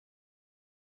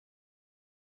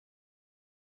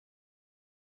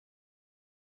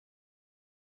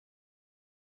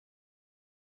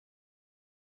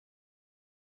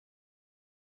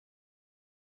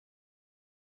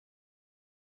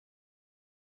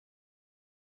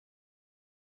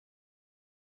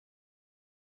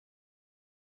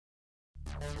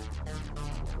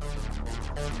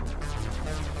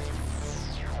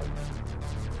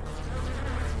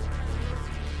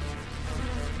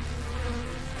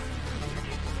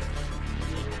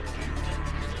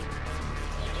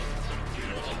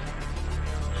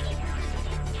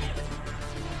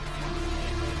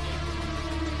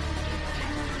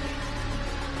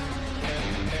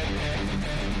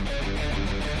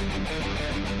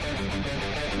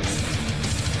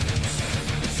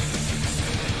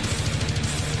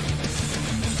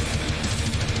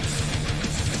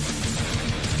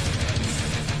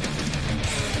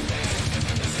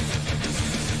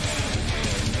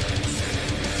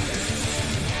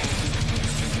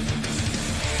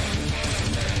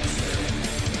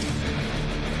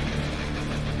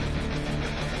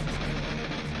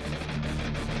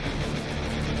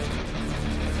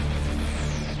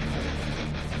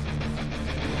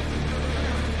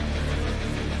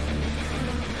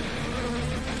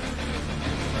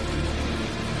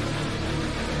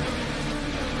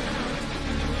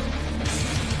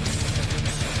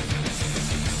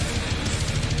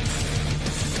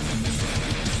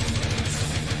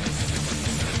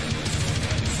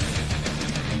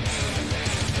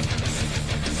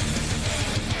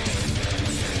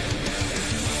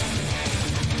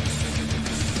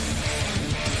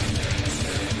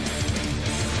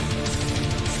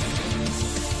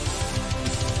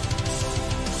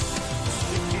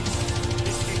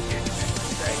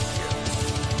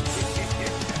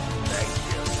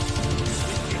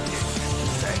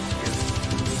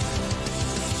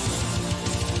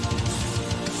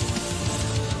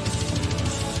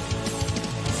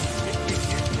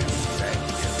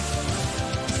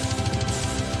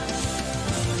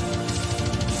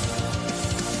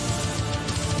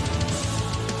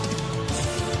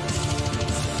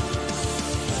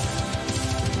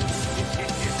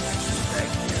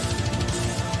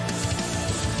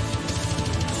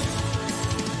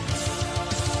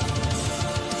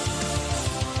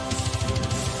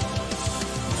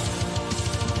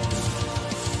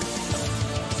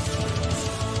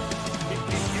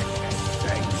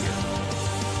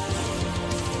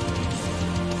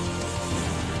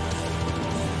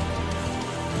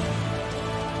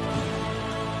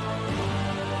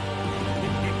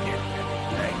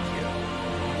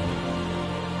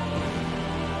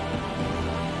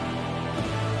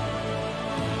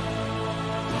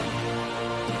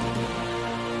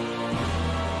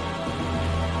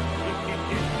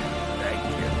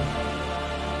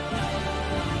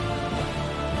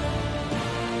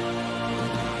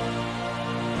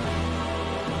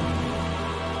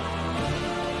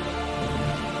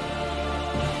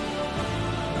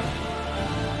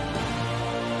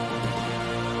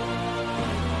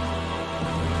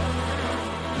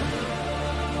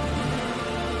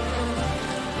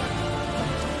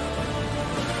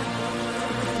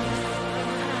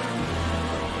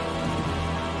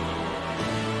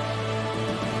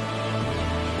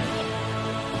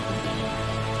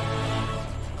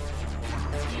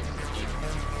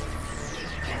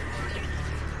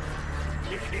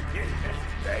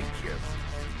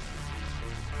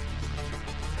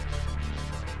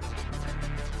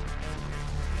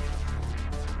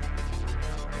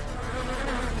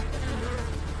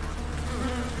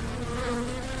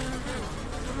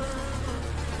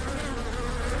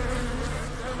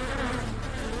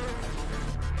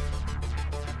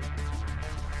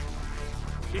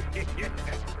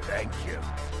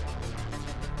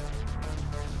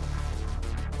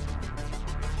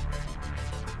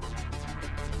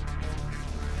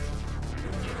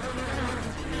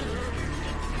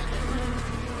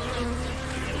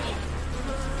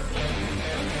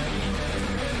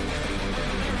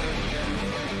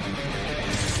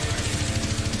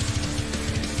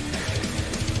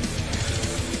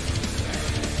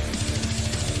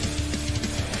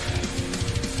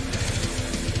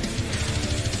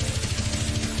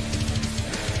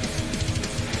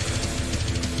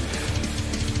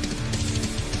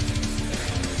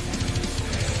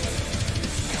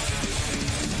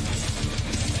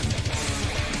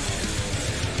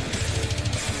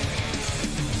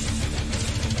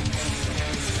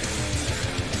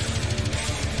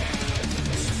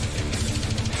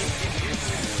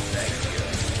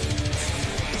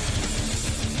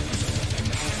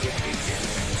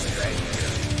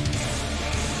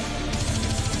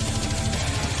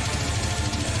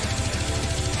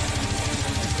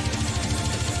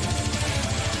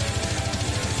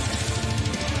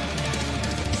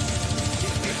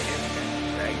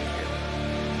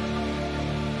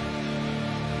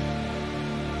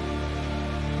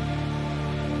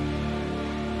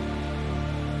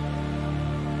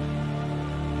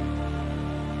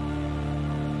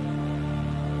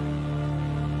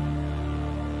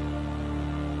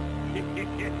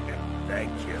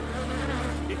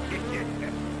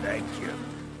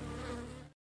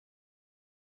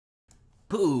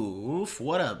Poof!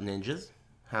 What up, ninjas?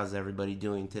 How's everybody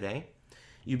doing today?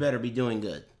 You better be doing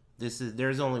good.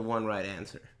 There's only one right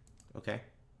answer. Okay?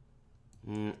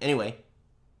 Anyway,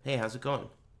 hey, how's it going?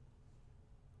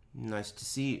 Nice to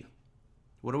see you.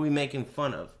 What are we making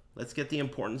fun of? Let's get the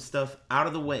important stuff out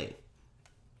of the way.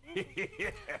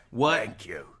 What? Thank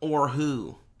you. Or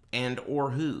who? And or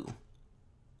who?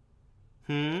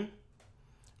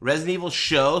 Resident Evil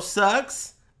show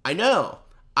sucks? I know.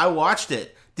 I watched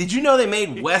it. Did you know they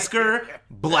made Wesker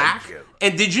black?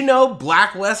 And did you know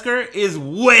black Wesker is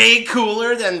way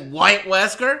cooler than white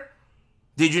Wesker?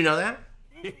 Did you know that?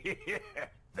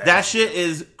 That shit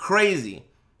is crazy.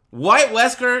 White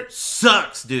Wesker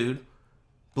sucks, dude.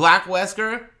 Black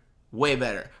Wesker, way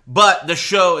better. But the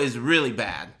show is really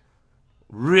bad.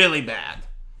 Really bad.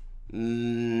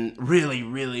 Really,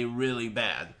 really, really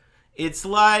bad. It's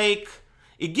like...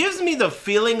 It gives me the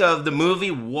feeling of the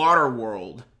movie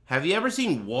Waterworld. Have you ever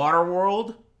seen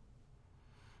Waterworld?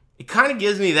 It kind of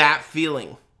gives me that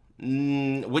feeling,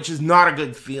 which is not a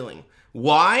good feeling.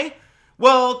 Why?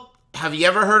 Well, have you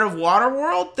ever heard of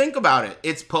Waterworld? Think about it.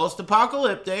 It's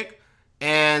post-apocalyptic,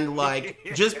 and like,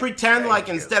 just pretend like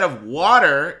instead of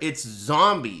water, it's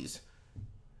zombies.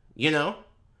 You know?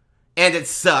 And it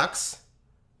sucks.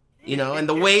 You know, and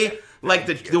the way, like,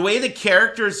 the way the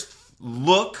characters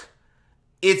look,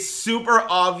 it's super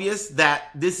obvious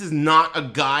that this is not a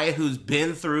guy who's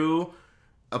been through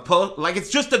like,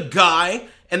 it's just a guy,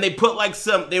 and they put, like,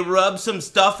 they rub some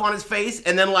stuff on his face,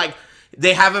 and then, like,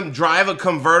 they have him drive a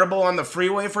convertible on the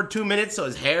freeway for 2 minutes so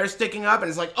his hair is sticking up, and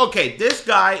it's like, okay, this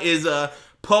guy is a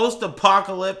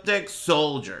post-apocalyptic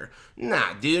soldier.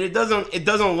 Nah, dude, it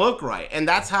doesn't look right, and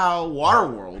that's how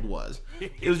Waterworld was.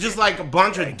 It was just, like, a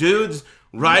bunch of dudes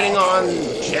riding on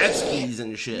jet skis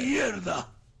and shit.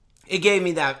 It gave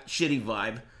me that shitty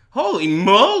vibe. Holy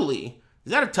moly!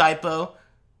 Is that a typo?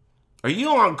 Are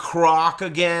you on Croc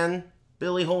again,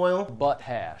 Billy Hoyle? Butt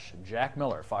hash. Jack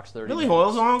Miller, Fox 30. Billy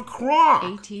Hoyle's on Croc.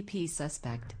 ATP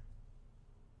suspect.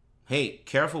 Hey,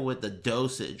 careful with the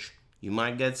dosage. You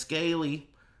might get scaly.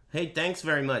 Hey, thanks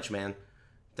very much, man.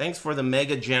 Thanks for the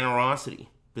mega generosity,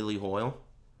 Billy Hoyle.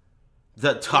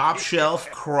 The top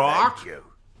shelf Croc? Thank you.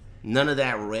 None of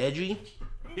that Reggie?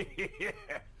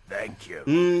 Thank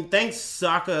you. Thanks,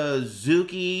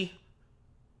 Sakazuki.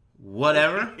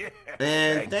 Whatever.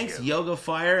 And thanks, Yoga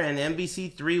Fire and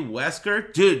NBC3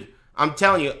 Wesker. Dude, I'm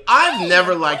telling you, I've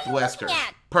never liked Wesker,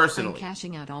 personally. I'm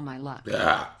cashing out all my luck.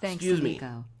 Thanks, excuse me.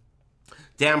 Nico.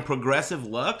 Damn progressive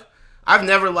luck? I've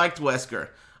never liked Wesker.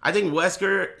 I think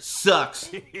Wesker sucks.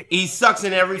 He sucks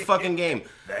in every fucking game.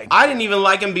 I didn't even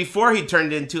like him before he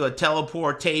turned into a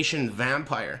teleportation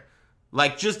vampire.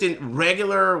 Like, just in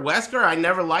regular Wesker, I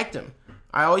never liked him.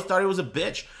 I always thought he was a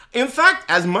bitch. In fact,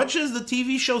 as much as the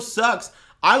TV show sucks,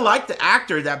 I like the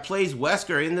actor that plays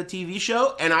Wesker in the TV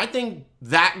show, and I think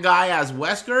that guy as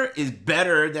Wesker is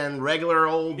better than regular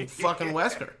old fucking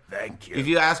Wesker. Thank you. If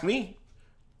you ask me.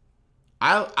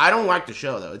 I don't like the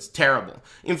show, though. It's terrible.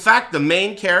 In fact, the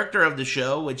main character of the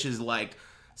show, which is like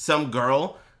some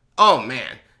girl, oh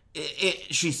man,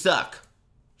 she suck.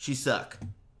 She suck.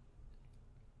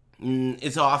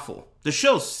 It's awful. The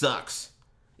show sucks.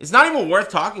 It's not even worth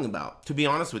talking about, to be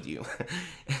honest with you.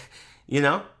 You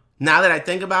know? Now that I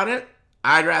think about it,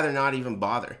 I'd rather not even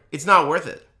bother. It's not worth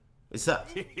it. It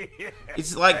sucks.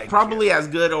 It's like probably as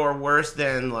good or worse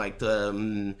than like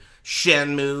the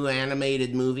Shenmue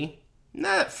animated movie.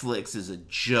 Netflix is a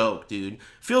joke, dude.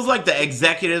 Feels like the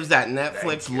executives at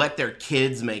Netflix let their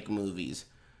kids make movies.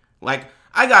 Like,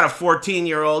 I got a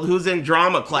 14-year-old who's in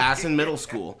drama class in middle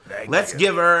school. Let's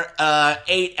give her a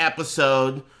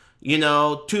 8-episode,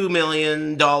 $2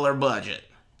 million budget.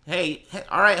 Hey,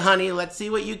 all right, honey, let's see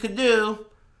what you could do.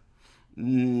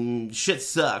 Shit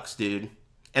sucks, dude.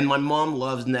 And my mom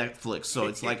loves Netflix, so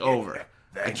it's like over.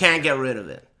 I can't get rid of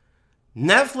it.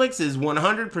 Netflix is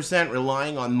 100%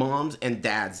 relying on moms and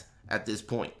dads at this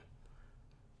point.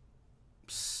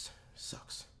 Psst,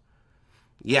 sucks.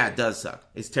 Yeah, it does suck.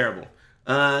 It's terrible.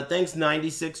 Thanks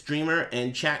 96 Dreamer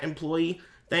and chat employee.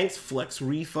 Thanks Flex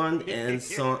Refund and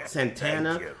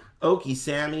Santana, Okie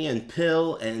Sammy and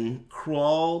Pill and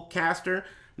Crawlcaster,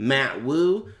 Matt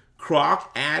Wu,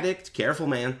 Croc Addict. Careful,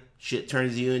 man. Shit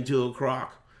turns you into a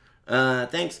croc.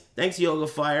 Thanks Yoga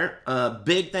Fire.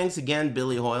 Big thanks again,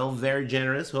 Billy Hoyle. Very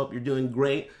generous. Hope you're doing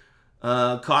great.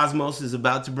 Cosmos is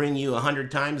about to bring you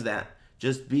 100 times that.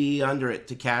 Just be under it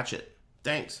to catch it.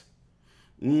 Thanks.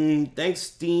 Thanks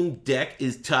Steam Deck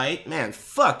is tight. Man,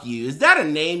 fuck you. Is that a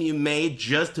name you made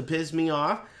just to piss me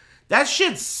off? That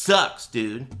shit sucks,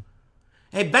 dude.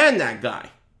 Hey, ban that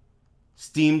guy.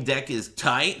 Steam Deck is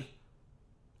tight.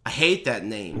 I hate that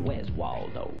name. Where's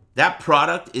Waldo? That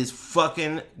product is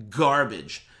fucking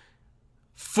garbage.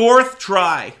 4th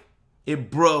try. It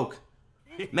broke.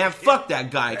 Man, fuck that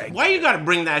guy. Why you gotta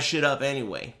bring that shit up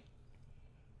anyway?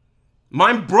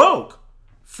 Mine broke.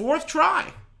 4th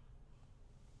try.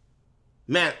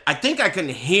 Man, I think I can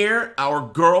hear our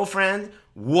girlfriend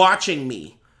watching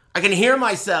me. I can hear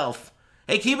myself.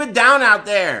 Hey, keep it down out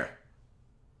there.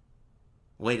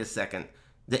 Wait a second.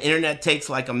 The internet takes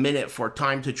like a minute for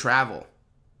time to travel.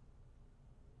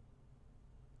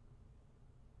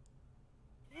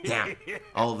 Damn.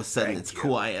 All of a sudden it's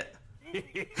quiet.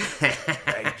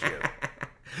 Thank you.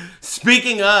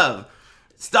 Speaking of,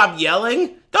 stop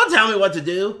yelling. Don't tell me what to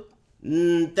do.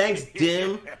 Thanks,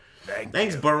 Dim.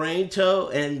 Thanks,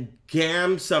 Barento and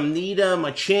Gam Samnita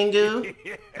Machingu.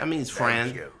 That means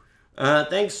friend.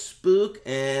 Thanks, Spook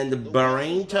and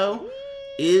Barento.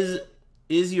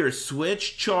 Is your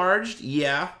Switch charged?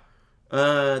 Yeah.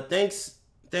 Thanks,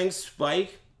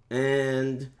 Spike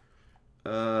and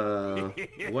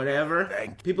whatever.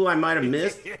 People I might have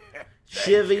missed.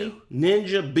 Shivy,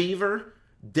 Ninja Beaver,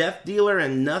 Death Dealer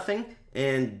and Nothing,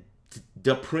 and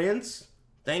Da Prince.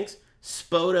 Thanks.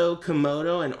 Spoto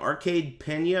Komodo and Arcade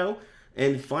Penyo.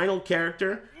 And final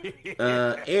character,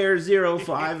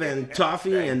 Air05 and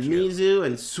Toffee and Mizu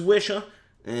and Swisha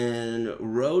and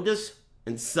Rodus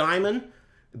and Simon.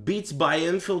 Beats by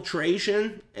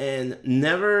Infiltration and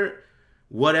Never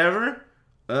Whatever.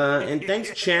 And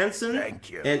thanks, Chanson. Thank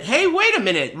you. And hey, wait a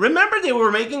minute. Remember they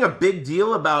were making a big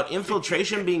deal about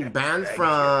Infiltration being banned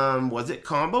from, was it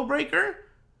Combo Breaker?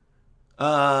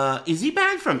 Is he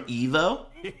banned from Evo?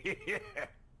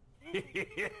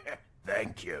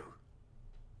 Thank you.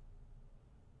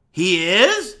 He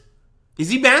is? Is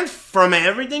he banned from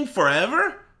everything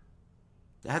forever?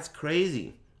 That's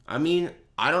crazy. I mean,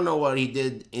 I don't know what he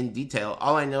did in detail.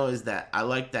 All I know is that I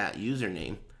like that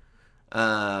username.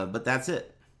 But that's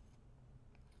it.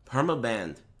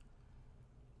 Permabanned.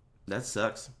 That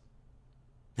sucks.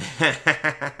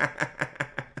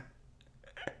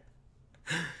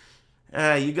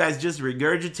 You guys just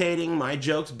regurgitating my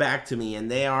jokes back to me,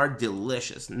 and they are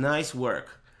delicious. Nice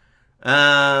work.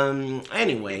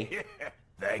 Anyway.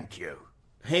 Thank you.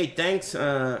 Hey, thanks,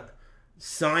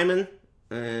 Simon.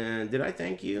 Did I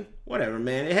thank you? Whatever,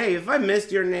 man. Hey, if I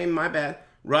missed your name, my bad.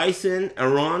 Ryson,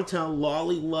 Aranta,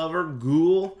 Lolly Lover,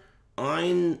 Ghoul,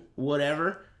 Ein,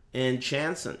 whatever, and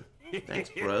Chanson. Thanks,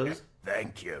 bros.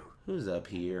 Thank you. Who's up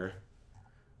here?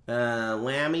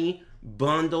 Lammy,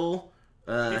 Bundle,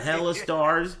 Hella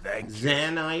Stars,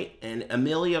 Zanite, and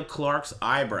Amelia Clark's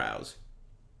Eyebrows.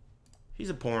 She's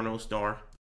a porno star.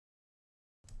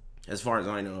 As far as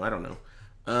I know, I don't know.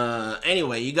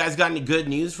 Anyway, you guys got any good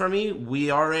news for me?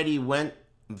 We already went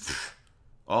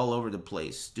all over the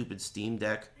place. Stupid Steam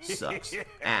Deck sucks.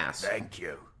 Ass. Thank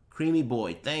you. Creamy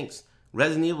Boy, thanks.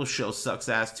 Resident Evil show sucks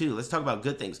ass too. Let's talk about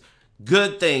good things.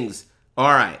 Good things.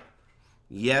 Alright.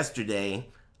 Yesterday,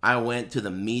 I went to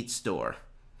the meat store.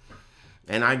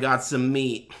 And I got some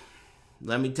meat.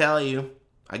 Let me tell you.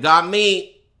 I got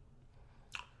meat.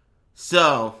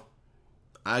 So,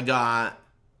 I got,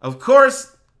 of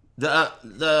course,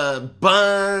 the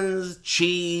buns,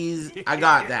 cheese. I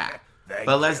got that.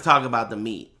 But let's talk about the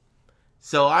meat.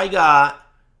 So I got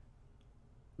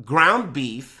ground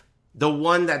beef, the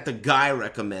one that the guy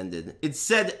recommended. It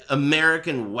said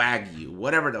American Wagyu,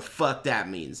 whatever the fuck that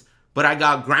means. But I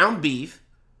got ground beef,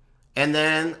 and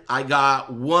then I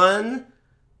got one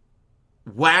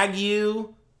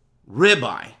Wagyu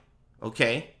ribeye,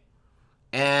 okay?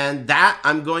 And that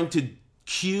I'm going to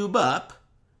cube up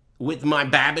with my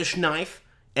Babish knife,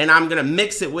 and I'm going to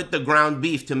mix it with the ground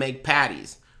beef to make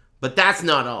patties. But that's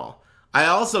not all. I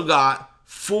also got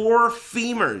 4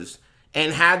 femurs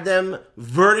and had them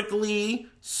vertically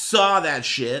saw that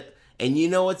shit. And you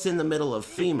know what's in the middle of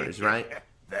femurs, right?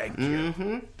 Thank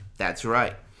you. That's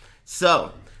right.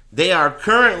 So, they are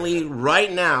currently,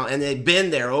 right now, and they've been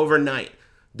there overnight.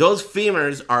 Those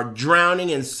femurs are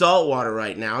drowning in salt water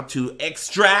right now to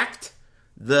extract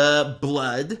the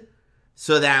blood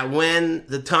so that when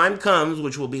the time comes,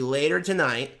 which will be later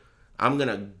tonight, I'm going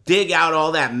to dig out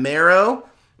all that marrow.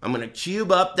 I'm going to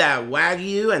cube up that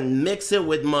Wagyu and mix it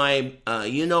with my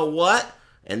you-know-what.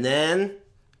 And then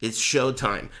it's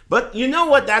showtime. But you know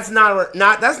what? That's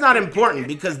not important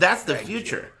because that's the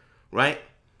future, right?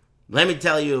 Let me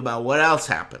tell you about what else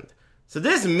happened. So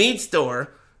this meat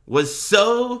store was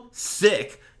so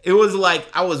sick. It was like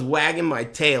I was wagging my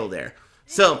tail there.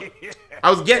 So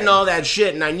I was getting all that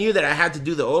shit, and I knew that I had to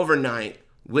do the overnight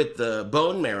with the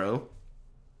bone marrow.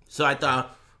 So I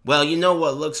thought, well, you know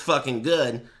what looks fucking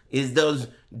good is those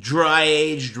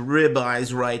dry-aged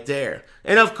ribeyes right there.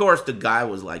 And of course, the guy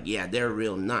was like, yeah, they're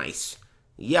real nice.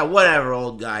 Yeah, whatever,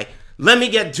 old guy. Let me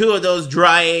get 2 of those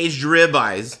dry-aged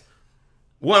ribeyes.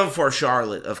 One for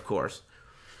Charlotte, of course.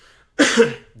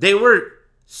 They were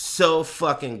so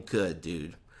fucking good,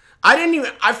 dude.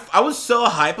 I was so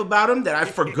hype about them that I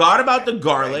forgot about the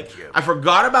garlic. I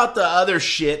forgot about the other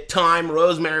shit, thyme,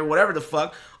 rosemary, whatever the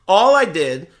fuck. All I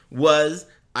did was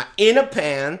in a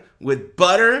pan with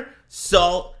butter,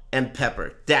 salt, and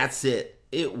pepper. That's it.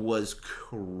 It was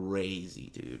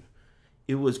crazy, dude.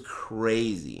 It was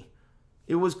crazy.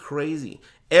 It was crazy.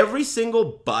 Every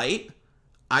single bite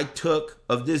I took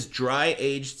of this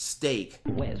dry-aged steak.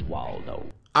 Where's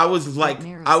Waldo? I was like,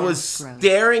 I was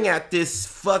staring at this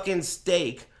fucking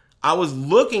steak. I was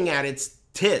looking at its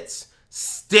tits,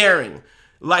 staring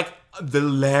like the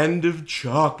land of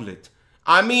chocolate.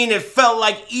 I mean, it felt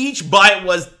like each bite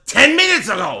was 10 minutes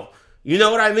ago. You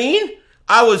know what I mean?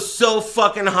 I was so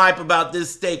fucking hype about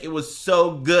this steak. It was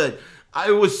so good.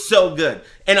 It was so good.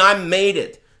 And I made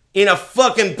it in a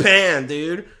fucking pan,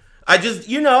 dude. I just,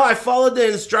 I followed the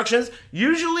instructions.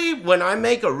 Usually when I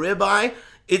make a ribeye,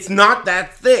 it's not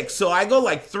that thick. So I go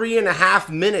like 3.5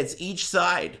 minutes each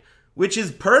side, which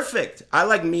is perfect. I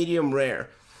like medium rare.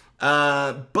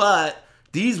 But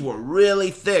these were really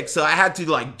thick. So I had to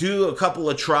like do a couple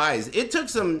of tries. It took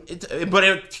some, but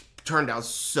it turned out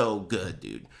so good,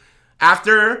 dude.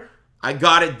 After I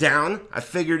got it down, I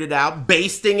figured it out,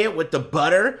 basting it with the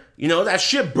butter. That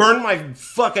shit burned my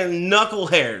fucking knuckle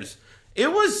hairs.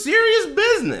 It was serious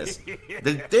business.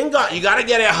 The thing you gotta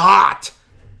get it hot,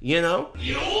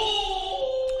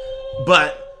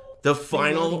 But the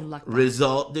final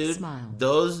result, dude,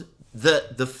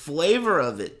 the flavor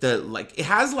of it, it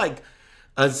has like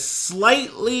a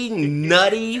slightly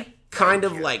nutty kind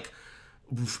of like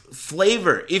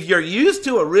flavor. If you're used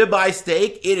to a ribeye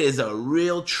steak, it is a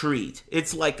real treat.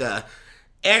 It's like a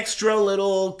extra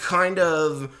little kind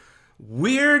of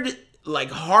weird,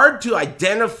 like hard to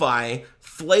identify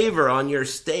flavor on your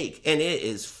steak, and it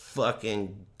is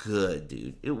fucking good,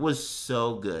 dude. It was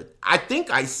so good. I think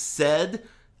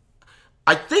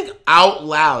out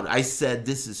loud I said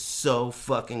this is so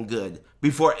fucking good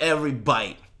before every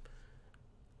bite.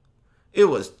 It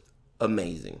was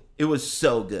amazing. It was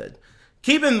so good.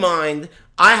 Keep in mind,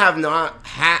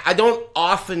 I don't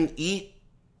often eat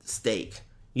steak.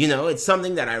 It's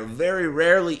something that I very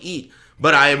rarely eat,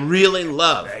 but I really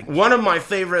love. One of my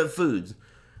favorite foods.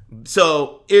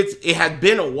 So it had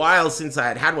been a while since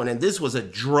I had one, and this was a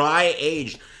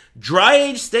dry-aged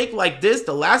steak like this.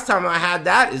 The last time I had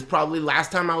that is probably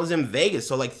last time I was in Vegas,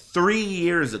 so like 3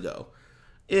 years ago.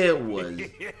 It was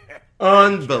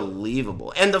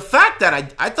unbelievable. And the fact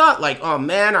that I thought like, oh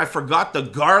man, I forgot the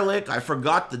garlic, I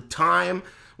forgot the thyme,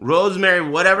 rosemary,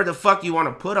 whatever the fuck you want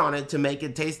to put on it to make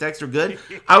it taste extra good.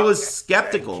 I was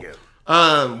skeptical.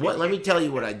 Let me tell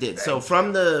you what I did. So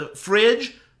from the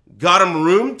fridge, got them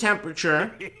room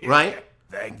temperature, right?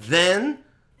 Then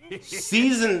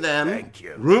seasoned them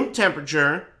room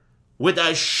temperature with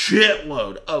a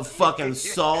shitload of fucking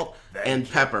salt and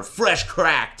pepper. Fresh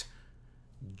cracked.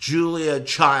 Julia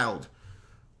Child.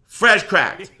 Fresh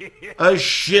cracked. A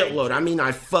shitload. I mean,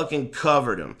 I fucking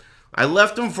covered them. I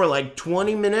left them for like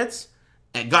 20 minutes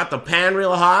and got the pan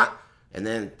real hot and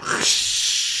then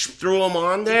threw them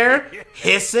on there,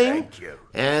 hissing.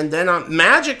 And then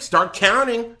started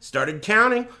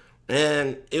counting,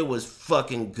 and it was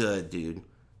fucking good, dude.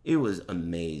 It was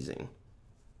amazing.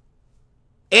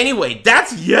 Anyway,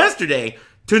 that's yesterday.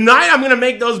 Tonight I'm going to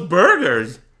make those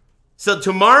burgers. So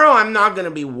tomorrow I'm not going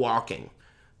to be walking.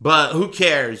 But who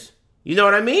cares? You know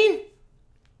what I mean?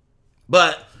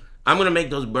 But I'm going to make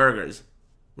those burgers.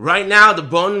 Right now, the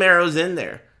bone marrow's in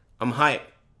there. I'm hyped.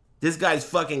 This guy's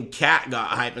fucking cat got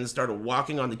hype and started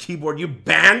walking on the keyboard. You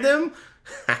banned him?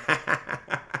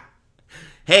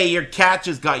 Hey, your cat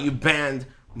just got you banned,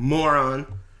 moron.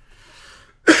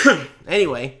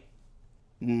 Anyway,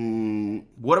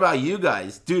 what about you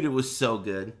guys? Dude, it was so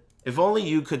good. If only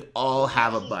you could all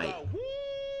have a bite.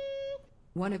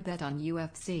 Want to bet on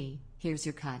UFC? Here's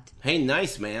your cut. Hey,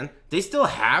 nice, man. They still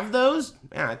have those?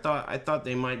 Man, I thought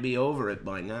they might be over it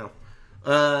by now.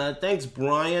 Thanks,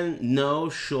 Brian. No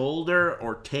Shoulder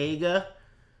Ortega.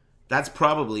 That's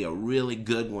probably a really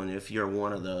good one if you're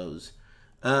one of those.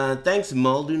 Thanks,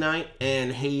 Muldunite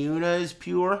and Hayuna is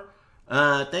pure.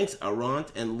 Thanks, Arant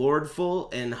and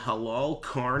Lordful and Halal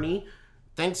Carney.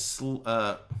 Thanks,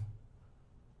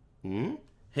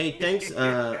 Hey, thanks,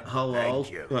 Halal.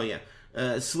 Thank you. Oh,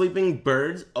 yeah. Sleeping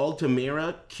Birds,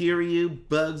 Altamira, Kiryu,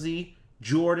 Bugsy,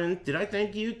 Jordan. Did I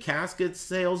thank you? Casket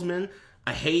Salesman.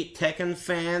 I hate Tekken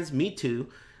fans. Me too.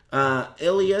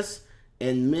 Ilias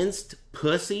and Minced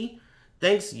Pussy.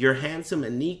 Thanks, Your Handsome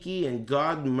Aniki and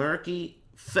God Murky,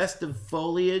 Festive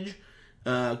Foliage,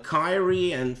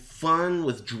 Kyrie and Fun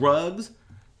with Drugs,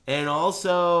 and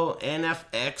also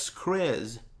NFX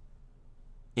Chris.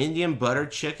 Indian Butter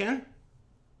Chicken?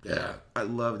 Yeah, I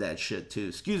love that shit too.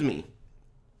 Excuse me.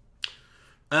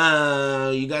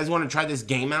 You guys want to try this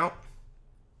game out?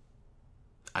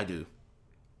 I do.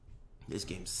 This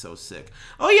game's so sick.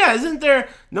 Oh yeah, isn't there...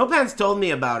 No Pants told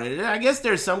me about it. I guess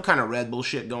there's some kind of Red Bull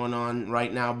shit going on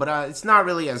right now, but it's not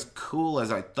really as cool as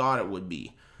I thought it would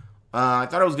be. I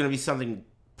thought it was going to be something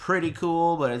pretty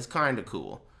cool, but it's kind of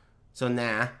cool. So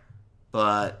nah.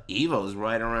 But Evo's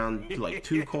right around like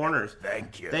 2 corners.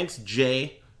 Thank you. Thanks,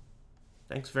 Jay.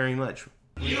 Thanks very much.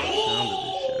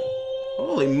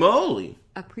 Holy moly.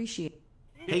 Appreciate.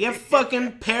 Hey, get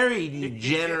fucking parried, you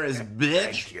generous bitch.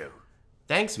 Thank you.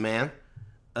 Thanks, man.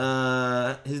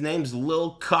 His name's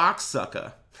Lil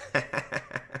Cocksucker.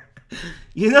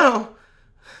 You know,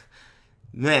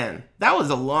 man, that was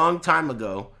a long time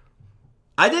ago.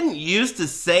 I didn't used to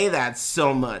say that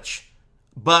so much,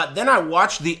 but then I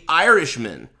watched The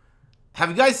Irishman. Have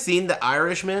you guys seen The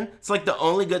Irishman? It's like the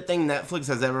only good thing Netflix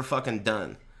has ever fucking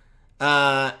done.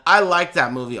 I like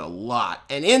that movie a lot.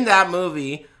 And in that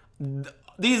movie,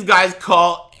 these guys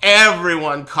call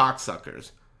everyone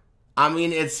cocksuckers. I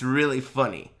mean, it's really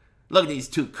funny. Look at these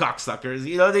 2 cocksuckers.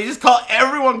 You know, they just call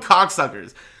everyone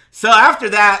cocksuckers. So after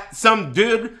that, some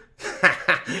dude,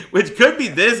 which could be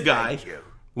this guy,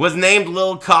 was named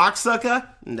Lil Cocksucker.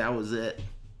 And that was it.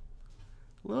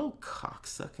 Lil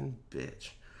cocksucking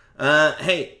bitch.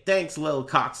 Hey, thanks, Lil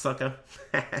Cocksucker.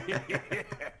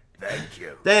 Thank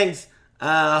you. Thanks,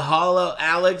 Hollow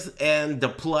Alex and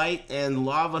Deplight and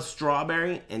Lava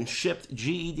Strawberry and Shipped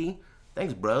GED.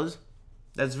 Thanks, bros.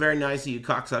 That's very nice of you,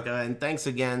 cocksucker. And thanks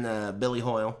again, Billy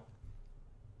Hoyle.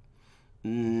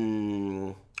 Let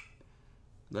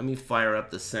me fire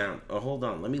up the sound. Oh, hold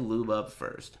on. Let me lube up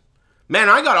first. Man,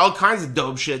 I got all kinds of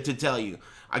dope shit to tell you.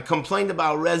 I complained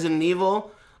about Resident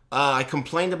Evil. I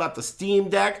complained about the Steam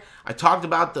Deck. I talked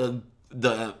about the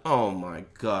oh my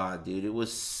god, dude, it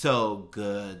was so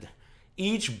good.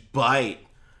 Each bite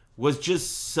was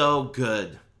just so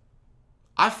good.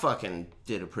 I fucking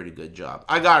did a pretty good job.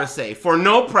 I gotta say, for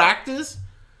no practice,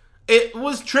 it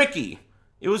was tricky.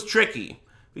 It was tricky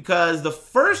because the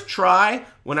first try,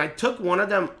 when I took one of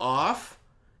them off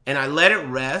and I let it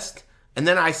rest, and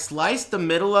then I sliced the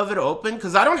middle of it open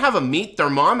because I don't have a meat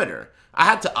thermometer. I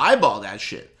had to eyeball that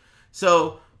shit.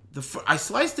 So I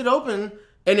sliced it open,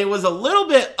 and it was a little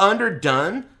bit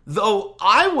underdone, though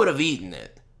I would have eaten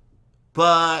it.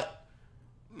 But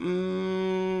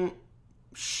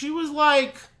she was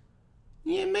like,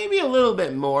 yeah, maybe a little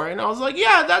bit more. And I was like,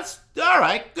 yeah, that's all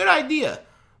right. Good idea.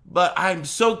 But I'm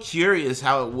so curious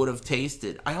how it would have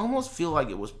tasted. I almost feel like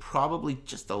it was probably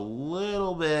just a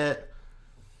little bit...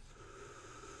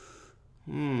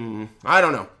 I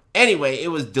don't know. Anyway, it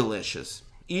was delicious.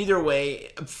 Either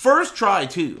way, first try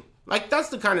too. Like, that's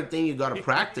the kind of thing you gotta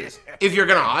practice. If you're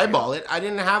gonna eyeball it, I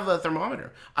didn't have a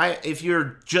thermometer. If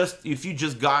you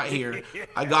just got here,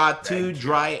 I got 2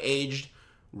 dry aged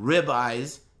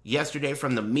ribeyes yesterday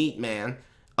from the Meat Man,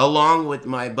 along with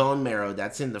my bone marrow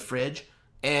that's in the fridge,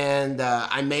 and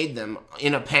I made them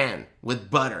in a pan with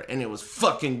butter, and it was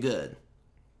fucking good.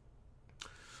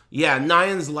 Yeah,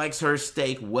 Nyans likes her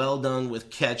steak well done with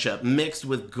ketchup, mixed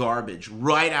with garbage,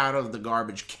 right out of the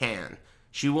garbage can.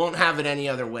 She won't have it any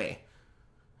other way.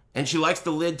 And she likes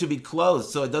the lid to be closed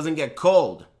so it doesn't get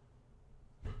cold.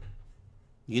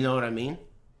 You know what I mean?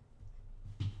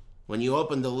 When you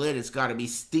open the lid, it's got to be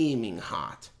steaming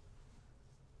hot.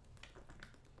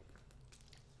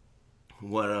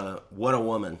 What a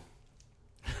woman.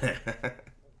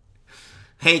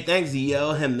 Hey, thanks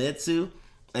Yo Himitsu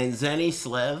and Zenny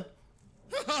Slev.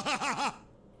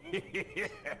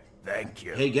 Thank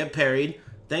you. Hey, get parried.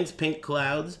 Thanks Pink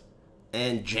Clouds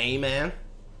and J-Man.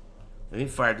 Let me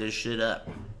fire this shit up.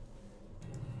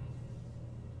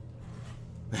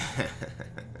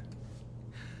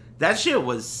 That shit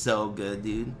was so good,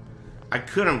 dude. I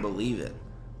couldn't believe it.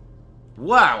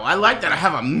 Wow, I like that I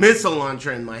have a missile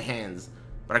launcher in my hands.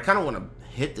 But I kind of want to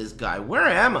hit this guy. Where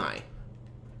am I?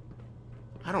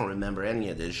 I don't remember any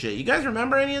of this shit. You guys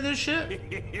remember any of this shit?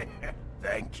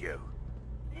 Thank you.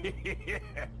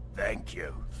 Thank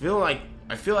you.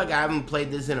 I feel like I haven't played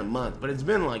this in a month, but it's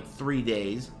been like 3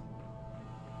 days.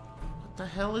 What the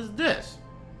hell is this?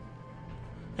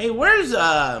 Hey, where's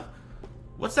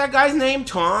what's that guy's name?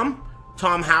 Tom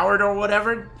Howard or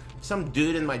whatever? Some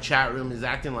dude in my chat room is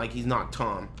acting like he's not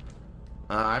Tom.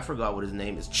 I forgot what his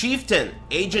name is. Chieftain.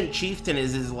 Agent Chieftain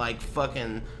is his like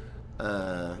fucking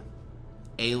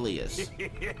Alias.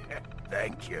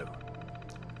 Thank you.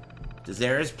 Does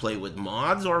Aris play with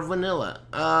mods or vanilla?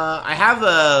 I have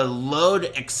a load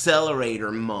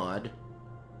accelerator mod.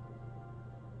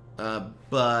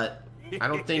 But I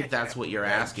don't think that's what you're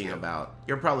asking about.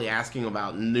 You're probably asking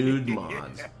about nude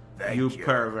mods. You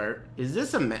pervert. Is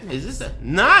this a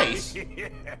nice?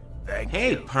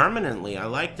 Hey, permanently. I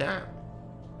like that.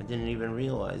 I didn't even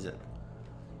realize it.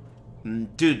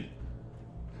 Dude,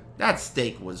 that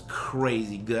steak was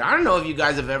crazy good. I don't know if you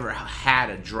guys have ever had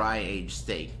a dry aged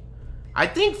steak. I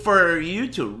think for you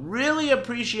to really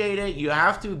appreciate it, you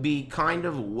have to be kind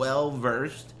of well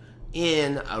versed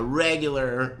in a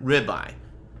regular ribeye.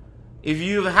 If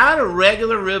you've had a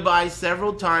regular ribeye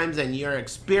several times and you're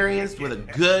experienced with a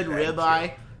good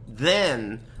ribeye,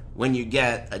 then when you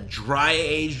get a dry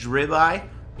aged ribeye,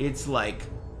 it's like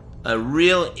a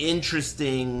real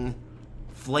interesting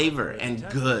flavor and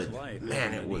good.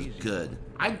 Man, it was good.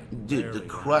 Dude, the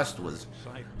crust was...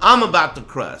 I'm about the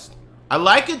crust. I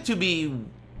like it to be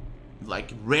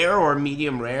like rare or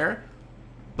medium rare,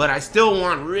 but I still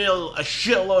want a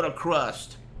shitload of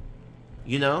crust.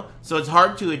 You know? So it's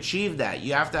hard to achieve that.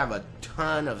 You have to have a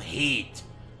ton of heat,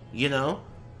 you know,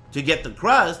 to get the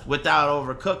crust without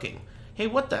overcooking. Hey,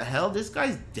 what the hell? This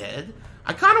guy's dead?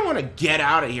 I kind of want to get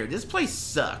out of here. This place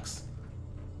sucks.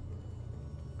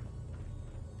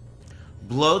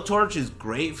 Blowtorch is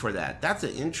great for that. That's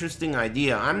an interesting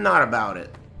idea. I'm not about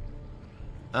it.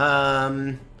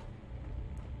 I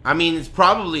mean, it's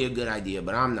probably a good idea,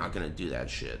 but I'm not going to do that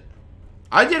shit.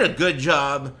 I did a good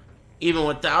job even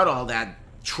without all that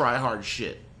try-hard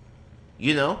shit.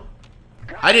 You know?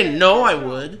 I didn't know I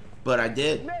would, but I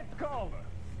did.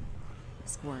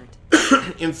 Squirt.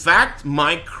 In fact,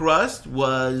 my crust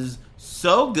was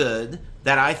so good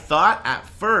that I thought at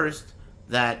first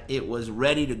that it was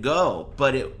ready to go,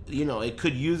 but it, you know, it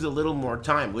could use a little more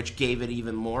time, which gave it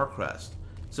even more crust.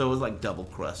 So it was like double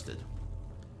crusted.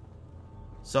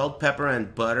 Salt, pepper,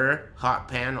 and butter, hot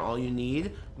pan, all you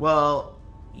need. Well,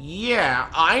 yeah,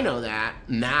 I know that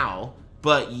now,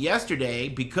 but yesterday,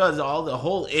 because the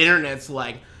whole internet's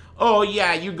like, oh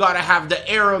yeah, you gotta have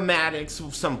the aromatics,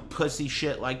 some pussy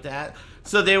shit like that.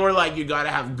 So they were like, you gotta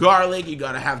have garlic, you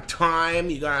gotta have thyme,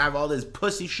 you gotta have all this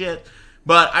pussy shit.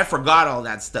 But I forgot all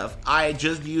that stuff. I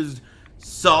just used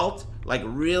salt, like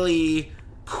really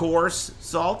coarse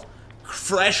salt,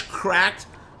 fresh cracked.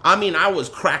 I mean, I was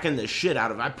cracking the shit out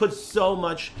of it. I put so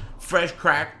much fresh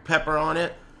cracked pepper on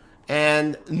it.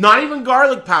 And not even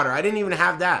garlic powder. I didn't even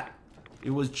have that.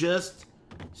 It was just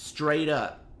straight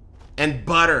up. And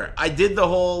butter. I did the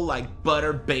whole, like,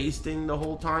 butter basting the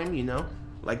whole time, you know?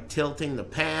 Like, tilting the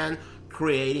pan,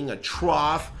 creating a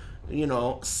trough, you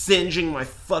know, singeing my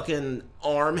fucking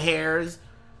arm hairs.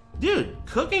 Dude,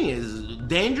 cooking is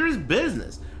dangerous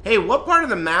business. Hey, what part of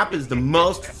the map is the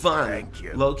most fun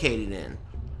located in?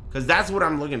 Because that's what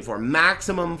I'm looking for.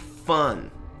 Maximum fun.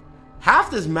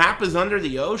 Half this map is under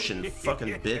the ocean,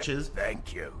 fucking bitches.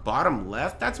 Thank you. Bottom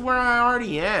left? That's where I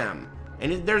already am.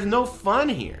 And there's no fun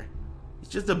here. It's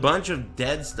just a bunch of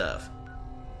dead stuff.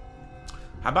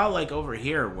 How about like over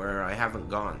here where I haven't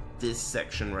gone? This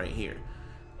section right here.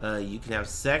 You can have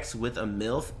sex with a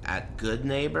MILF at Good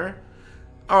Neighbor.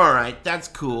 Alright, that's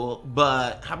cool.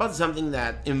 But how about something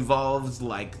that involves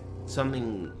like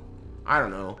something, I don't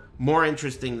know, more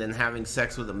interesting than having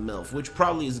sex with a MILF, which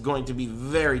probably is going to be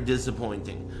very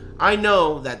disappointing. I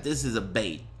know that this is a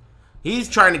bait. He's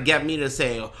trying to get me to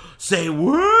say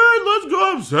word, let's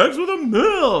go have sex with a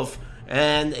MILF.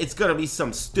 And it's going to be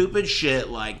some stupid shit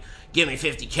like, give me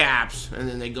 50 caps, and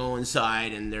then they go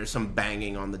inside and there's some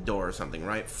banging on the door or something,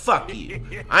 right? Fuck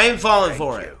you. I ain't falling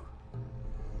for it.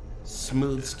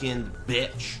 Smooth-skinned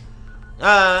bitch.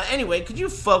 Anyway, could you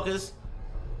focus?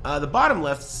 The bottom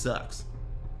left sucks.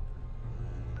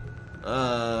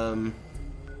 Go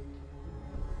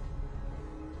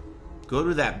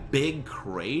to that big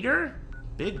crater?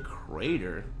 Big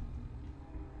crater?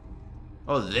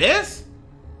 Oh, this?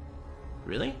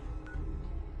 Really?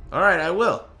 Alright, I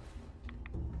will.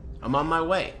 I'm on my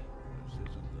way.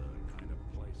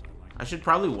 I should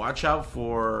probably watch out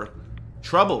for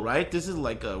trouble, right? This is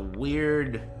like a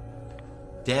weird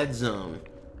dead zone.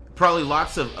 Probably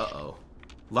lots of,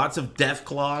 lots of death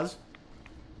claws.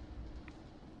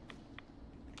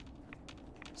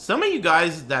 Some of you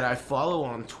guys that I follow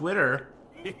on Twitter,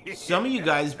 some of you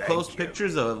guys post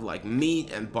pictures of like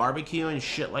meat and barbecue and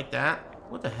shit like that.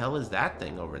 What the hell is that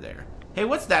thing over there? Hey,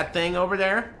 what's that thing over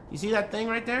there? You see that thing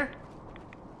right there?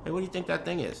 Hey, what do you think that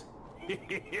thing is?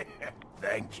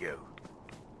 Thank you.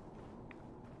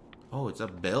 Oh, it's a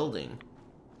building.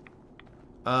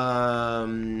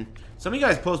 Some of you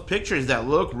guys post pictures that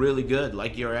look really good,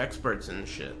 like you're experts and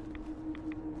shit.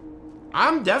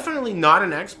 I'm definitely not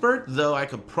an expert, though I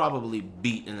could probably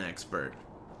beat an expert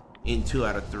in 2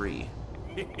 out of 3.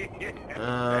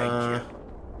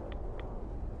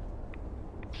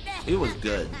 It was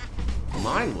good.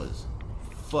 Mine was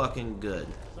fucking good.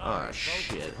 Oh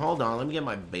shit. Hold on, let me get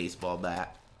my baseball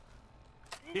bat.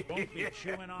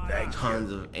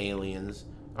 Tons of aliens.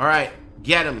 Alright,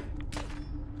 get him.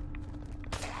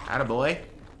 Attaboy.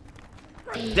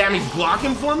 Damn, he's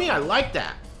blocking for me? I like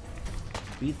that.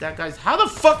 Beat that guy's... How the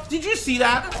fuck... Did you see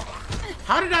that?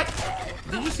 How did that...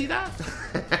 Did you see that?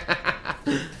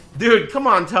 Dude, come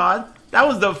on, Todd. That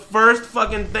was the first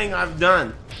fucking thing I've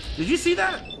done. Did you see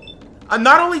that?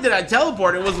 Not only did I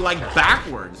teleport, it was like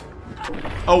backwards.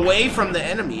 Away from the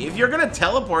enemy. If you're gonna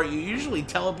teleport, you usually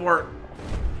teleport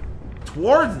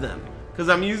towards them. Because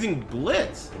I'm using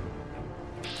Blitz.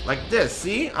 Like this,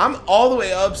 see? I'm all the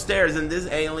way upstairs and this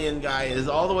alien guy is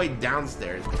all the way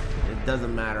downstairs. It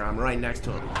doesn't matter, I'm right next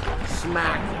to him.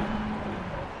 Smack him.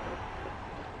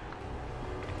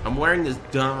 I'm wearing this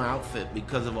dumb outfit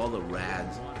because of all the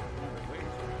rads.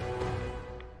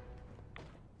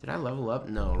 Did I level up?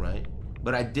 No, right?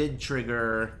 But I did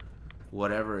trigger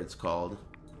whatever it's called.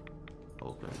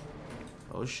 Open.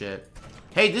 Oh shit.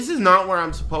 Hey, this is not where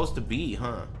I'm supposed to be,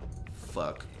 huh?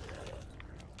 Fuck.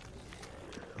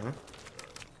 Huh?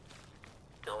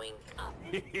 Going up.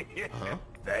 Huh?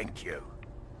 Thank you.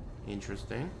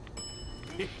 Interesting.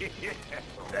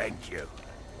 Thank you.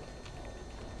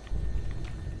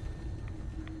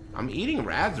 I'm eating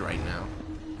rads right now.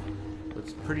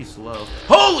 It's pretty slow.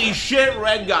 Holy shit,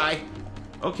 red guy!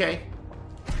 Okay.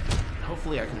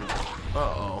 Hopefully I can...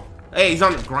 Uh-oh. Hey, he's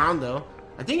on the ground, though.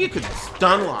 I think you could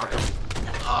stun lock him.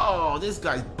 Oh, this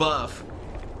guy's buff.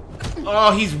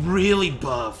 Oh, he's really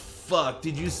buff. Fuck,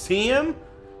 did you see him?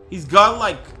 He's got,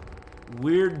 like,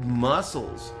 weird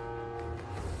muscles.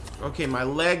 Okay, my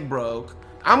leg broke.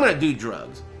 I'm gonna do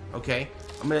drugs, okay?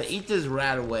 I'm gonna eat this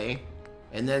rat away.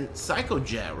 And then Psycho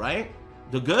Jet, right?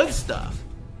 The good stuff.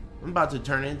 I'm about to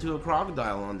turn into a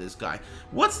crocodile on this guy.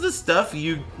 What's the stuff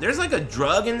you... There's like a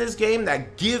drug in this game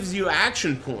that gives you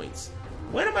action points.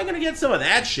 When am I gonna get some of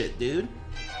that shit, dude?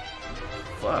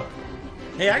 Fuck.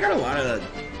 Hey, I got a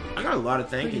lot of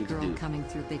thanking to do. Coming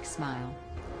through, big smile.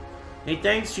 Hey,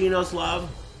 thanks, Genoslav.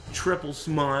 Triple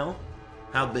smile.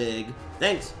 How big?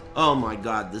 Thanks. Oh my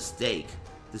god, the steak.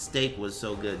 The steak was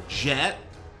so good. Jet?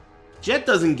 Jet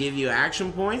doesn't give you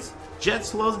action points. Jet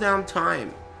slows down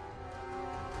time.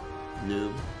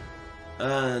 Noob.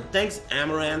 Thanks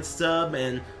Amaranth Sub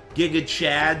and Giga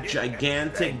Chad,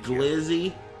 Gigantic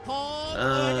Glizzy.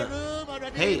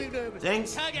 Hey,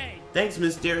 thanks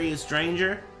Mysterious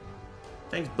Stranger.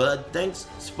 Thanks Bud. Thanks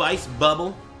Spice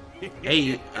Bubble.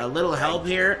 Hey, a little help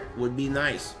here would be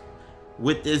nice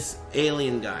with this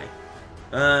alien guy.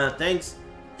 Thanks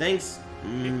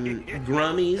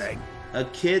Grummies. A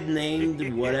kid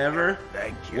named whatever,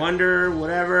 Wonder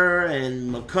whatever, and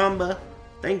Macumba.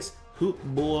 Thanks Hoop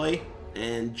Boy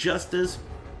and Justice,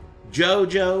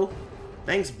 Jojo.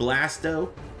 Thanks Blasto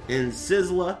and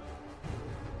Sizzla.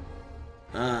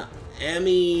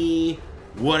 Emmy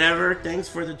whatever. Thanks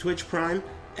for the Twitch Prime.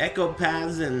 Echo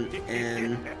Paths and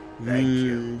Thank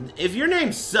you. If your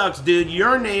name sucks, dude,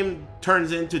 your name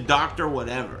turns into Dr.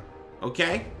 Whatever.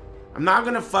 Okay? I'm not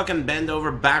gonna fucking bend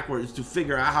over backwards to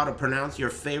figure out how to pronounce your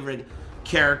favorite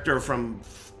character from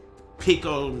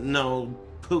Pico no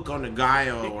Puko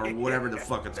Nagayo or whatever the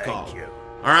fuck it's called. You.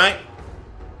 Alright?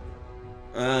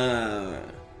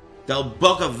 Del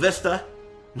Boca Vista.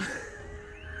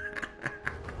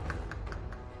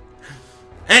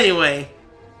 Anyway,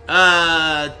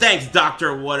 thanks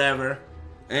Dr. Whatever.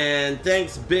 And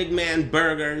thanks Big Man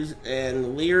Burgers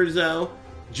and Learzo,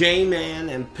 J-Man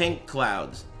and Pink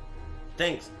Clouds.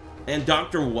 Thanks. And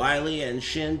Dr. Wiley and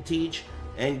Shin Teach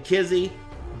and Kizzy,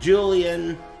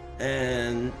 Julian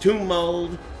and Tomb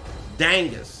Mold,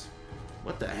 Dangus.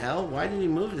 What the hell? Why did he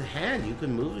move his hand? You could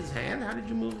move his hand? How did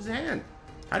you move his hand?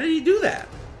 How did he do that?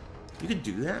 You could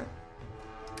do that?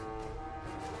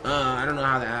 I don't know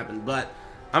how that happened, but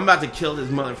I'm about to kill this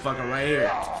motherfucker right here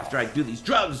after I do these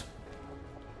drugs.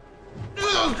 Do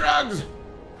those drugs!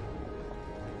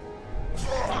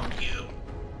 Fuck you.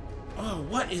 Oh,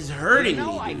 what is hurting me,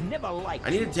 dude? I've never liked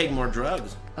I need to take more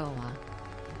drugs. Hola.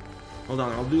 Hold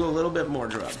on, I'll do a little bit more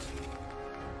drugs.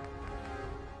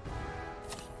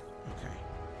 Okay.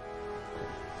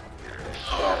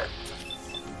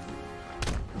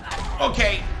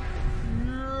 Okay.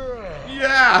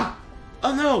 Yeah.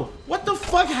 Oh no. What the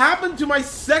fuck happened to my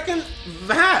second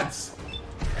VATS?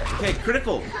 Okay,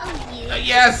 critical.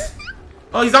 Yes.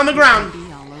 Oh, he's on the ground.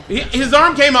 His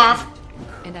arm came off.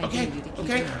 And I Okay, dare you to keep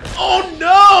okay. going. Oh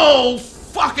no!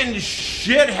 Fucking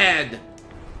shithead!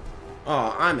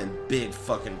 Oh, I'm in big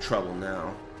fucking trouble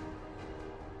now.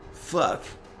 Fuck.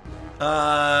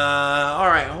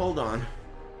 Alright, hold on.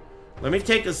 Let me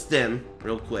take a stim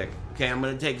real quick. Okay, I'm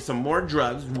gonna take some more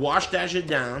drugs, wash that shit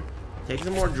down, take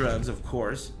some more drugs, of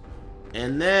course,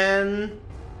 and then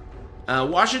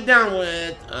wash it down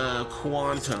with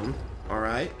quantum.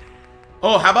 Alright.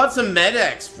 Oh, how about some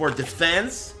Med-X for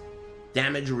defense,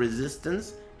 damage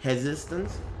resistance,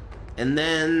 and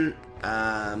then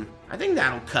I think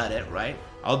that'll cut it, right?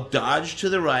 I'll dodge to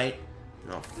the right,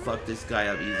 and I'll fuck this guy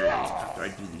up easily after I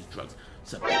do these drugs.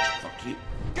 What's up, bitch? Fuck you.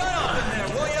 Get up in there,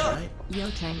 will ya? Right? Yo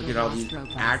Tango Look at all these lost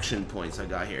robots. action points I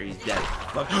got here. He's dead.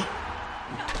 Fuck.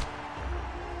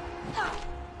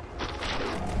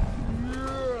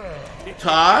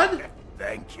 Todd?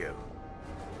 Thank you.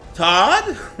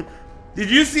 Todd? Did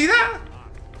you see that?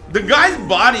 The guy's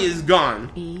body is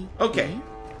gone. E. Okay.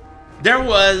 There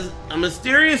was a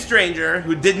mysterious stranger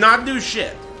who did not do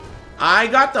shit. I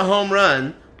got the home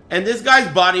run, and this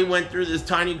guy's body went through this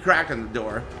tiny crack in the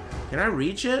door. Can I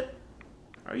reach it?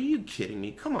 Are you kidding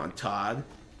me? Come on, Todd.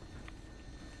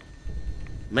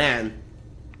 Man.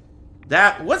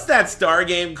 What's that star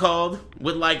game called?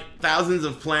 With like thousands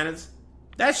of planets?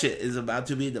 That shit is about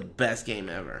to be the best game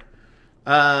ever.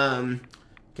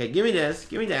 Okay, give me this.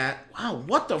 Give me that. Wow,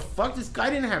 what the fuck? This guy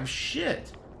didn't have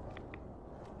shit.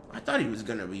 I thought he was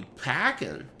gonna be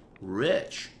packing.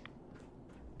 Rich.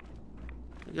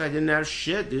 The guy didn't have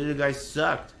shit, dude. The guy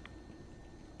sucked.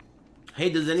 Hey,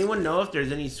 does anyone know if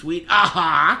there's any sweet...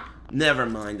 Aha! Never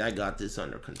mind, I got this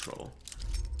under control.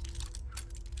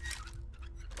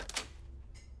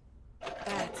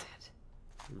 That's it.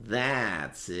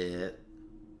 That's it.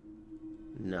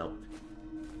 Nope.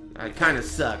 I kind of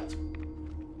sucked.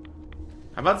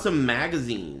 How about some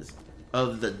magazines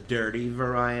of the dirty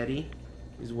variety?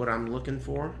 Is what I'm looking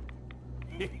for.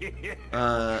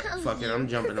 Fuck it, I'm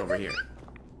jumping over here.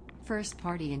 First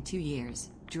party in 2 years.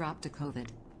 Dropped to COVID.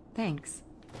 Thanks.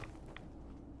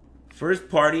 First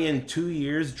party in 2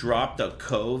 years dropped a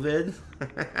COVID?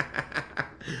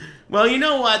 Well, you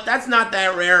know what? That's not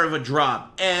that rare of a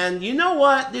drop. And you know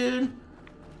what, dude?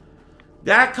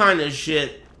 That kind of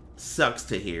shit sucks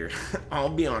to hear. I'll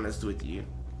be honest with you.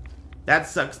 That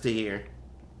sucks to hear.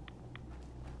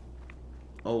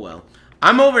 Oh well.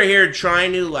 I'm over here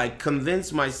trying to like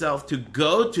convince myself to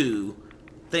go to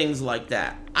things like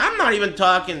that. I'm not even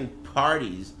talking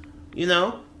parties, you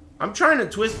know? I'm trying to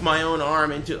twist my own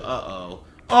arm into uh-oh.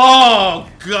 Oh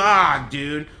god,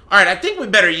 dude. Alright, I think we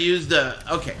better use the...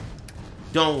 Okay.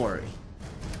 Don't worry.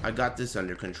 I got this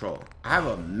under control. I have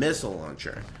a missile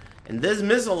launcher. And this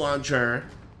missile launcher,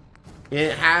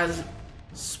 it has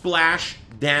splash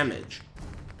damage.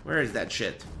 Where is that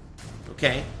shit?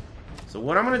 Okay. So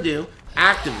what I'm gonna do,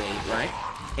 activate, right?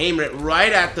 Aim it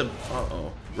right at the...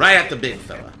 Uh-oh. Right at the big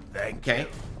fella. Okay.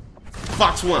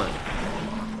 Fox 1.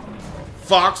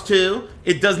 Fox 2.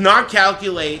 It does not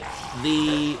calculate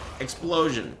the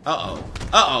explosion. Uh-oh.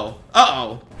 Uh-oh.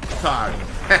 Uh-oh. Todd.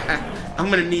 I'm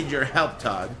gonna need your help,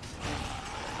 Todd.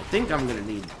 I think I'm gonna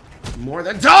need more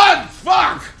than... Todd!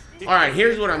 Fuck! Alright,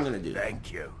 here's what I'm gonna do.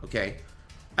 Thank you. Okay.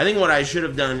 I think what I should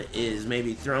have done is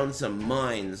maybe thrown some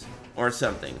mines or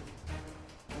something.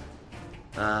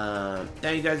 Now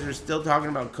you guys are still talking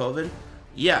about COVID?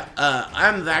 Yeah,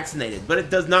 I'm vaccinated, but it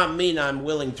does not mean I'm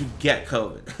willing to get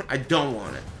COVID. I don't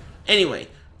want it. Anyway,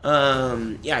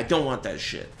 yeah, I don't want that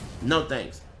shit. No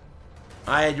thanks.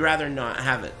 I'd rather not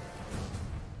have it.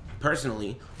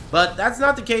 Personally. But that's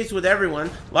not the case with everyone.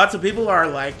 Lots of people are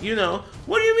like, you know,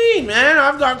 what do you mean, man?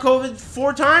 I've got COVID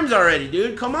 4 times already,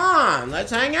 dude. Come on,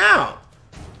 let's hang out.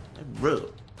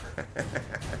 Rude.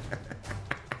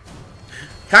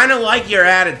 Kind of like your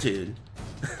attitude.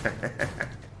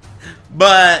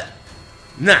 But,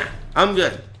 nah, I'm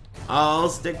good. I'll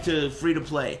stick to free to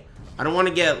play. I don't want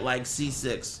to get, like,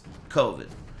 C6 COVID.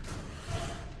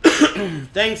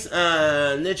 Thanks,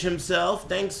 Niche himself.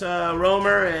 Thanks,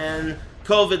 Romer and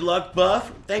COVID Luck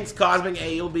Buff. Thanks, Cosmic.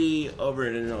 Hey, you'll be over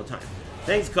it in no time.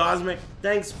 Thanks, Cosmic.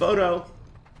 Thanks, Photo.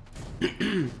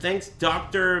 Thanks,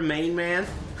 Dr. Mainman.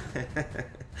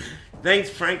 Thanks,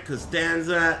 Frank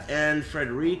Costanza and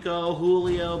Federico,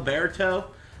 Julio, Berto.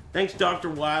 Thanks, Dr.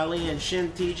 Wiley and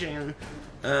Shin Teaching.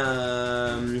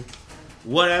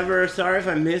 Whatever. Sorry if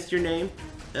I missed your name.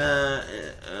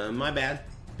 My bad.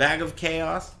 Bag of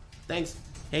Chaos. Thanks.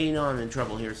 Hey, you know I'm in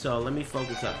trouble here, so let me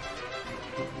focus up.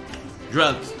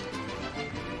 Drugs.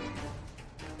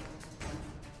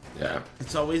 Yeah,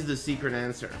 it's always the secret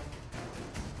answer.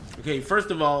 Okay,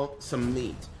 first of all, some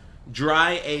meat.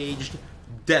 Dry-aged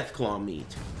Deathclaw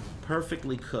meat.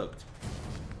 perfectly cooked.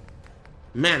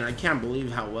 Man, I can't believe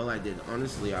how well I did.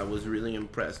 Honestly, I was really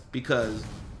impressed because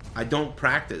I don't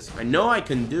practice. I know I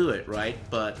can do it, right?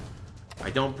 But I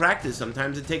don't practice.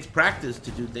 Sometimes it takes practice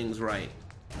to do things right.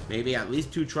 Maybe at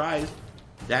least 2 tries.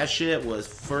 That shit was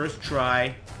first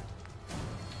try.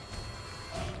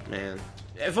 Man,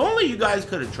 if only you guys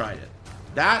could have tried it.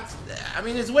 I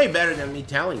mean, it's way better than me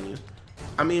telling you.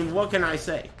 I mean, what can I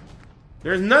say?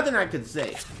 There's nothing I could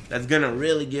say that's gonna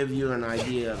really give you an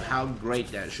idea of how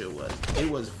great that shit was. It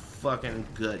was fucking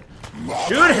good.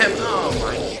 Shoot him! Oh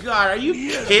my god, are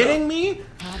you kidding me?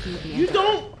 You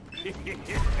don't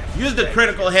use the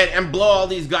critical hit and blow all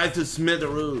these guys to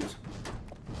smithereens.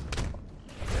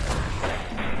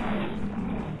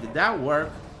 Did that work?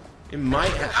 It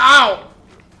might have. Ow!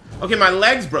 Okay, my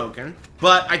leg's broken,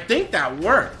 but I think that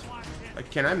worked. Like,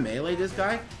 can I melee this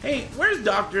guy? Hey, where's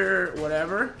Dr.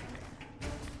 Whatever?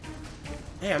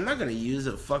 Hey, I'm not gonna use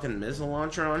a fucking missile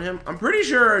launcher on him. I'm pretty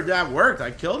sure that worked.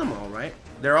 I killed them all, right?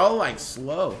 They're all, like,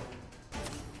 slow.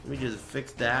 Let me just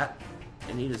fix that.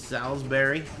 I need a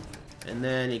Salisbury. And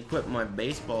then equip my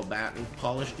baseball bat and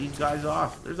polish these guys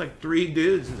off. There's, like, 3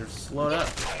 dudes and they're slowed up.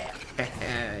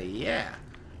 Yeah.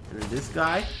 And then this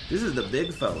guy. This is the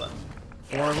big fella.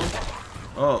 4 of them.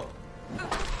 Oh.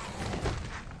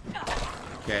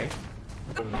 Okay.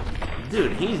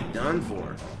 Dude, he's done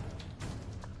for.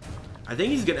 I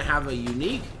think he's gonna have a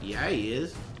unique. Yeah, he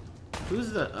is.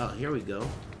 Who's the? Oh, here we go.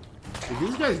 Did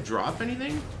these guys drop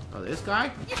anything? Oh, this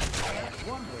guy?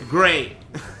 Great.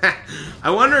 I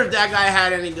wonder if that guy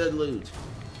had any good loot.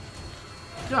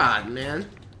 God, man.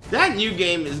 That new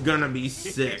game is gonna be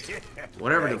sick.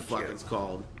 Whatever the fuck it's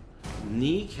called.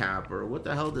 Kneecapper. What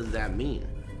the hell does that mean?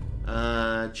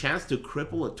 Chance to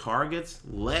cripple a target's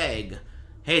leg.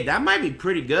 Hey, that might be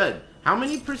pretty good. How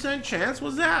many % chance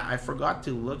was that? I forgot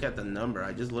to look at the number.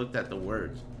 I just looked at the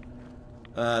words.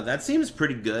 That seems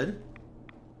pretty good.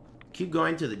 Keep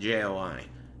going to the JOI.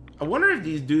 I wonder if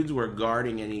these dudes were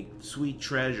guarding any sweet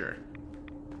treasure.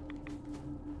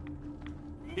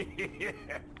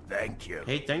 Thank you.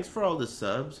 Hey, thanks for all the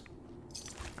subs.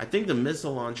 I think the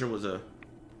missile launcher was a...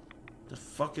 The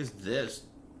fuck is this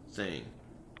thing?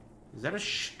 Is that a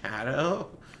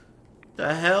shadow? What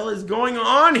the hell is going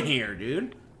on here,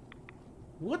 dude?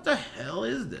 What the hell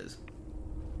is this?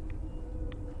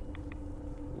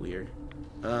 Weird.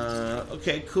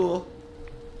 Okay, cool.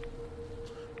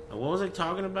 What was I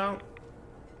talking about?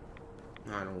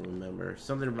 I don't remember.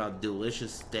 Something about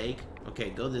delicious steak.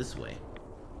 Okay, go this way.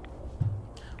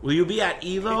 Will you be at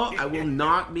Evo? I will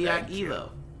not be at Evo.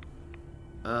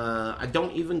 I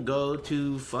don't even go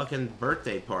to fucking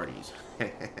birthday parties.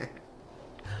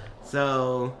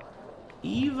 So,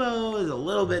 Evo is a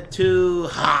little bit too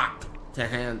hot to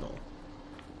handle.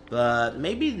 But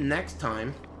maybe next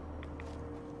time.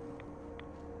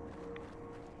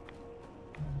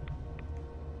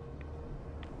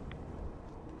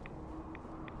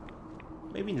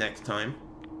 Maybe next time.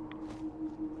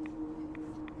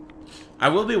 I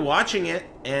will be watching it,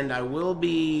 and I will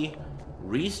be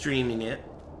restreaming it.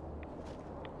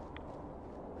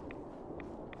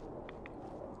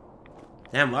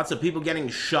 Damn, lots of people getting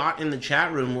shot in the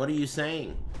chat room. What are you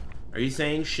saying? Are you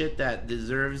saying shit that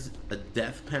deserves a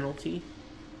death penalty?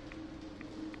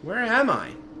 Where am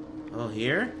I? Oh,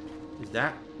 here? Is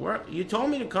that... where? You told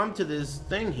me to come to this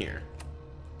thing here.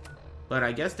 But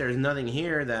I guess there's nothing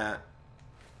here that...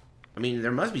 I mean,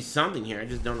 there must be something here. I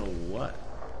just don't know what.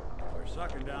 We're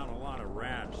sucking down a lot of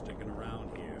rats sticking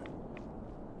around here.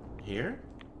 Here?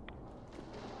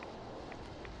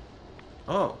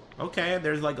 Oh, okay.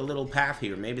 There's like a little path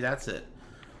here. Maybe that's it.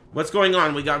 What's going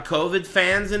on? We got COVID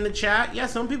fans in the chat? Yeah,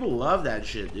 some people love that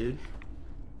shit, dude.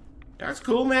 That's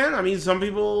cool, man. I mean, some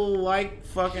people like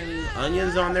fucking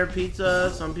onions on their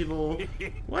pizza. Some people...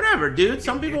 Whatever, dude.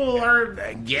 Some people are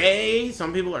gay.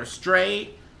 Some people are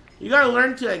straight. You gotta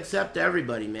learn to accept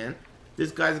everybody, man.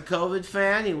 This guy's a COVID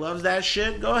fan. He loves that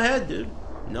shit. Go ahead, dude.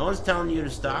 No one's telling you to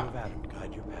stop.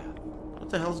 What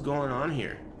the hell's going on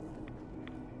here?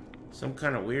 Some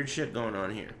kind of weird shit going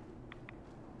on here.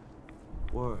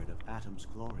 Word of Atom's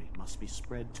glory must be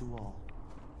spread to all.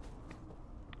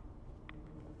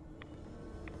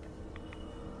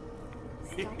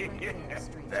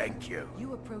 Thank you.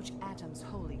 You approach Atom's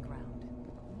holy ground.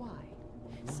 Why?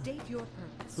 State your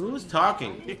purpose. Who's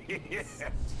talking?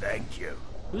 Thank you.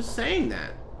 Who's saying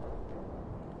that?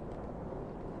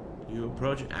 You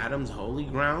approach Adam's holy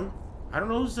ground? I don't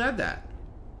know who said that.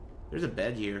 There's a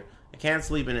bed here. I can't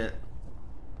sleep in it.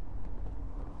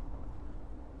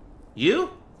 You?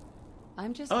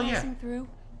 I'm just Oh, yeah. passing through.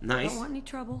 Nice. Don't want any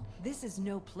trouble. This is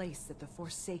no place that the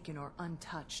Forsaken or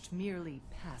Untouched merely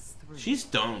pass through. She's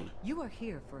stoned. You are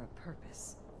here for a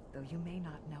purpose, though you may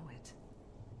not know it.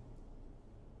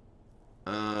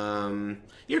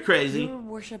 You're crazy. You're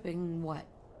worshipping what?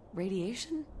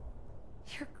 Radiation?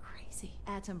 You're crazy.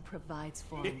 Atom provides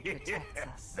for and protects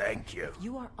us. Thank you.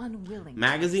 You are unwilling.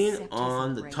 Magazine to accept his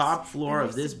on the embrace, top floor and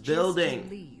of I this suggest you building.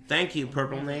 leave Thank you, and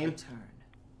purple never name.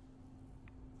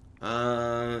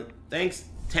 return. Thanks,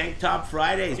 Tank Top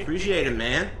Fridays. Appreciate it,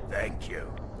 man. Thank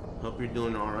you. Hope you're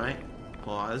doing all right.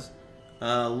 Pause.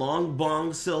 Long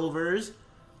Bong Silvers,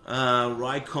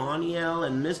 Raikoniel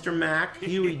and Mr. Mac,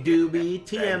 Huey Doobie,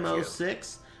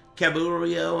 TM06,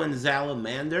 Caburio and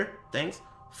Zalamander. Thanks.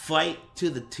 Fight to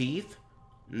the Teeth,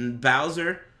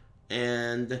 Bowser,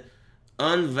 and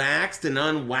Unvaxxed and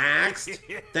Unwaxed.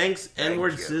 Thanks,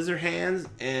 Edward you. Scissorhands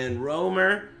and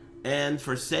Romer and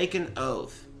Forsaken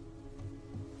Oath.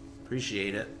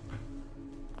 Appreciate it.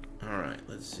 Alright,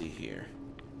 let's see here.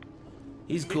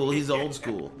 He's cool, he's old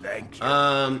school. Thank you.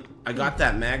 I got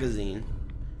that magazine.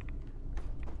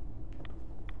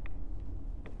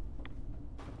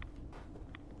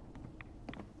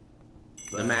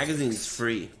 The magazine's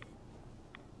free.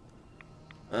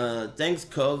 Thanks,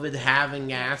 COVID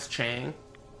having ass Chang.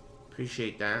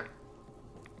 Appreciate that.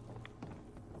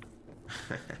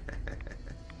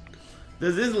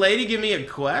 Does this lady give me a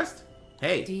quest?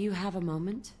 Hey. Do you have a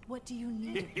moment? What do you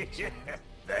need of me?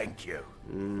 Thank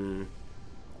you.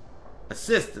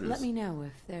 Assistance. Let me know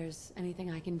if there's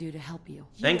anything I can do to help you.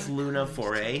 Thanks, You are Luna, kind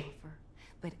for to A. offer,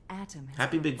 but Atom has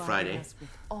Happy Big provided Friday. us with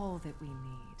all that we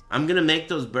need. I'm gonna make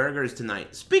those burgers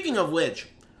tonight. Speaking of which,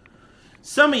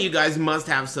 some of you guys must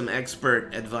have some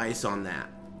expert advice on that.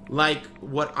 Like,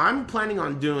 what I'm planning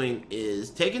on doing is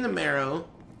taking the marrow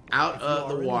out of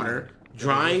the water,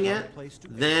 drying it,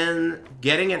 then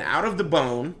getting it out of the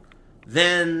bone,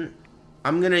 then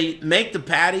I'm gonna make the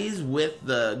patties with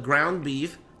the ground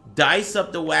beef, dice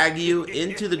up the Wagyu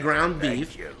into the ground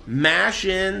beef, mash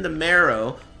in the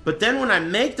marrow, but then when I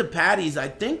make the patties, I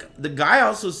think the guy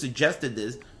also suggested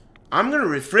this, I'm gonna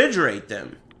refrigerate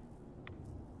them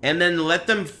and then let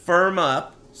them firm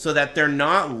up so that they're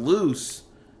not loose.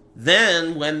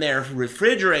 Then when they're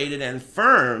refrigerated and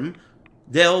firm,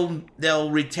 they'll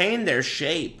retain their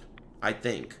shape, I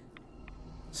think.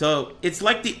 So it's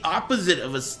like the opposite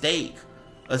of a steak.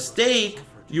 A steak,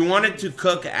 you want it to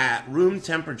cook at room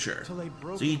temperature.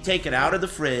 So you take it out of the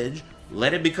fridge,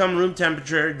 let it become room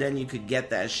temperature, then you could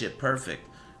get that shit perfect.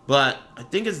 But I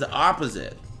think it's the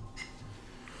opposite.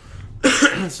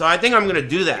 So I think I'm gonna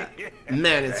do that.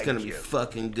 Man, it's gonna be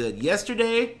fucking good.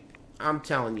 Yesterday, I'm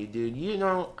telling you, dude, you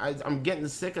know, I'm getting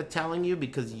sick of telling you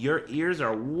because your ears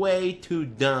are way too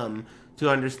dumb to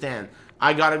understand.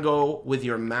 I gotta go with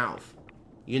your mouth,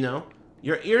 you know?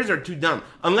 Your ears are too dumb.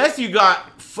 Unless you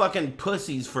got fucking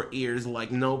pussies for ears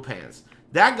like No Pants.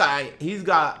 That guy, he's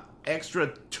got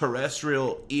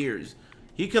extraterrestrial ears.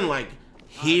 He can, like,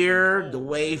 hear the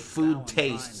way food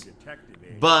tastes.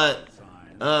 But,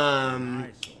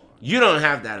 you don't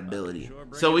have that ability.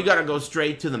 So we gotta go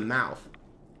straight to the mouth.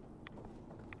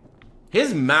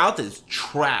 His mouth is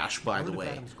trash, by the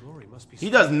way. He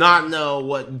does not know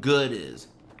what good is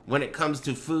when it comes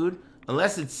to food,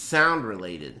 unless it's sound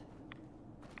related.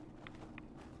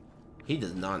 He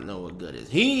does not know what good is.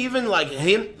 He even, like,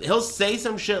 he'll say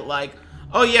some shit like,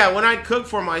 oh yeah, when I cook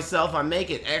for myself, I make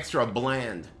it extra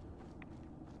bland.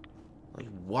 Like,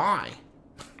 why?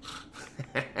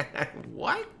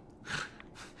 What?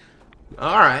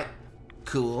 Alright.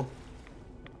 Cool.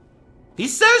 He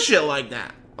says shit like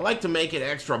that. I like to make it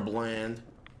extra bland.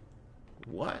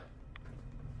 What?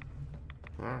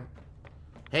 Alright.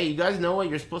 Hey, you guys know what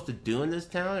you're supposed to do in this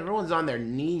town? Everyone's on their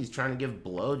knees trying to give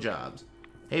blowjobs.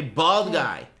 Hey, bald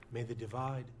guy. May the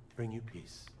divide bring you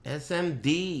peace.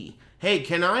 SMD. Hey,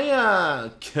 can I,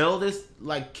 kill this,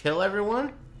 like, kill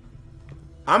everyone?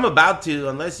 I'm about to,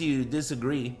 unless you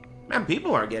disagree. Man,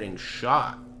 people are getting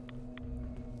shot.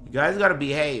 You guys gotta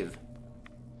behave.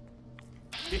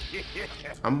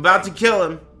 I'm about to kill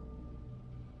him.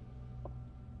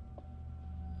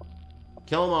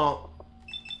 Kill them all.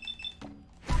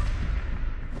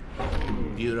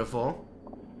 Beautiful.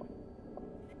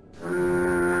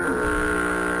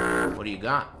 What do you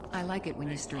got? I like it when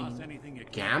you stream.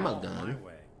 Gamma gun?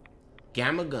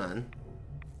 Gamma gun?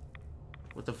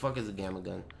 What the fuck is a gamma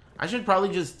gun? I should probably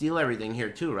just steal everything here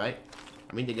too, right?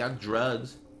 I mean, they got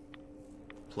drugs.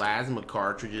 Plasma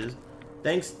cartridges.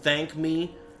 Thanks, Thank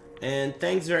Me. And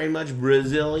thanks very much,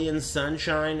 Brazilian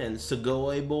Sunshine and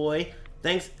Segoy Boy.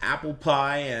 Thanks, Apple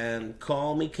Pie and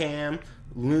Call Me Cam,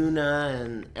 Luna,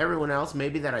 and everyone else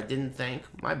maybe that I didn't thank.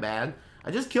 My bad.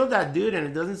 I just killed that dude and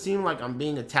it doesn't seem like I'm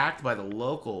being attacked by the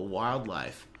local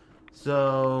wildlife.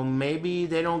 So maybe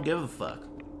they don't give a fuck.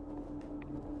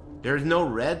 There's no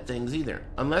red things either.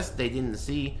 Unless they didn't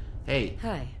see. Hey.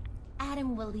 Hi.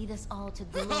 Adam will lead us all to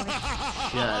glory. Shut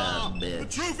up, bitch.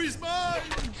 Trophy's mine!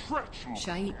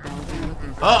 Shait Balder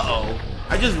looking for Uh-oh.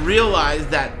 I just realized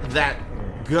that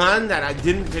gun that I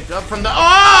didn't pick up from the...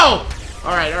 Oh!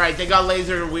 Alright. They got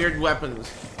laser weird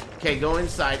weapons. Okay, go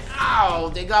inside.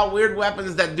 Ow! They got weird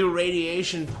weapons that do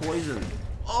radiation poison.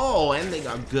 Oh, and they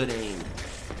got good aim.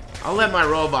 I'll let my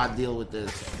robot deal with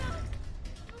this.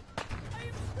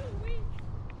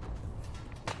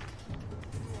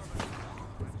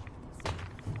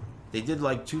 They did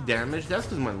like 2 damage. That's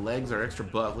because my legs are extra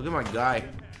buff. Look at my guy.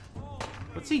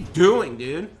 What's he doing,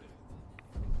 dude?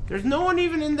 There's no one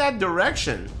even in that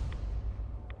direction.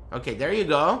 Okay, there you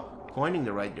go. Pointing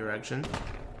the right direction.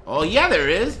 Oh, yeah, there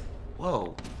is.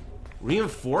 Whoa.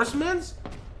 Reinforcements?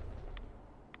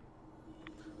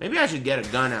 Maybe I should get a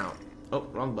gun out. Oh,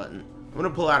 wrong button. I'm gonna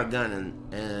pull out a gun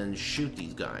and shoot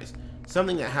these guys.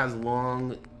 Something that has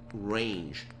long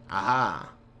range. Aha.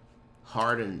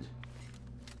 Hardened.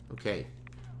 Okay.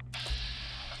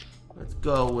 Let's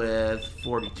go with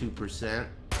 42%.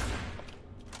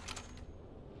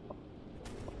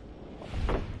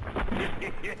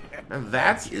 And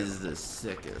that is the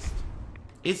sickest.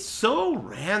 It's so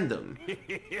random.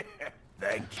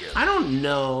 Thank you. I don't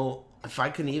know if I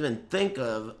can even think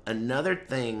of another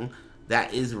thing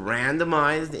that is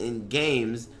randomized in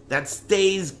games that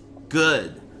stays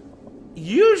good.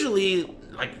 Usually,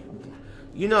 like,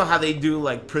 you know how they do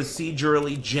like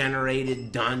procedurally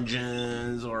generated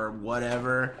dungeons or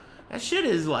whatever? That shit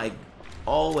is like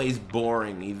always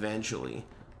boring eventually.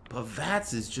 But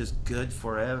VATS is just good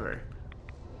forever.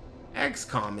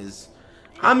 XCOM is...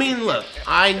 I mean, look,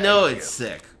 I know it's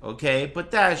sick, okay?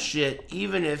 But that shit,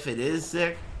 even if it is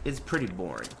sick, it's pretty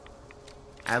boring.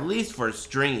 At least for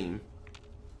stream.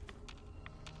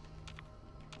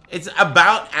 It's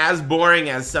about as boring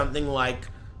as something like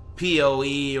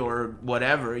PoE or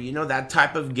whatever. You know, that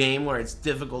type of game where it's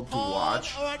difficult to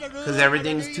watch. Because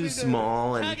everything's too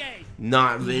small and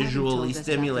not visually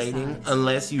stimulating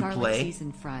unless you Garlic play.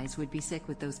 seasoned fries would be sick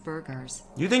with those burgers.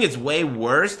 You think it's way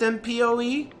worse than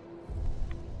PoE?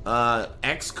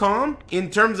 XCOM? In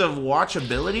terms of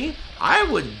watchability?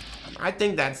 I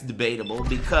think that's debatable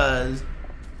because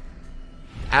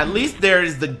at least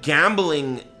there's the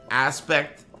gambling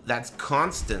aspect that's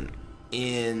constant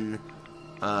in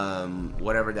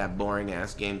whatever that boring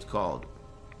ass game's called.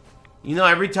 You know,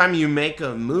 every time you make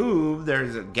a move,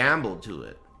 there's a gamble to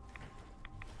it.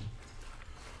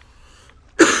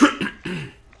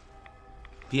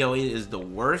 PoE is the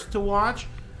worst to watch.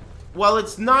 Well,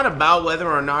 it's not about whether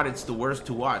or not it's the worst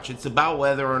to watch. It's about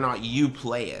whether or not you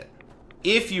play it.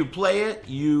 If you play it,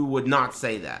 you would not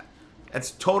say that.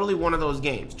 That's totally one of those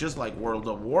games. Just like World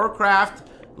of Warcraft,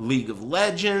 League of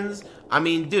Legends. I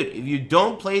mean, dude, if you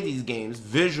don't play these games,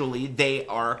 visually, they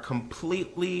are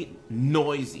completely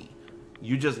noisy.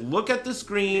 You just look at the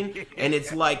screen, and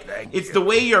it's like, it's the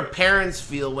way your parents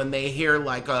feel when they hear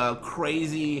like a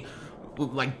crazy,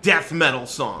 like, death metal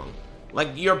song. Like,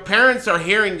 your parents are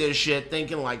hearing this shit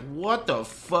thinking like, what the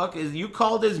fuck is, you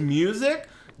call this music?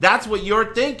 That's what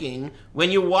you're thinking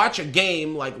when you watch a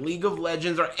game like League of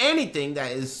Legends or anything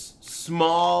that is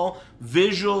small,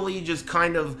 visually just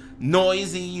kind of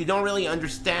noisy, you don't really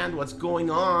understand what's going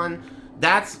on.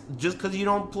 That's just because you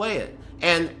don't play it.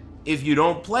 And if you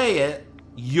don't play it,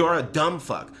 you're a dumb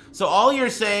fuck. So all you're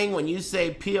saying when you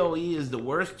say PoE is the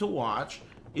worst to watch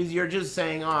is you're just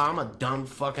saying, oh, I'm a dumb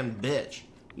fucking bitch.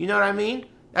 You know what I mean?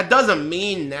 That doesn't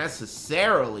mean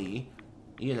necessarily,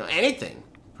 you know, anything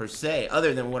per se,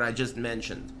 other than what I just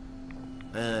mentioned.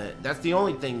 That's the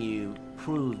only thing you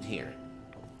proved here.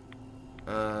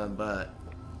 But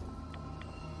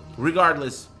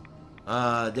regardless,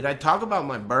 did I talk about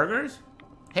my burgers?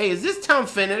 Hey, is this town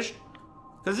finished?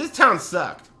 Because this town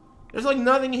sucked. There's like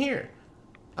nothing here.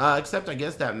 Except I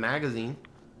guess that magazine.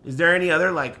 Is there any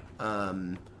other like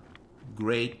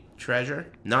great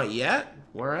treasure? Not yet?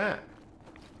 Where at?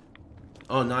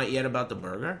 Oh, not yet about the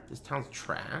burger? This town's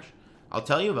trash. I'll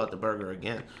tell you about the burger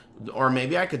again. Or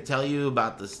maybe I could tell you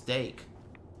about the steak.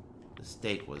 The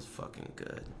steak was fucking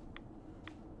good.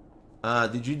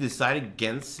 Did you decide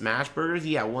against smash burgers?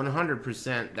 Yeah,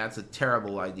 100%. That's a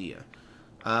terrible idea.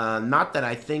 Not that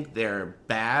I think they're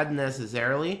bad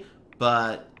necessarily,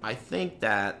 but I think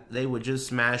that they would just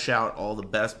smash out all the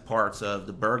best parts of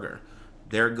the burger.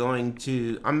 They're going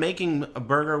to... I'm making a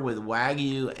burger with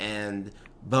Wagyu and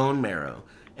bone marrow.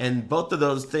 And both of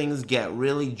those things get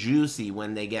really juicy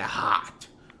when they get hot.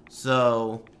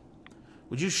 So,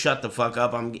 Would you shut the fuck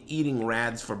up? I'm eating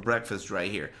rads for breakfast right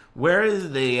here. Where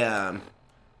is the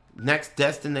next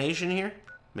destination here?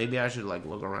 Maybe I should like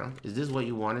look around. Is this what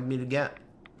you wanted me to get?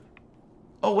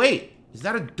 Oh wait, is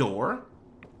that a door?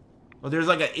 Oh, there's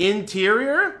like an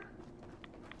interior?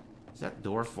 Is that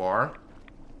door far?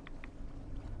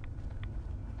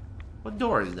 What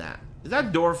door is that? Is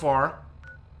that door far?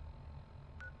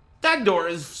 That door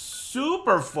is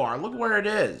super far. Look where it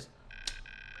is.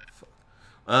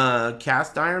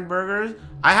 Cast iron burgers.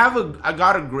 I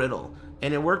got a griddle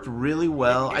and it worked really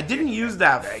well. I didn't use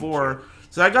that for,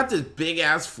 so I got this big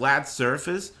ass flat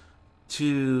surface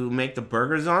to make the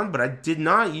burgers on, but I did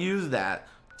not use that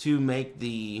to make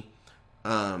the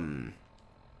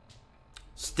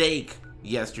steak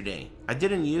yesterday. I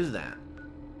didn't use that.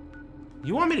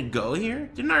 You want me to go here?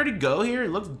 Didn't I already go here? It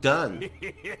looks done.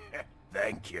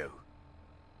 Thank you.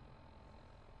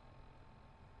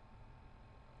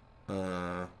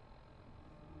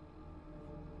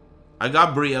 I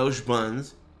got brioche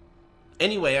buns.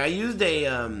 Anyway, I used a,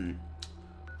 I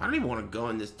don't even want to go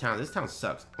in this town. This town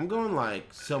sucks. I'm going,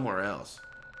 like, somewhere else.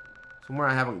 Somewhere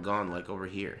I haven't gone, like, over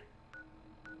here.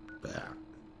 Bah.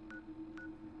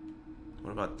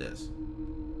 What about this?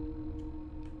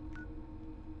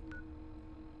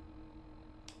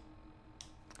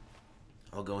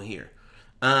 I'll go here.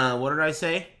 What did I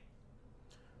say?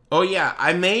 Oh yeah,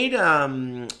 I made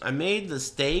the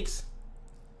steaks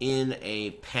in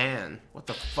a pan. What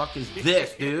the fuck is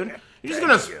this, dude? You're just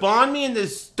gonna spawn me in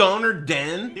this stoner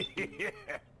den?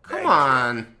 Come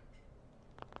on.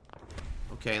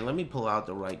 Okay, let me pull out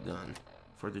the right gun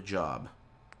for the job.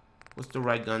 What's the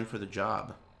right gun for the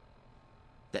job?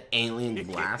 The alien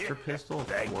blaster pistol? Of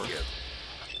course.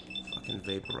 Fucking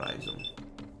vaporize them.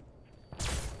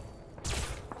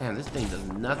 Man, this thing does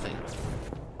nothing.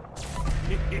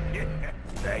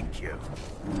 Thank you.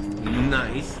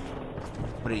 Nice.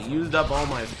 But it used up all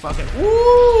my fucking...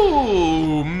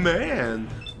 Ooh, man.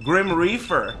 Grim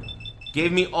Reaper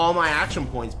gave me all my action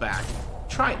points back.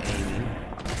 Try aiming.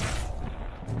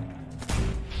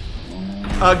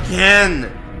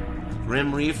 Again.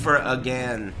 Grim Reaper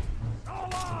again.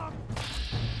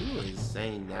 Who is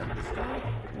saying that? This guy?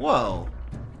 Whoa.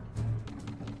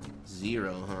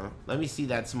 0, huh? Let me see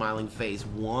that smiling face.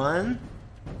 1,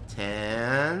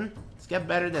 10. Let's get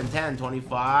better than 10.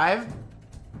 25.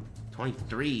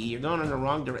 23. You're going in the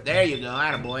wrong direction. There you go.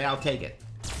 Attaboy. I'll take it.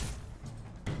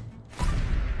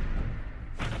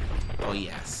 Oh,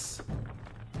 yes.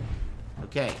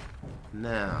 Okay.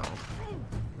 Now.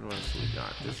 What else we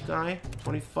got? This guy.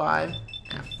 25.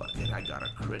 Ah, fuck it. I got a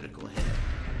critical hit.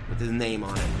 With his name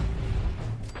on it.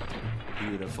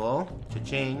 Beautiful.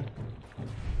 Cha-ching.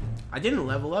 I didn't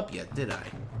level up yet, did I?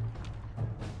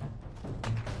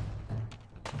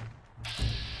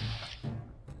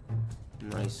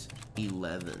 Nice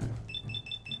 11.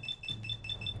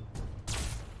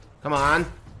 Come on.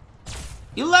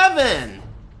 11!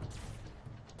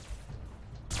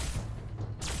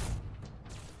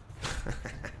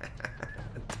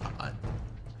 Todd.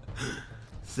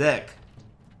 Sick.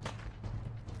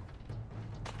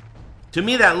 To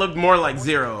me, that looked more like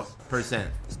 0%.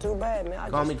 It's too bad,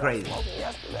 man. Call me crazy.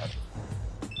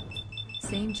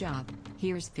 Same job.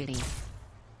 Here's 50.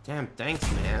 Damn, thanks,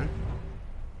 man.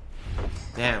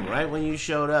 Damn, right when you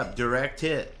showed up, direct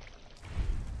hit.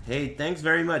 Hey, thanks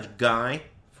very much, guy,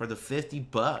 for the 50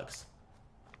 bucks.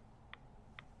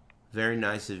 Very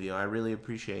nice of you. I really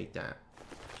appreciate that.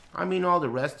 I mean, all the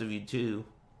rest of you, too.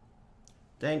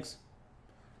 Thanks.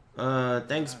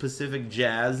 Thanks, Pacific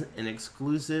Jazz, an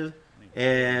exclusive.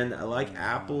 And I like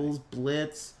Apples,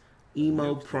 Blitz,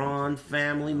 Emo Prawn,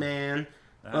 Family Man,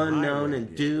 Unknown,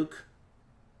 and Duke.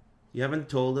 You haven't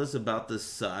told us about the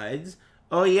sides?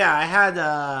 Oh yeah, I had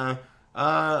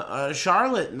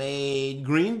Charlotte made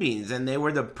green beans, and they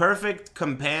were the perfect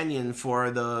companion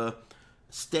for the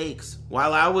steaks.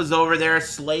 While I was over there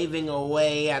slaving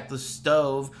away at the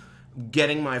stove,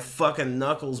 getting my fucking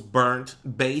knuckles burnt,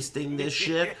 basting this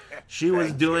shit, she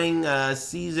was doing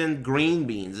seasoned green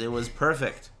beans. It was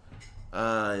perfect.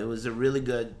 It was a really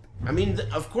good... I mean,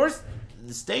 of course,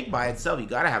 the steak by itself, you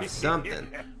gotta have something,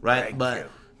 right? But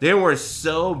they were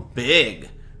so big.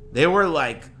 They were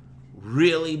like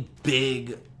really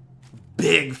big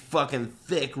fucking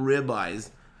thick ribeyes.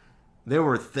 They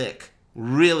were thick,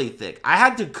 really thick. I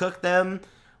had to cook them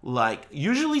like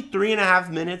usually 3.5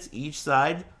 minutes each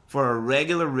side for a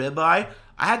regular ribeye.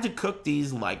 I had to cook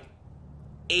these like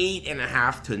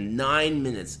 8.5 to 9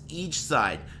 minutes each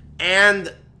side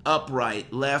and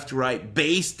upright, left, right,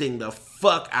 basting the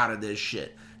fuck out of this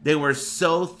shit. They were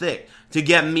so thick to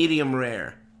get medium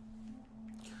rare.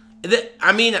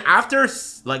 I mean, after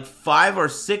like 5 or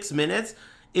 6 minutes,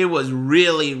 it was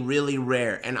really, really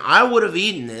rare. And I would have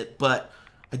eaten it, but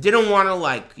I didn't want to,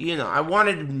 like, you know, I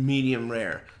wanted medium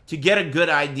rare to get a good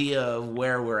idea of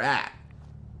where we're at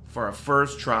for a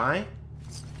first try.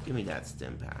 Give me that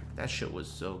stim pack. That shit was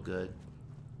so good.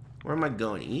 Where am I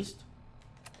going? East?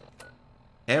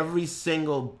 Every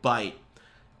single bite,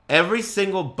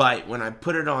 when I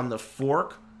put it on the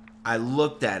fork, I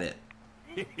looked at it.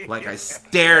 Like I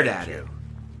stared at it.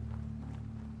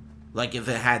 Like if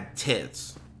it had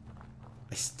tits.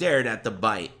 I stared at the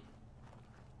bite.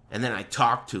 And then I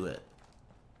talked to it.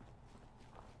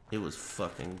 It was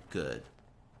fucking good.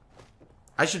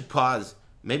 I should pause.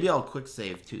 Maybe I'll quick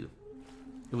save too.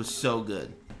 It was so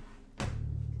good.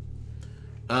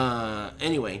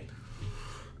 Anyway.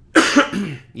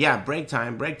 Yeah, break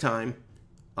time.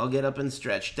 I'll get up and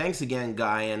stretch. Thanks again,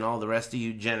 Guy, and all the rest of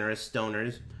you generous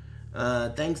stoners.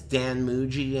 Thanks, Dan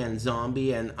Muji and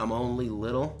Zombie and I'm Only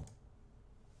Little.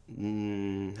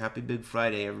 Happy Big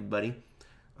Friday, everybody.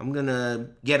 I'm gonna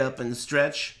get up and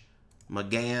stretch my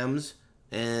gams,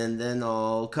 and then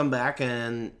I'll come back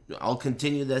and I'll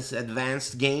continue this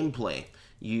advanced gameplay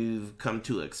you've come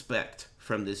to expect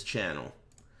from this channel.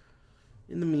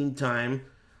 In the meantime,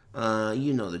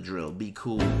 you know the drill. Be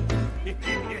cool.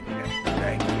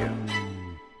 Thank you.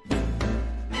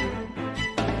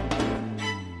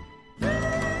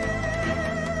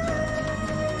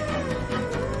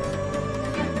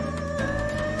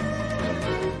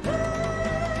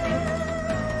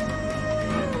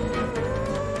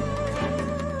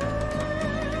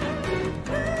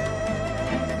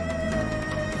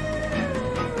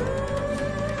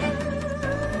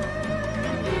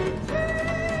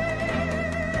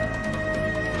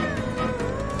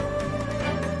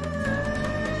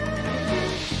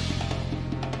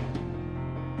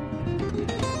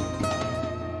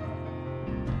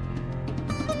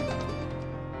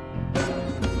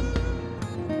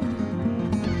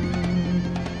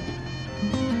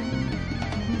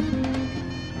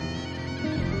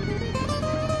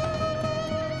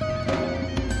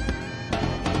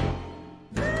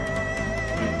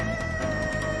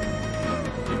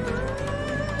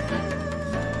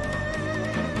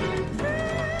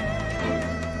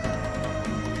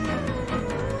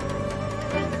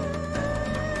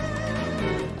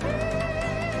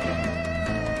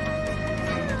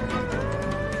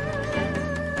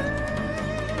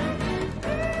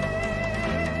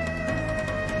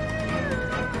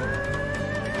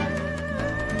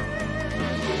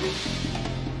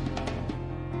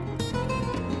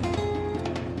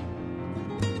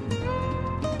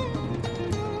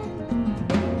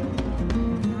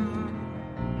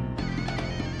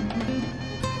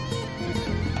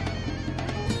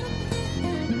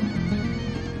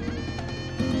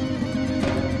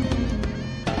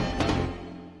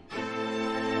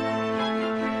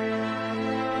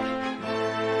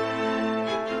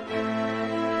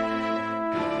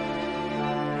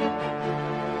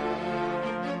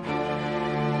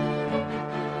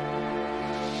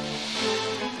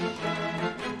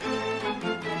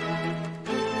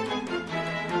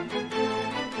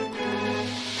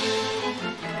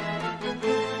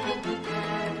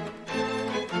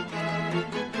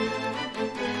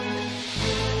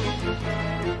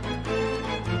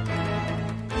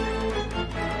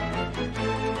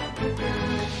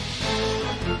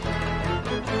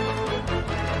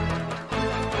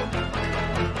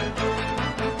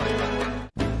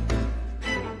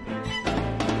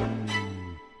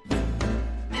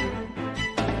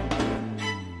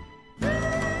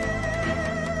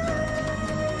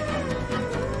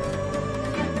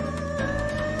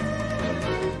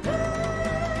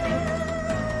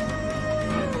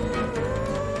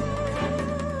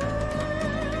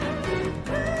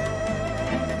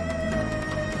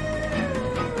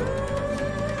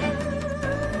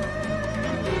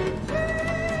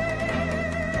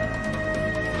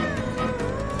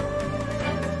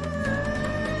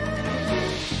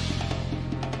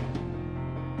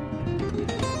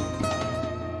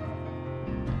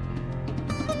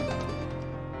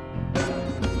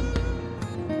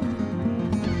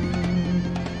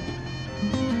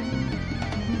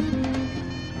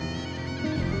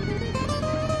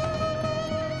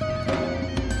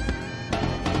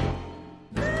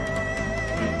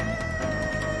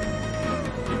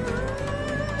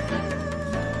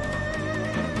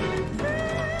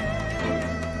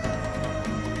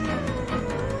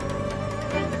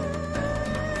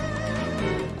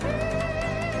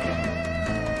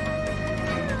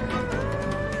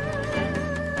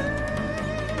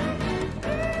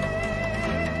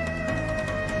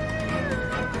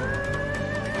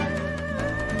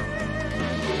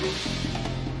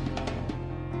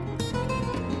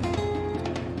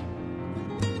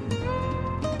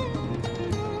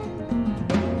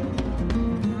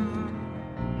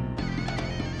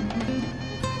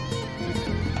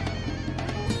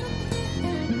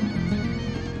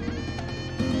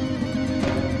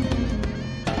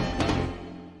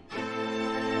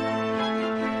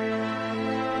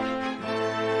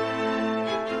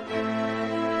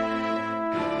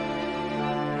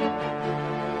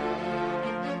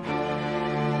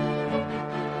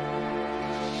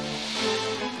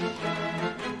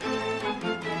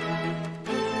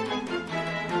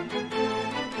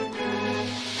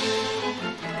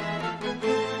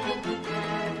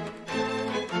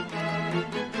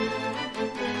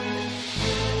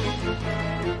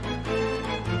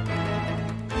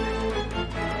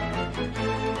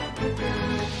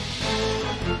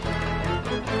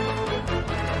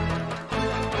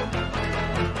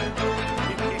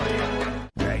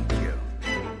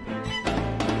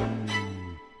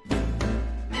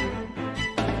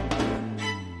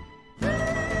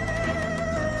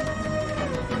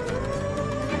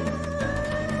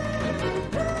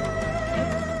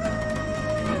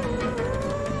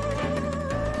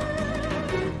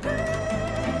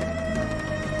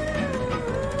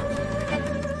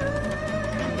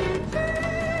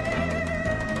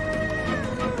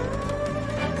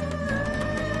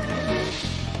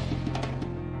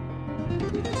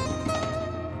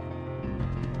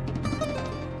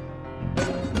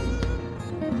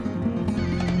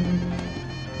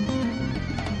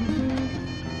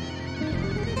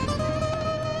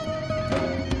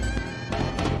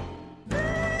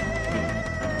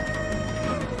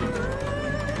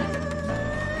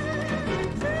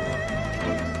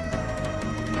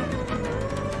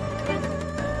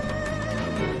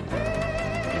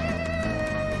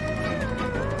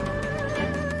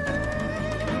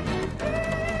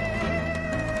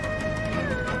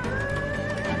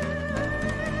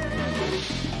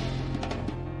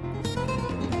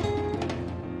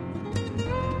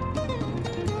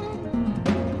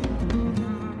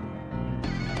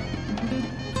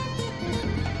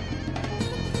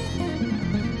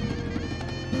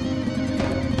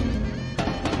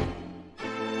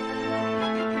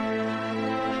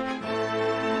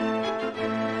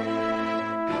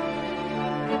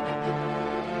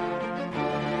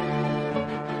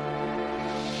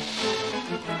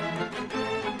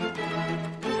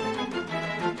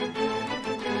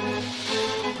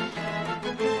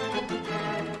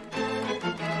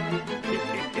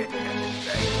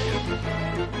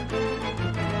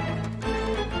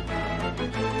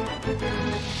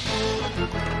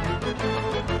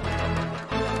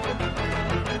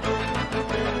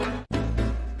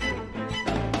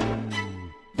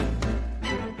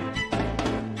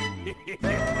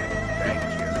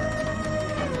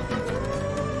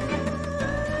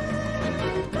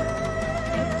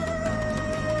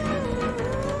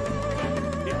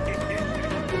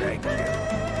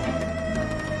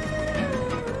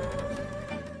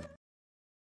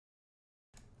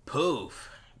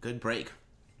 good break.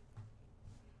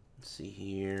 Let's see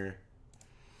here.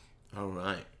 All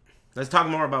right. Let's talk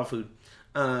more about food.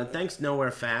 Thanks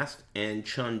Nowhere Fast and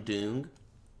Chun Doong.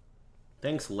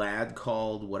 Thanks Lad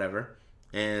Called Whatever.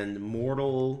 And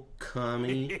Mortal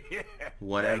Kami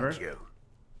Whatever. Thank you.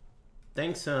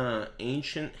 Thanks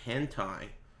Ancient Hentai.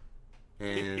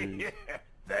 And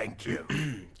Thank you.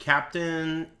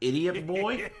 Captain Idiot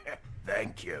Boy.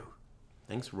 Thank you.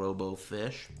 Thanks Robo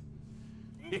Fish.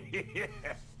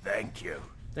 Thank you.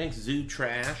 Thanks Zoo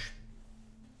Trash.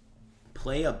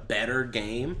 Play a better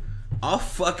game. I'll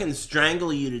fucking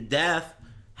strangle you to death.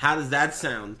 How does that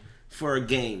sound for a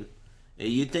game?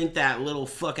 You think that little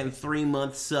fucking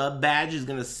 3-month sub badge is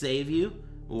gonna save you?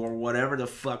 Or whatever the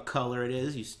fuck color it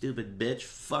is, you stupid bitch.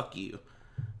 Fuck you.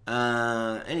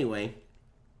 Anyway.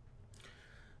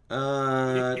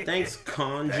 Thanks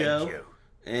Conjo. Thank you.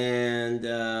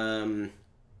 And,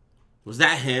 was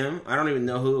that him? I don't even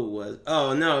know who it was.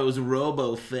 Oh, no, it was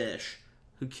Robo Fish.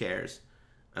 Who cares?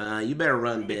 You better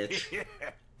run, bitch.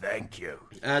 Thank you.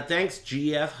 Thanks,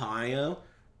 GF Hio.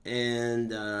 And,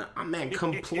 man,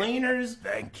 complainers.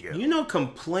 Thank you. You know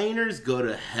complainers go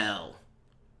to hell.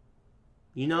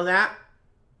 You know that?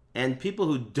 And people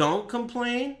who don't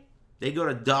complain, they go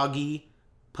to doggy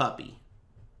puppy.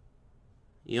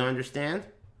 You understand?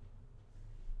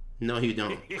 No, you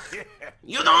don't.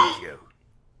 You don't! Thank you.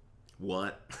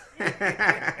 What?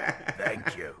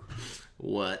 Thank you.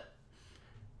 What?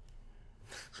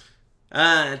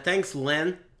 Thanks,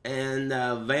 Len and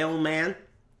Veil Man.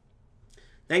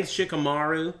 Thanks,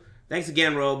 Shikamaru. Thanks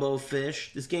again, Robo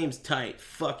Fish. This game's tight.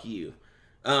 Fuck you.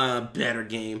 Better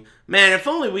game. Man, if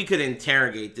only we could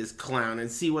interrogate this clown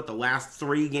and see what the last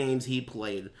 3 games he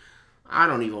played. I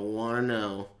don't even want to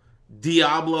know.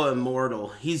 Diablo Immortal.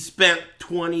 He's spent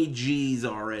 20 G's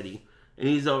already. And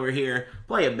he's over here.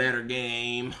 Play a better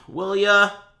game. Will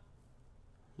ya?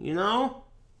 You know?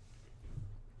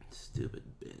 Stupid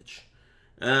bitch.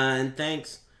 And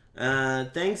thanks.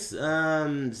 Thanks,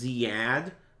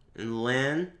 Ziad and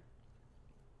Len.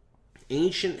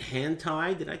 Ancient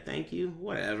Hentai. Did I thank you?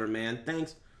 Whatever, man.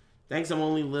 Thanks. Thanks, I'm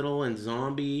Only Little and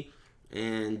Zombie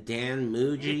and Dan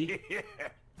Muji.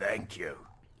 Thank you.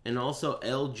 And also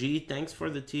LG. Thanks for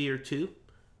the tier 2.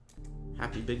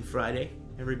 Happy Big Friday,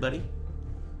 everybody.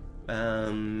 What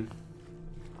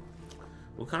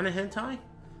kind of hentai?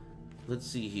 Let's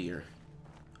see here.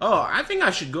 Oh, I think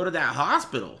I should go to that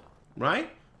hospital, right?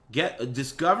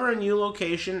 Discover a new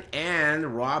location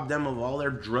and rob them of all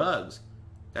their drugs.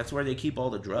 That's where they keep all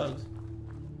the drugs.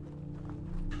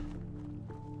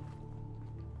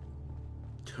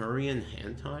 Turian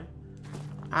hentai?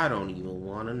 I don't even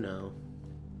want to know.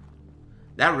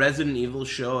 That Resident Evil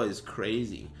show is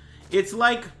crazy. It's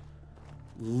like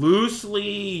loosely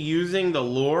using the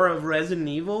lore of Resident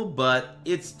Evil, but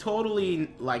it's totally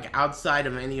like outside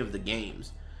of any of the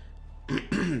games.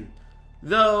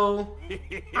 Though,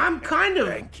 I'm kind of...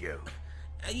 Thank you.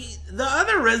 The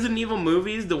other Resident Evil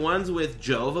movies, the ones with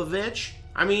Jovovich,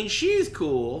 I mean, she's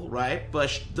cool, right?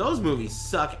 But those movies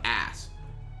suck ass.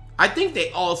 I think they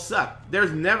all suck.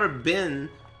 There's never been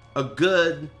a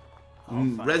good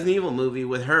Resident Evil movie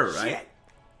with her, right?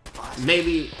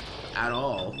 Maybe at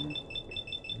all.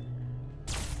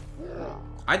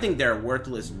 I think they're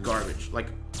worthless garbage. Like,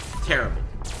 terrible.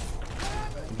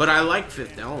 But I like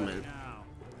Fifth Element.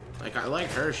 Like, I like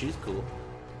her. She's cool.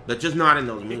 But just not in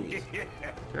those movies. Can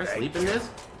I sleep in this?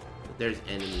 But there's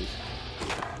enemies.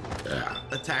 Ugh.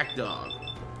 Attack dog.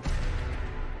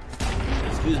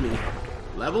 Excuse me.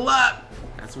 Level up!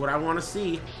 That's what I want to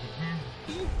see.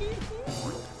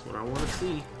 That's what I want to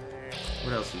see.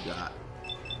 What else you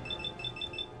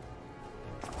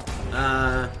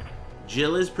got?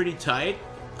 Jill is pretty tight.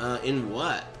 In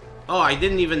what? Oh, I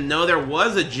didn't even know there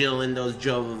was a Jill in those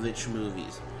Jovovich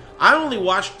movies. I only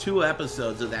watched 2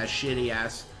 episodes of that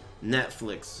shitty-ass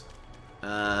Netflix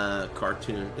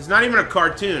cartoon. It's not even a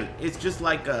cartoon. It's just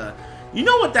like a... You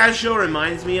know what that show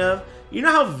reminds me of? You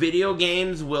know how video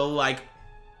games will, like,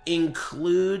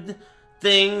 include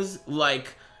things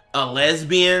like a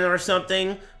lesbian or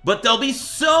something? But they'll be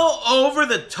so over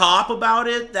the top about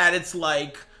it that it's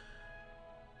like...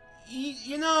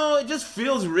 You know, it just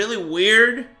feels really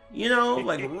weird. You know,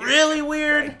 like really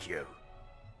weird. Thank you.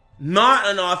 Not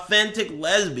an authentic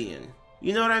lesbian.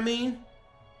 You know what I mean?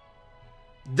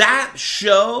 That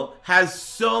show has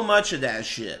so much of that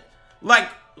shit. Like,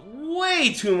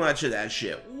 way too much of that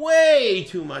shit. Way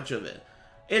too much of it.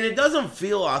 And it doesn't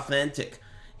feel authentic.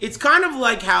 It's kind of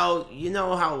like how, you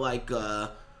know how like,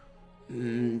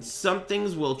 some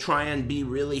things will try and be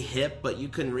really hip, but you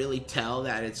can really tell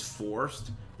that it's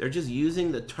forced. They're just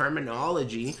using the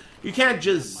terminology. You can't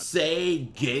just say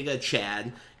Giga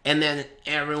Chad and then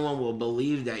everyone will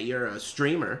believe that you're a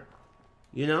streamer.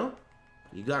 You know?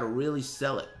 You gotta really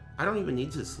sell it. I don't even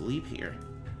need to sleep here.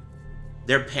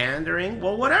 They're pandering?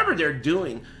 Well, whatever they're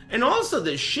doing. And also,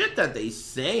 the shit that they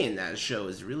say in that show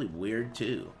is really weird,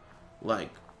 too.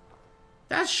 Like,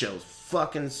 that show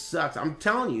fucking sucks. I'm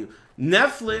telling you,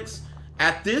 Netflix,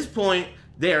 at this point,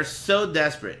 they are so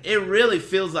desperate. It really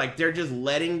feels like they're just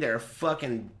letting their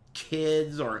fucking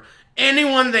kids or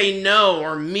anyone they know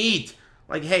or meet.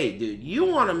 Like, hey, dude, you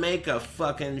want to make a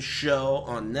fucking show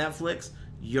on Netflix?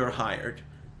 You're hired.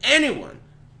 Anyone.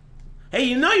 Hey,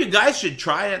 you know you guys should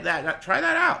try that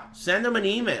out. Send them an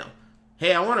email.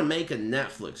 Hey, I want to make a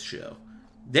Netflix show.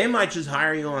 They might just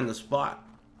hire you on the spot.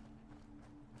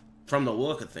 From the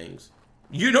look of things.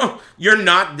 You're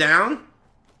not down?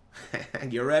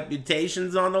 Your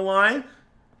reputation's on the line?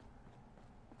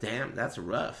 Damn, that's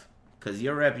rough. Because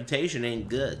your reputation ain't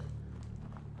good.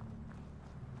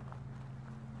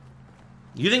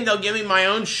 You think they'll give me my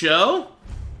own show?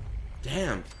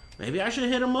 Damn, maybe I should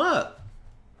hit them up.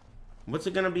 What's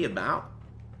it gonna be about?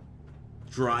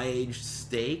 Dry-aged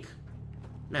steak?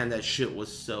 Man, that shit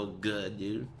was so good,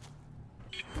 dude.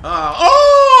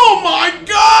 Oh my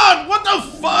god! What the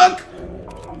fuck?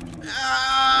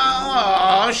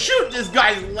 Oh, shoot this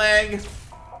guy's leg.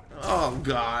 Oh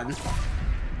god.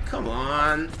 Come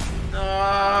on.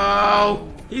 Oh,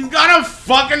 he's got a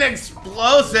fucking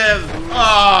explosive.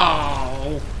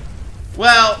 Oh.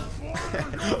 Well.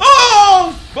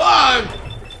 Oh,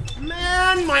 fuck.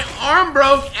 Man, my arm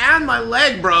broke and my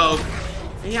leg broke.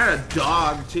 He had a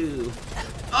dog, too.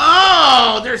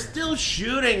 Oh, they're still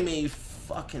shooting me.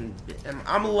 Fucking.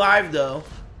 I'm alive, though.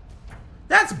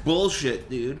 That's bullshit,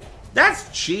 dude. That's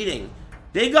cheating.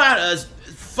 They got a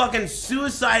fucking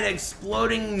suicide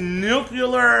exploding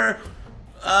nuclear,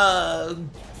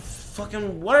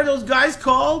 fucking, what are those guys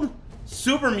called?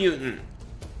 Super mutant.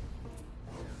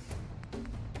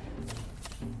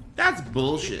 That's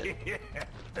bullshit.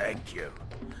 Thank you.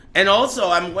 And also,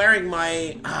 I'm wearing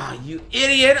my, you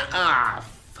idiot.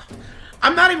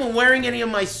 I'm not even wearing any of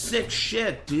my sick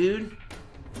shit, dude.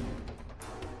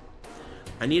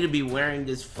 I need to be wearing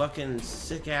this fucking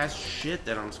sick-ass shit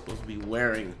that I'm supposed to be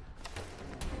wearing.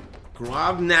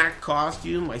 Grognak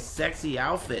costume, my sexy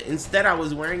outfit. Instead, I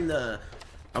was wearing the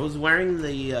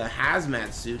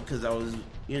hazmat suit because I was,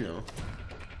 you know,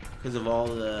 because of all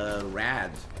the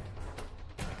rads.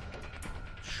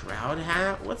 Shroud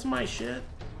hat? What's my shit?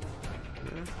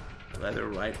 Leather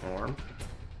right arm.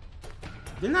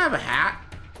 Didn't I have a hat?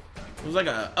 It was like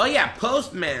a, oh yeah,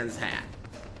 postman's hat.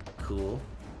 Cool.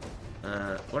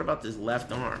 What about this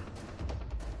left arm?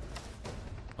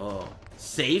 Oh,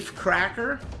 safe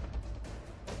cracker?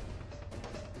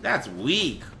 That's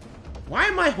weak. Why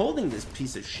am I holding this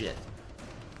piece of shit?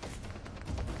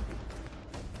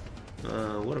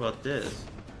 What about this?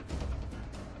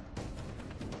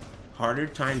 Harder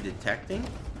time detecting?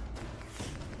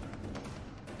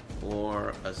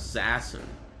 Or assassin?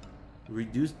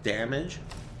 Reduced damage?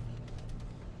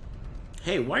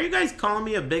 Hey, why are you guys calling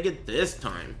me a bigot this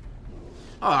time?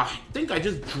 Oh, I think I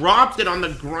just dropped it on the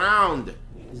ground.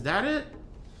 Is that it?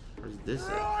 Or is this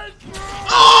it?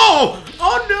 Oh!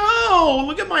 Oh no!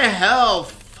 Look at my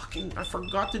health. Fucking, I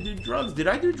forgot to do drugs. Did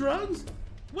I do drugs?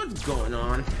 What's going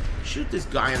on? Shoot this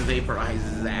guy and vaporize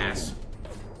his ass.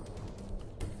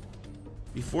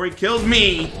 Before he kills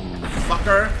me,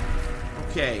 fucker.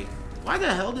 Okay. Why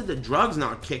the hell did the drugs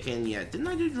not kick in yet? Didn't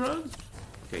I do drugs?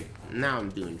 Okay, now I'm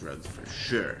doing drugs for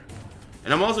sure.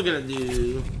 And I'm also gonna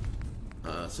do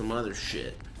some other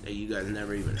shit that you guys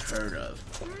never even heard of.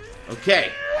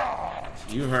 Okay.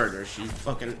 You heard her. She's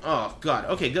fucking... Oh, God.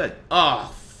 Okay, good.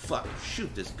 Oh, fuck.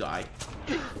 Shoot this guy.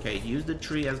 Okay, use the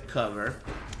tree as cover.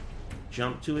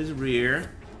 Jump to his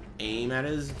rear. Aim at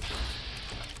his...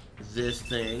 this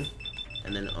thing.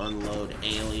 And then unload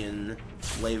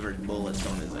alien-flavored bullets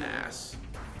on his ass.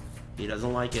 He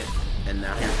doesn't like it. And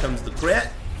now here comes the crit.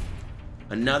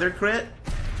 Another crit.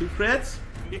 2 crits.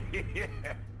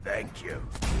 Thank you.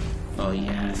 Oh,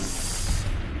 yes.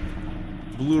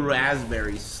 Blue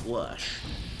raspberry slush.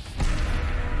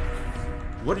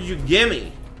 What did you give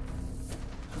me?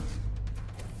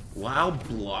 While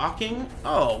blocking?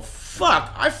 Oh,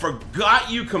 fuck. I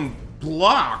forgot you can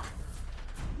block.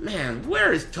 Man,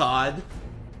 where is Todd?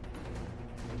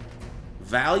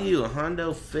 Value a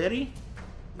Hondo Fitty?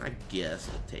 I guess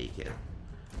I'll take it.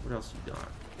 What else you got?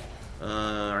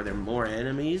 Are there more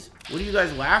enemies? What are you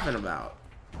guys laughing about?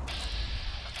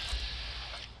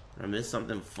 Did I miss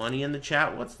something funny in the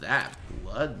chat? What's that?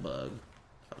 Blood bug?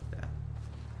 Fuck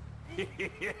that.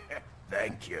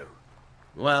 Thank you.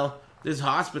 Well, this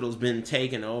hospital's been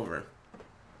taken over.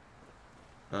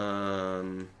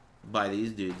 by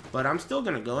these dudes. But I'm still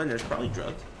gonna go in. There's probably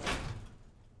drugs.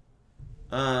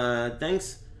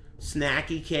 Thanks,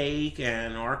 Snacky Cake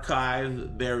and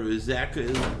Archive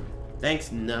Beruzeku. Thanks,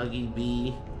 Nuggy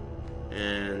B.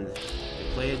 And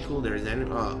play it cool. There's any.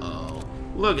 Uh-oh.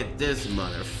 Look at this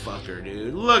motherfucker,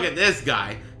 dude. Look at this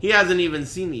guy. He hasn't even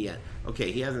seen me yet. Okay,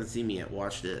 he hasn't seen me yet.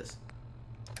 Watch this.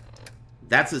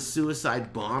 That's a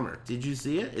suicide bomber. Did you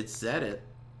see it? It said it.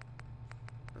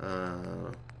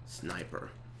 Sniper.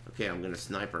 Okay, I'm gonna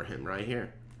sniper him right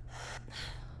here.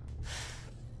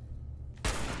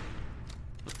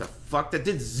 What the fuck? That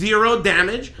did 0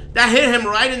 damage? That hit him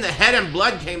right in the head and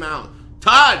blood came out.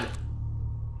 Todd!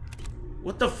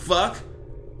 What the fuck?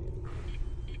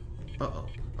 Uh-oh.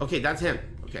 Okay, that's him.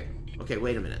 Okay. Okay,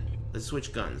 wait a minute. Let's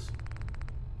switch guns.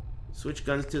 Switch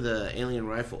guns to the alien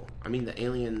rifle. I mean the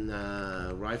alien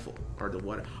rifle. Or the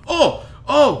what? Oh!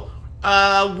 Oh!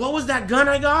 What was that gun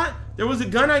I got? There was a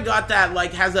gun I got that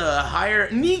like has a higher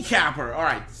kneecapper.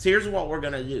 Alright, so here's what we're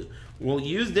gonna do. We'll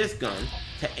use this gun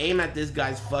to aim at this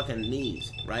guy's fucking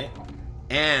knees, right?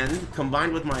 And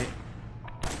combined with my...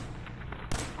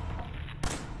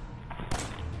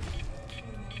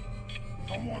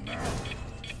 Come on now.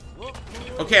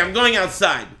 Okay, I'm going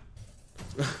outside.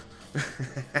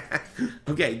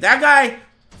 Okay, that guy...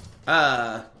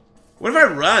 what if I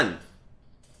run?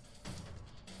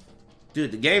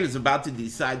 Dude, the game is about to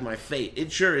decide my fate.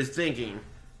 It sure is thinking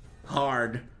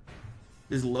hard.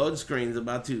 This load screen is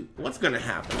about to... What's gonna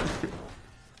happen?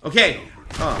 Okay.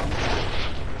 Oh.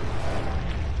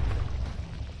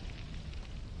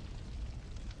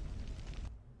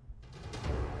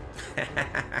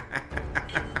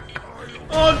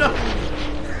 Oh no!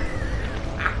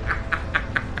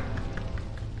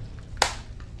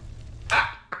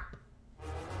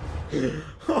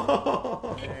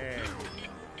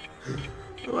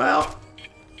 Well,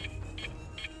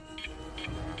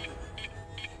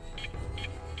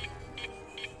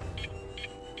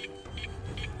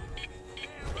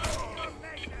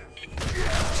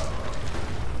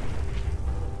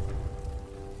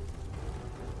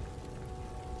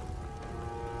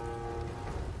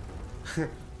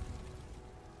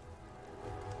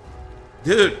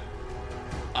 dude,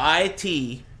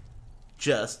 IT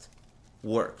just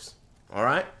works. All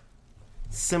right?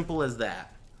 Simple as that.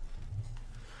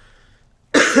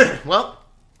 Well,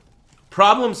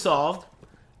 problem solved.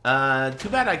 Too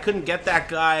bad I couldn't get that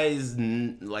guy's,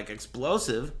 like,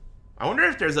 explosive. I wonder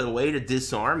if there's a way to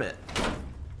disarm it.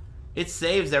 It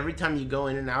saves every time you go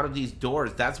in and out of these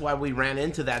doors. That's why we ran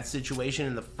into that situation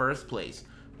in the first place.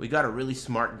 We got a really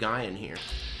smart guy in here.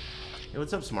 Hey,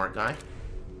 what's up, smart guy?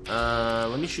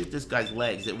 Let me shoot this guy's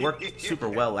legs. It worked super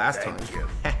well last time.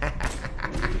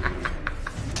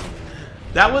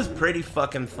 That was pretty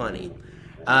fucking funny.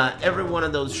 Every one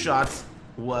of those shots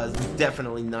was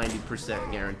definitely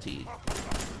 90% guaranteed.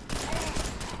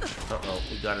 Uh-oh,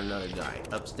 we got another guy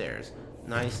upstairs.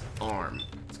 Nice arm.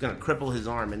 It's gonna cripple his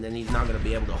arm, and then he's not gonna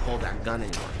be able to hold that gun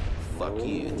anymore. Fuck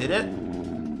you. Did it?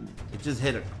 It just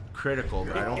hit a critical,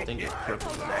 but I don't think it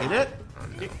crippled it. Did it? Oh,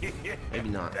 no. Maybe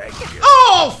not.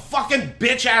 Oh, fucking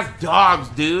bitch-ass dogs,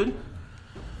 dude!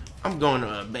 I'm going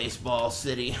to Baseball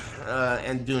City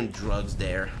and doing drugs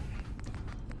there.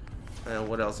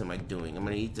 What else am I doing? I'm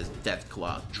gonna eat this Death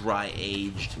Claw, dry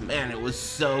aged. Man, it was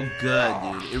so good,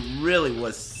 dude. It really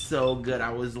was so good.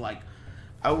 I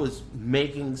was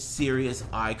making serious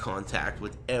eye contact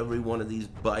with every one of these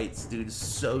bites, dude. It's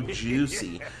so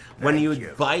juicy. When you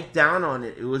would bite down on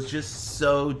it, it was just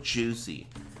so juicy.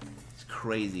 It's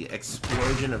crazy.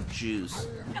 Explosion of juice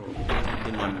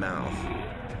in my mouth.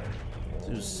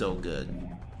 It was so good.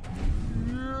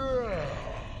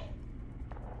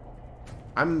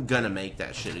 I'm gonna make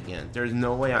that shit again. There's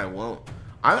no way I won't.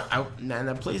 Man,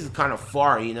 that place is kind of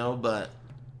far, you know, but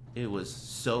it was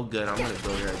so good. I'm gonna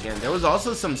go there again. There was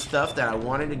also some stuff that I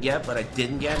wanted to get, but I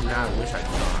didn't get, and now I wish I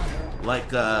got. Like,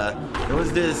 there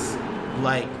was this,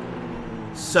 like,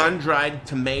 sun-dried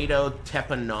tomato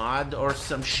tepanade or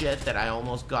some shit that I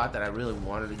almost got that I really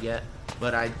wanted to get,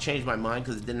 but I changed my mind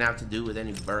because it didn't have to do with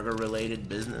any burger-related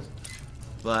business.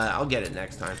 But I'll get it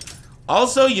next time.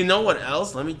 Also, you know what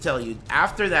else? Let me tell you,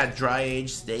 after that dry-aged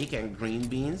steak and green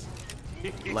beans,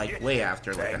 like way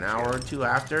after, like an hour or two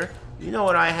after, you know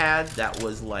what I had that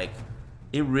was like,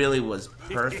 it really was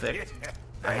perfect?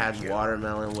 I had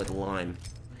watermelon with lime.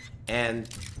 And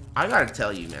I gotta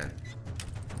tell you, man,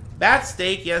 that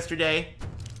steak yesterday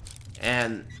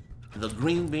and the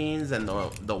green beans and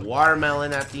the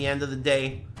watermelon at the end of the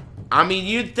day, I mean,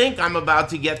 you'd think I'm about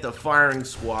to get the firing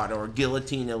squad or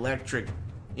guillotine electric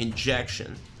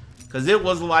injection, because it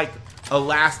was like a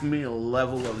last meal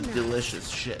level of delicious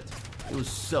shit. It was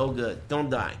so good. Don't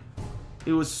die.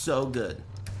 It was so good.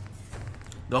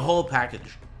 The whole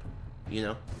package, you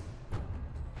know.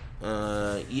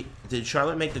 Did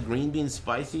Charlotte make the green beans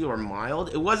spicy or mild?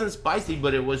 It wasn't spicy,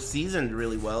 but it was seasoned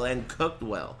really well and cooked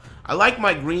well. I like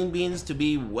my green beans to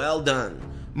be well done.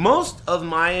 Most of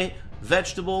my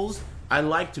vegetables, I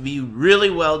like to be really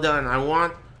well done. I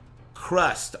want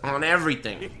crust on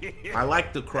everything. I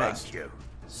like the crust. Thank you.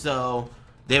 So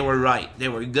they were right. They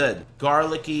were good.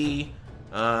 Garlicky,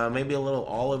 maybe a little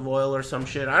olive oil or some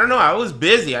shit. I don't know. I was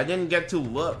busy. I didn't get to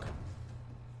look.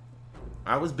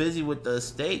 I was busy with the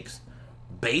steaks.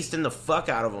 Basting the fuck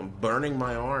out of them. Burning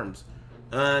my arms.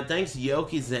 Thanks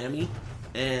Yoki Zami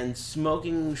and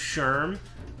Smoking Sherm,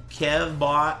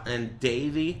 Kevbot and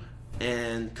Davey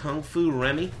and Kung Fu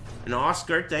Remy and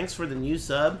Oscar. Thanks for the new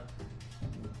sub.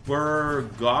 Burr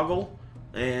Goggle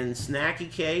and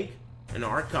Snacky Cake and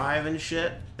Archive and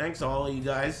shit. Thanks all of you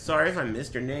guys. Sorry if I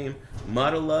missed your name.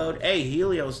 Mudaload. Hey,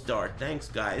 Heliostar. Thanks,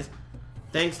 guys.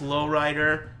 Thanks,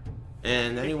 Lowrider.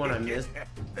 And anyone I missed.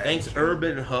 Thanks,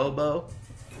 Urban Hobo.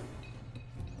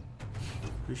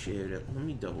 Appreciate it. Let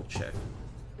me double check.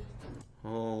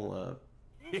 Hold up.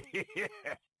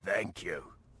 Thank you.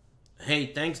 Hey,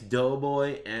 thanks,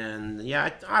 Doughboy. And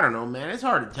yeah, I don't know, man. It's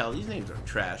hard to tell. These names are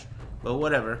trash. But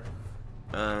whatever.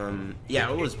 Yeah,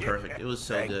 it was perfect. It was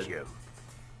so Thank good. You.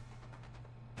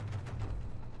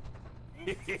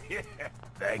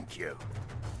 Thank you.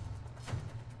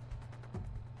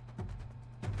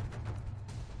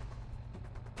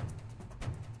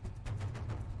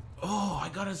 Oh, I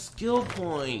got a skill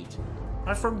point.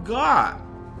 I forgot.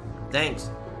 Thanks.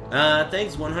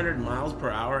 Thanks 100 miles per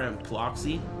hour and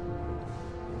Ploxy.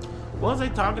 What was I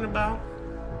talking about?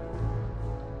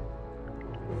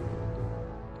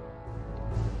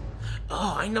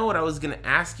 Oh, I know what I was gonna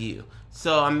ask you.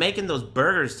 So I'm making those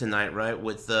burgers tonight, right?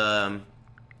 With the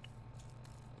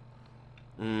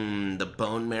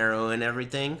bone marrow and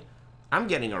everything. I'm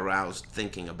getting aroused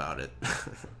thinking about it.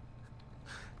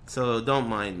 So don't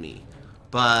mind me.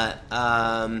 But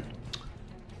the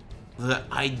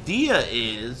idea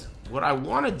is, what I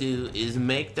want to do is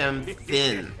make them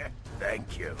thin.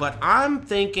 Thank you. But I'm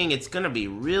thinking it's gonna be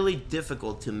really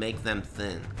difficult to make them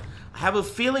thin. I have a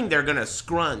feeling they're gonna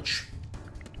scrunch.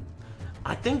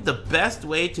 I think the best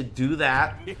way to do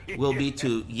that will be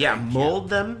to, mold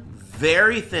them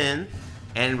very thin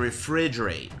and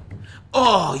refrigerate.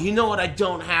 Oh, you know what I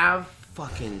don't have?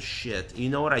 Fucking shit. You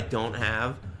know what I don't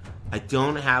have? I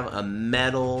don't have a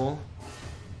metal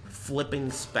flipping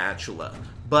spatula.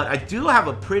 But I do have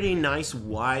a pretty nice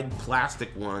wide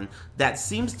plastic one that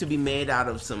seems to be made out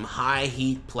of some high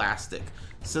heat plastic.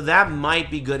 So that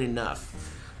might be good enough.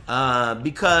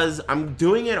 Because I'm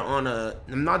doing it on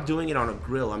I'm not doing it on a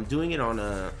grill, I'm doing it on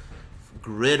a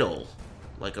griddle,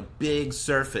 like a big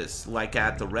surface, like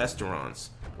at the restaurants,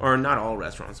 or not all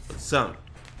restaurants, but some.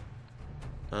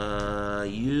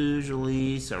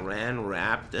 Usually saran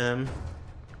wrap them.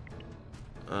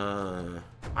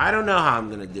 I don't know how I'm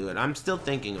gonna do it. I'm still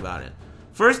thinking about it.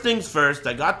 First things first,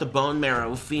 I got the bone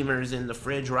marrow femurs in the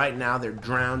fridge right now. They're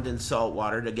drowned in salt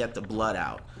water to get the blood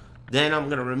out. Then I'm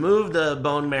gonna remove the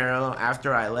bone marrow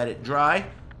after I let it dry.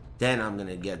 Then I'm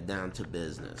gonna get down to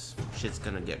business. Shit's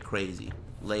gonna get crazy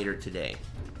later today.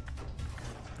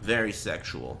 Very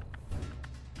sexual.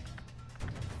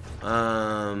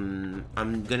 I'm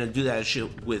gonna do that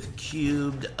shit with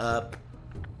cubed up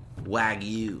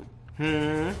Wagyu.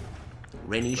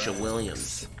 Renisha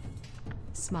Williams.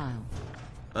 Smile.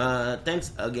 Thanks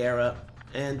Agara.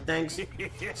 And thanks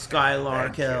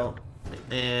Skylarkel.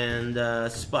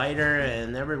 And Spider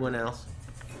and everyone else.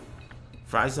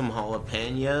 Fry some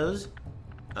jalapenos.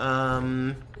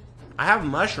 I have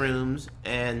mushrooms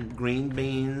and green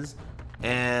beans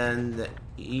and,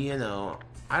 you know,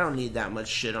 I don't need that much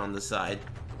shit on the side.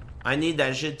 I need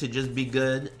that shit to just be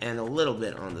good, and a little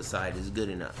bit on the side is good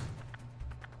enough.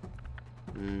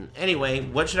 Anyway,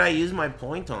 what should I use my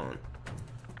point on?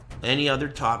 Any other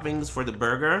toppings for the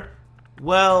burger?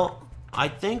 Well, I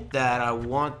think that I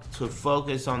want to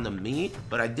focus on the meat,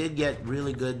 but I did get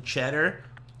really good cheddar.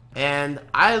 And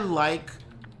I like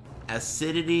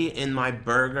acidity in my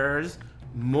burgers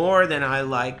more than I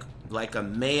like a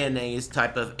mayonnaise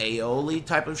type of aioli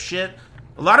type of shit.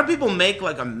 A lot of people make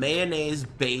like a mayonnaise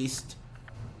based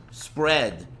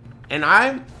spread. And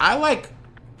I like,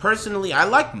 personally, I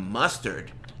like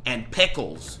mustard and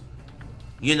pickles.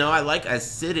 You know, I like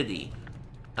acidity.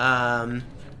 I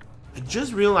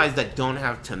just realized I don't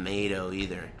have tomato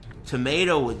either.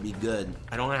 Tomato would be good.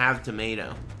 I don't have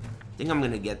tomato. I think I'm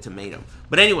gonna get tomato.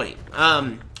 But anyway,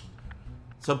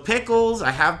 so pickles,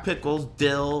 I have pickles,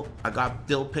 dill. I got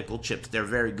dill pickle chips. They're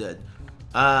very good.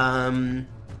 And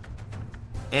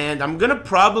I'm gonna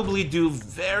probably do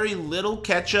very little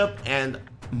ketchup and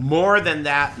more than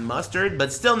that mustard,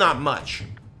 but still not much.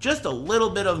 Just a little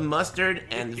bit of mustard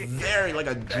and very, like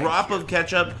a drop of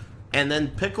ketchup, and then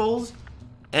pickles.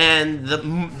 And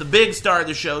the big star of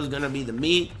the show is gonna be the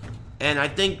meat. And I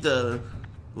think the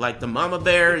mama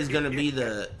bear is gonna be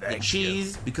the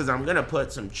cheese, because I'm gonna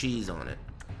put some cheese on it.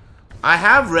 I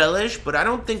have relish, but I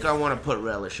don't think I want to put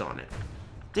relish on it.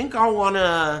 I think I want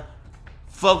to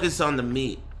focus on the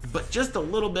meat, but just a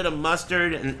little bit of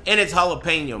mustard, and it's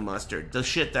jalapeno mustard, the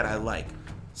shit that I like.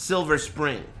 Silver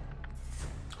Spring.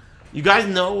 You guys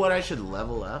know what I should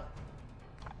level up?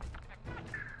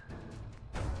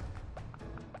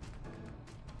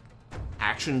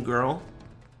 Action Girl.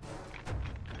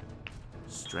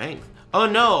 Strength. Oh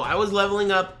no, I was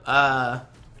leveling up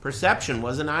Perception,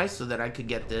 wasn't I? So that I could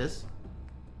get this.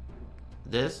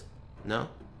 This? No?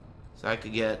 So I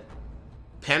could get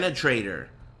Penetrator.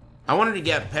 I wanted to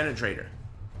get Penetrator.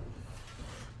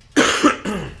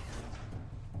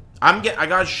 I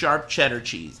got sharp cheddar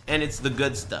cheese, and it's the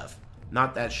good stuff,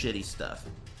 not that shitty stuff.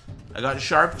 I got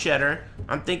sharp cheddar.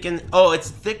 I'm thinking, oh, it's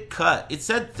thick cut. It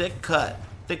said thick cut,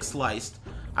 thick sliced.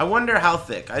 I wonder how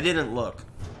thick. I didn't look.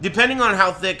 Depending on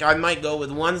how thick, I might go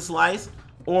with one slice,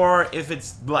 or if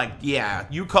it's like, yeah,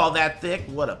 you call that thick?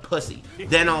 What a pussy.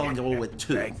 Then I'll go with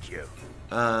two. Thank you.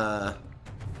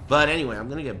 But anyway, I'm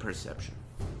gonna get Perception.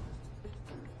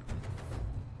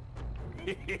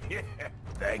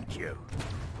 Thank you.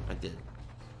 I did.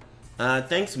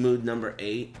 Thanks Mood number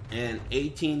 8 and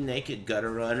 18 Naked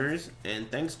Gutter Runners, and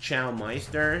thanks Chow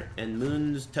Meister and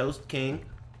Moon's Toast King.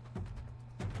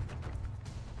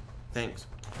 Thanks.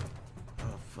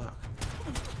 Oh fuck.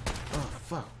 Oh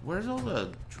fuck. Where's all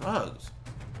the drugs?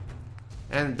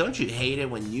 And don't you hate it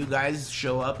when you guys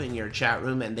show up in your chat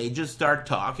room and they just start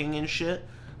talking and shit?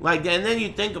 Like, and then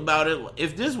you think about it,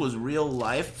 if this was real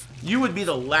life, you would be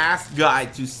the last guy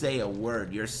to say a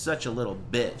word. You're such a little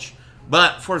bitch.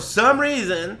 But for some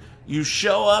reason, you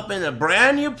show up in a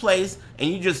brand new place and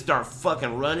you just start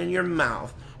fucking running your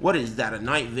mouth. What is that, a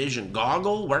night vision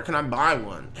goggle? Where can I buy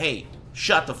one? Hey,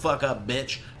 shut the fuck up,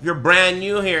 bitch. If you're brand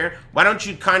new here, why don't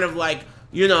you kind of like,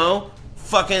 you know,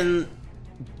 fucking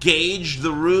gauge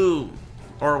the room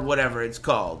or whatever it's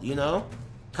called, you know?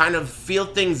 Kind of feel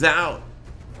things out.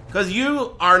 Because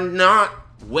you are not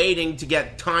waiting to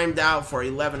get timed out for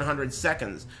 1100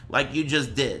 seconds like you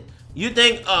just did. You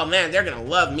think, oh man, they're gonna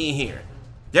love me here.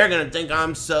 They're gonna think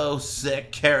I'm so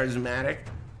sick, charismatic.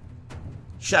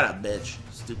 Shut up, bitch.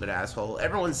 Stupid asshole.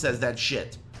 Everyone says that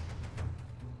shit.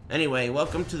 Anyway,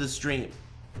 welcome to the stream.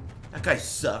 That guy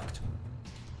sucked.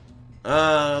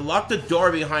 Lock the door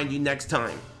behind you next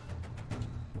time.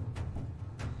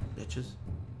 Bitches.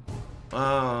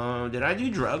 Did I do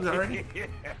drugs already?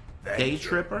 Day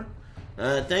Tripper?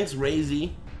 Thanks,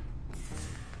 Razy.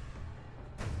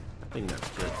 I think that's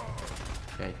good.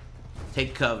 Okay.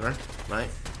 Take cover, right?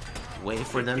 Wait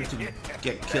for them to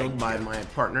get killed by my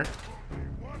partner.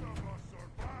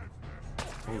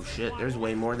 Oh shit, there's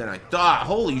way more than I thought.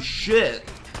 Holy shit.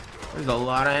 There's a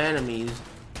lot of enemies.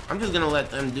 I'm just gonna let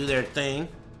them do their thing.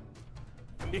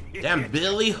 Damn,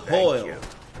 Billy Hoyle.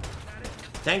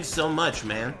 Thanks so much,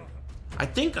 man. I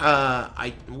think,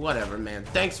 whatever, man.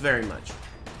 Thanks very much.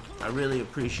 I really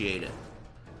appreciate it.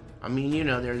 I mean, you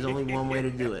know, there's only one way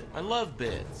to do it. I love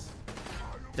bits.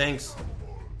 Thanks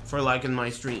for liking my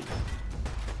stream.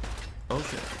 Oh,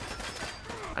 shit.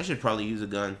 I should probably use a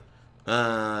gun.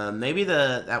 Maybe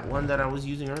that one that I was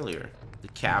using earlier. The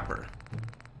capper.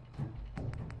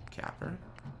 Capper?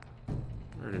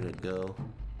 Where did it go?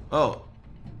 Oh.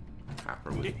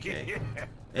 Capper with a K.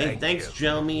 Hey, thanks,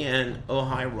 Jelmy, and oh,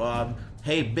 hi, Rob.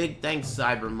 Hey, big thanks,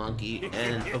 Cyber Monkey.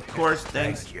 And, of course,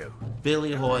 thanks,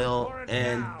 Billy Hoyle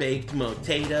and Baked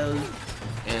Potatoes.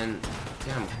 And,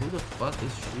 damn, who the fuck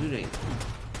is shooting?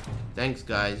 Thanks,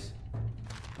 guys.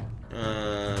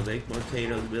 Baked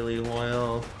Potatoes, Billy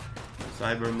Hoyle,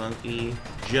 Cyber Monkey,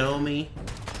 Jelmy,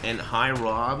 and hi,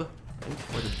 Rob. Thanks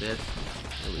for the bits.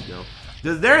 There we go.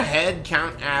 Does their head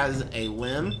count as a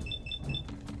limb?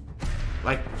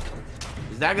 Like,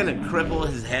 is that gonna cripple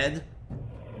his head?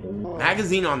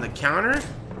 Magazine on the counter?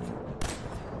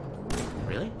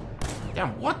 Really?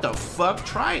 Damn, what the fuck?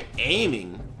 Try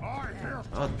aiming.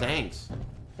 Oh, thanks.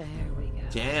 There we go.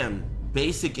 Damn,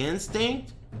 Basic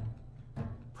Instinct?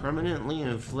 Permanently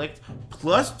inflict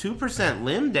plus 2%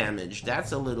 limb damage.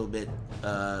 That's a little bit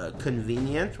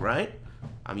convenient, right?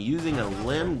 I'm using a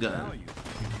limb gun.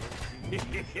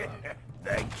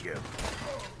 Thank you.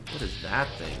 What is that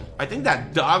thing? I think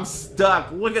that dog's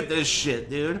stuck. Look at this shit,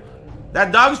 dude.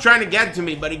 That dog's trying to get to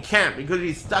me, but he can't because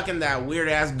he's stuck in that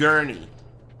weird-ass gurney.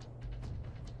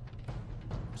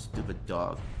 Stupid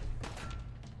dog.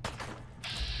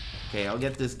 Okay, I'll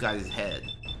get this guy's head.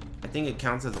 I think it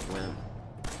counts as a win.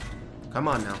 Come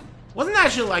on now. Wasn't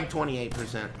that shit like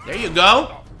 28%? There you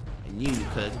go. I knew you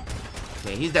could.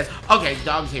 Okay, he's dead. Okay,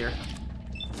 dog's here.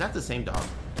 Is that the same dog?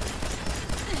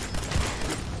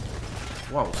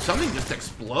 Whoa, something just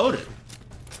exploded.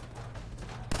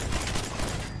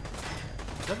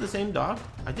 Is that the same dog?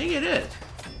 I think it is.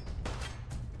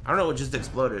 I don't know what just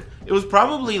exploded. It was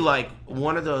probably like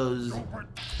one of those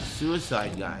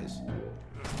suicide guys.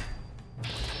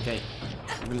 Okay,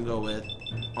 I'm gonna go with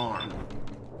arm.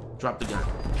 Drop the gun.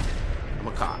 I'm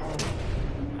a cop.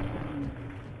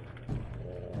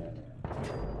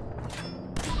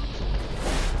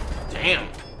 Damn.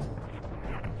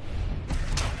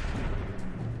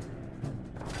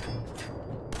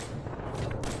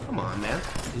 Come on, man.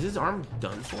 Is his arm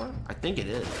done for? I think it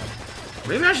is.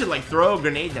 Maybe I should like throw a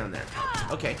grenade down there.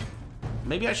 Okay.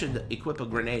 Maybe I should equip a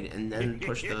grenade and then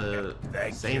push the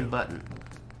same button.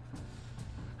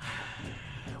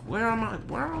 Where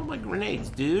are all my grenades,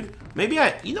 dude? Maybe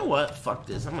you know what? Fuck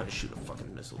this. I'm gonna shoot a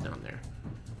fucking missile down there.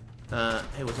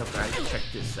 Hey, what's up, guys? Check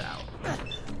this out.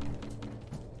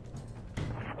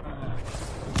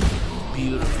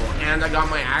 Beautiful. And I got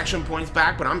my action points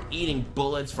back, but I'm eating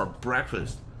bullets for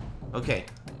breakfast. Okay,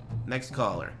 next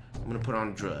caller. I'm gonna put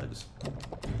on drugs.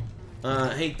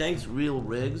 Hey, thanks, Real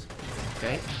Rigs.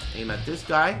 Okay, aim at this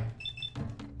guy.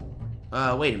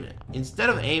 Wait a minute. Instead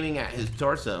of aiming at his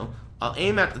torso, I'll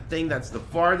aim at the thing that's the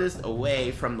farthest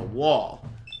away from the wall.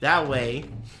 That way,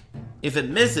 if it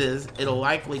misses, it'll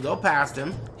likely go past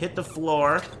him, hit the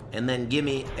floor, and then give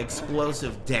me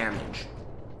explosive damage.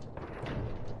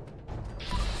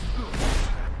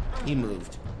 He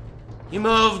moved. He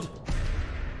moved!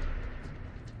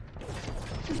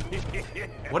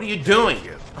 What are you doing?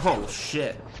 Oh,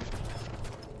 shit.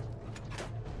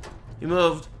 He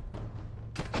moved.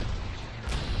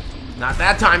 Not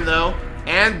that time, though.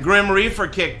 And Grim Reaper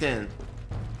kicked in.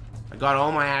 I got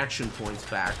all my action points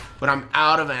back, but I'm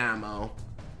out of ammo.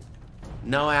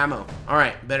 No ammo.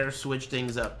 Alright, better switch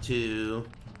things up to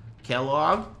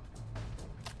Kellogg.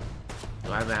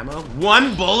 Do I have ammo?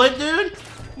 One bullet, dude?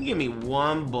 You give me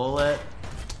one bullet.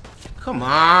 Come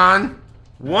on.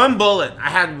 One bullet. I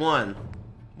had one.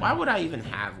 Why would I even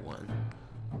have one?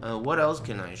 What else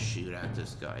can I shoot at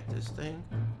this guy? This thing?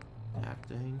 That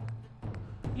thing?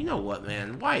 You know what,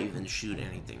 man? Why even shoot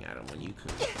anything at him when you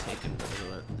could take him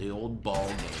to the old ball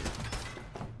game?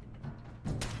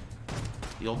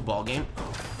 The old ball game? Oh,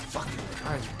 fucking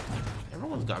Christ.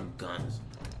 Everyone's got guns.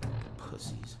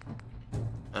 Pussies.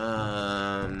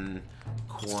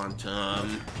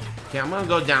 Quantum. Okay, I'm gonna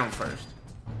go down first.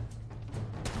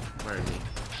 Where is he?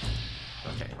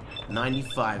 Okay.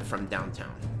 95 from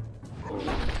downtown.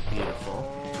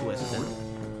 Beautiful. Twisting.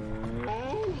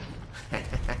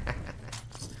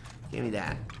 Give me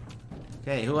that.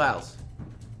 Okay, who else?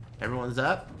 Everyone's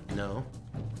up? No.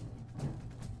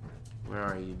 Where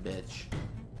are you, bitch?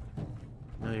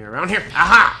 No, you're around here.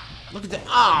 Aha! Look at that.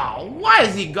 Oh, why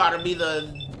has he gotta be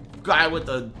the guy with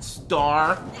the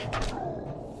star?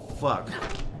 Fuck.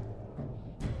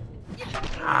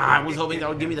 Ah, I was hoping that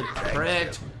would give me the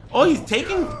crit. Oh, he's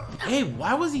taking... Hey,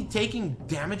 why was he taking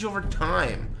damage over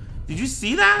time? Did you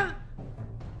see that?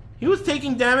 He was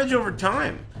taking damage over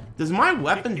time. Does my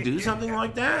weapon do something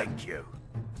like that? Thank you.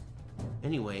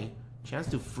 Anyway, chance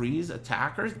to freeze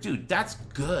attackers? Dude, that's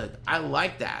good. I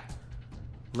like that.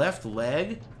 Left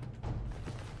leg?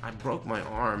 I broke my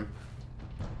arm.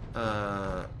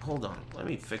 Hold on. Let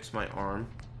me fix my arm.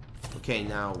 Okay,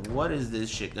 now, what is this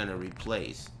shit gonna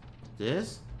replace?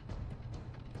 This?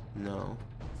 No.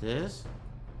 This?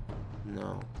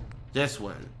 No. This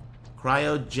one.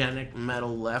 Cryogenic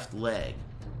metal left leg.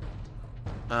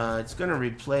 It's gonna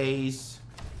replace...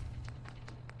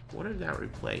 What did that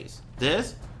replace?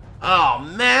 This? Oh,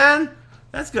 man!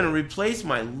 That's gonna replace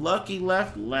my lucky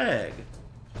left leg.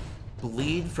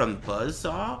 Bleed from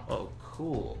buzzsaw? Oh,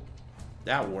 cool.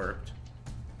 That worked.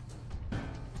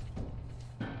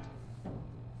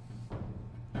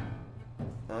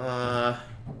 I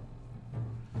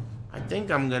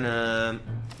think I'm gonna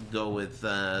go with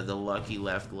the lucky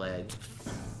left leg.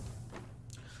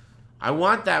 I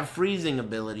want that freezing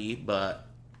ability, but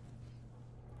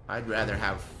I'd rather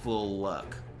have full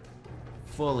luck.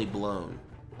 Fully blown.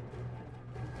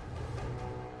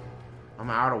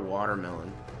 I'm out of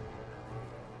watermelon.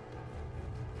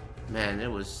 Man,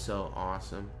 it was so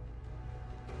awesome.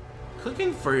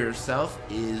 Cooking for yourself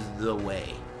is the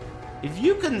way. If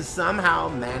you can somehow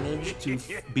manage to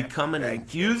become an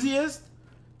enthusiast,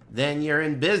 then you're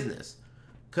in business.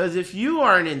 Because if you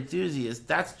are an enthusiast,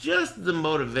 that's just the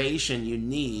motivation you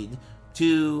need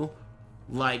to,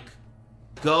 like,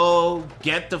 go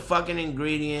get the fucking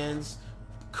ingredients,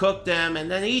 cook them, and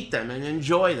then eat them and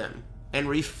enjoy them and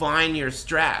refine your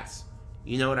strats.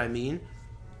 You know what I mean?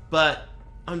 But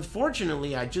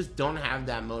unfortunately, I just don't have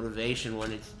that motivation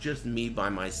when it's just me by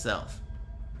myself.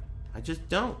 I just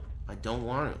don't. I don't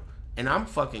want to. And I'm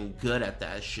fucking good at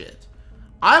that shit.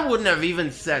 I wouldn't have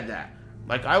even said that.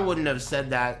 Like, I wouldn't have said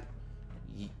that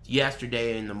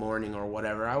yesterday in the morning or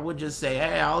whatever. I would just say,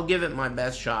 hey, I'll give it my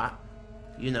best shot.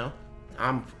 You know?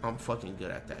 I'm fucking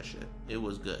good at that shit. It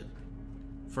was good.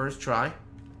 First try.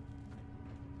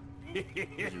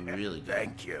 It was really good.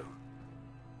 Thank you.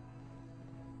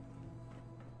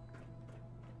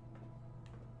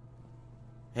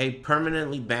 Hey,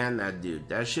 permanently ban that dude.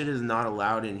 That shit is not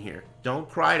allowed in here. Don't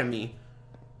cry to me.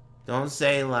 Don't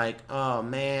say like, oh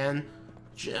man,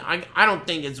 I don't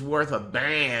think it's worth a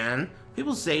ban.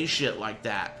 People say shit like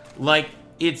that. Like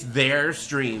it's their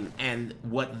stream and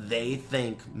what they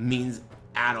think means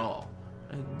at all.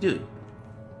 Like, dude,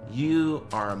 you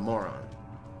are a moron.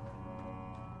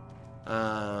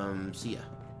 See ya.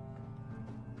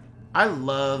 I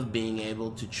love being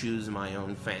able to choose my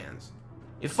own fans.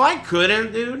 If I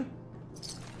couldn't, dude,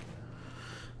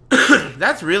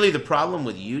 that's really the problem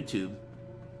with YouTube.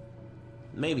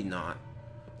 Maybe not.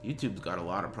 YouTube's got a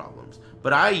lot of problems.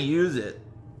 But I use it.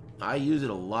 I use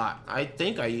it a lot. I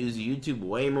think I use YouTube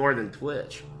way more than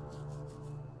Twitch.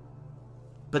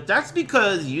 But that's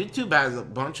because YouTube has a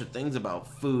bunch of things about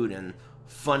food and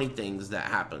funny things that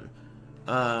happen.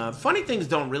 Funny things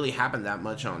don't really happen that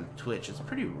much on Twitch. It's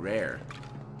pretty rare.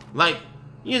 Like,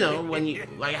 you know, when you,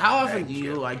 like, how often do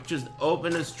you, like, just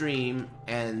open a stream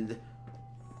and,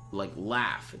 like,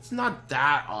 laugh? It's not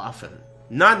that often.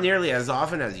 Not nearly as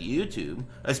often as YouTube.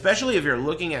 Especially if you're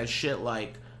looking at shit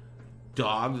like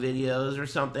dog videos or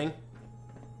something.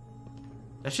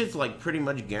 That shit's, like, pretty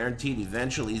much guaranteed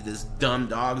eventually this dumb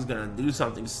dog's gonna do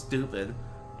something stupid.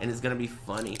 And it's gonna be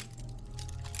funny.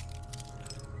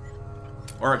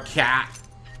 Or a cat.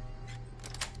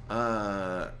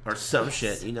 Or some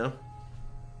shit, you know?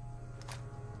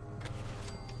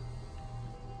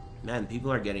 Man,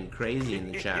 people are getting crazy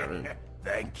in the chat room.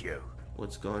 Thank you.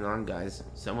 What's going on, guys?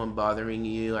 Someone bothering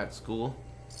you at school?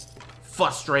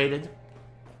 Frustrated?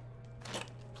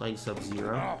 Playing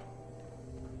Sub-Zero?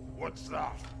 What's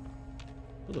that?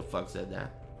 Who the fuck said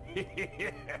that?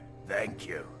 Thank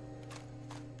you.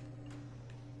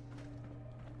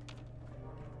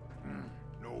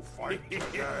 No fight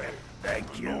today.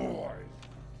 Thank you.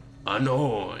 A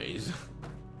noise.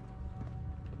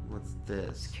 What's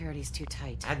this? Security's too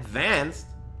tight. Advanced?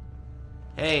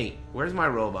 Hey, where's my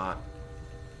robot?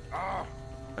 I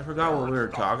forgot what we were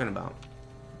talking about.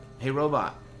 Hey,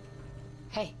 robot.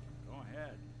 Hey. Go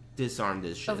ahead. Disarm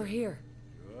this shit. Over here.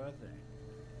 Good thing.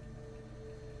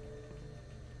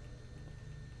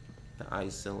 The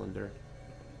ice cylinder.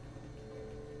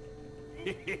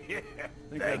 Think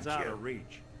that's out of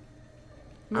reach.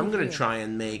 I'm gonna try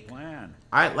and make. Plan.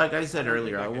 Like I said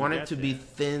earlier, I want it to be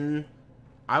thin.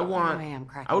 I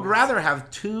would rather have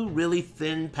two really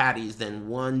thin patties than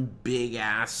one big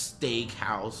ass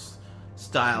steakhouse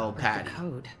style patty.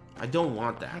 Code. I don't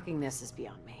want that. Hacking this is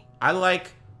beyond me. I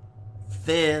like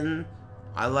thin.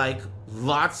 I like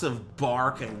lots of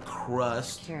bark and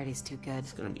crust. Security's too good.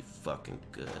 It's gonna be fucking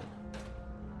good.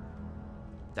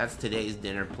 That's today's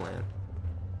dinner plan.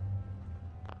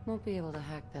 Won't be able to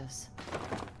hack this.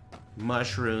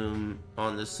 Mushroom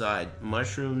on the side.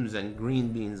 Mushrooms and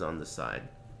green beans on the side.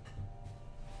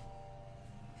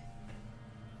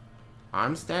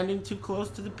 I'm standing too close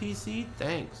to the PC?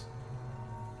 Thanks.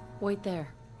 Wait there.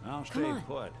 I'll Come stay on.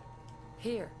 put.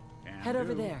 Here. Can Head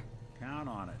over do. there. Count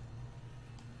on it.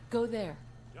 Go there.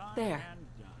 Done There. and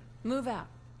done. Move out.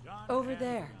 Done Over and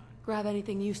there. done. Grab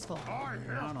anything useful.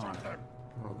 Count on it.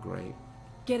 Oh, great.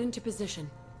 Get into position.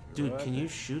 Dude, can you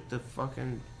shoot the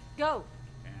fucking... Go.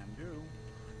 Can do.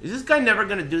 Is this guy never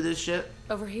gonna do this shit?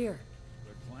 Over here.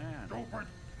 Good plan. Stupid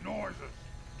noises.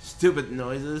 Stupid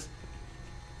noises.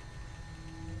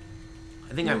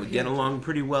 I think I would get along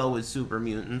pretty well with super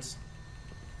mutants.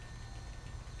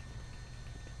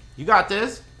 You got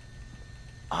this?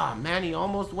 Ah, man, he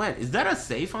almost went. Is that a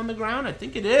safe on the ground? I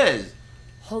think it is.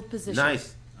 Hold position.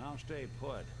 Nice. I'll stay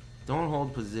put. Don't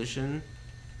hold position.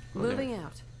 Go there. Moving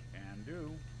out. Can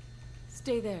do.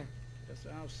 Stay there. Guess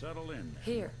I'll settle in.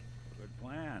 Here. Good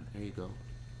plan. There you go.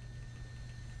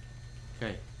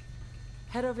 Okay.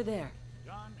 Head over there.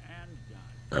 Done and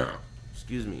done.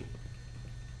 Excuse me.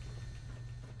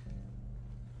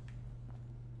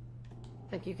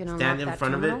 Think you can unlock Stand in that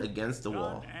front terminal? of it against the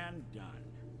wall. Done and done.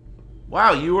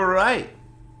 Wow, you were right.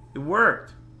 It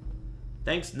worked.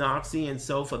 Thanks, Noxy and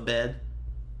Sofa Bed.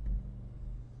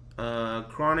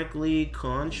 Chronically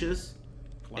Conscious.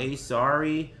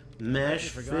 Asari. Mesh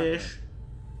Fish.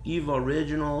 Eve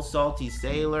Original. Salty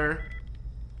Sailor.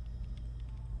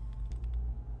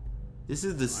 This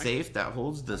is the safe that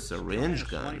holds the syringe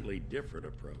gun. Slightly different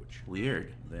approach.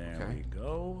 Weird. There we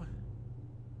go.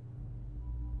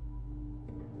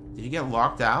 Did he get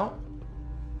locked out?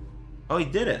 Oh, he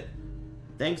did it.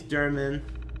 Thanks, Derman.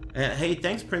 Hey,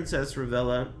 thanks, Princess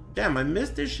Ravella. Damn, I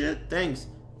missed this shit. Thanks.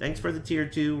 Thanks for the tier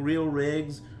 2. Real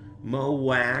Riggs, Mo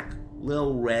Whack,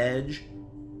 Lil Reg,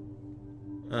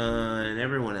 and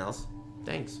everyone else.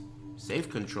 Thanks. Safe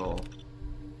control.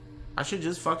 I should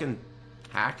just fucking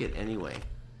hack it anyway.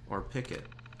 Or pick it.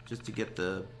 Just to get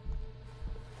the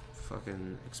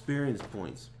fucking experience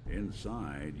points.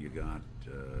 Inside, you got,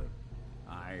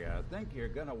 I think you're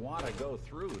gonna want to go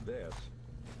through this.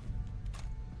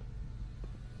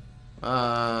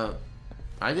 I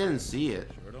didn't see it.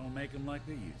 Sure don't make them like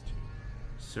they used to.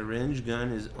 Syringe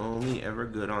gun is only ever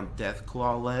good on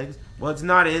Deathclaw legs. Well, it's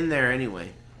not in there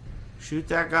anyway. Shoot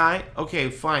that guy? Okay,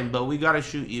 fine, but we gotta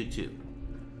shoot you too.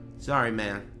 Sorry,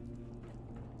 man.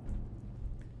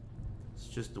 It's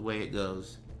just the way it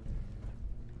goes.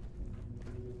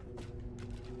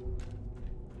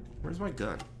 Where's my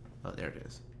gun? Oh, there it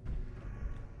is.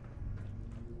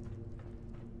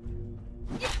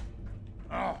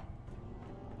 Oh,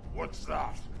 what's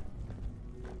that?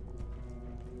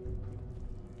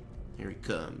 Here he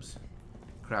comes.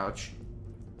 Crouch.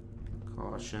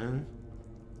 Caution.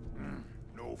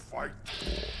 No fight.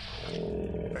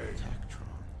 Tectron.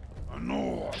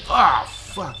 Annoy. Ah,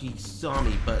 fuck, he saw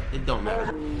me, but it don't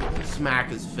matter. Smack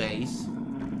his face.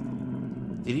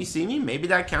 Did he see me? Maybe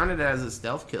that counted as a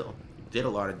stealth kill. Did a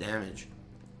lot of damage.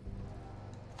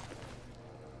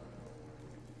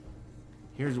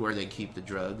 Here's where they keep the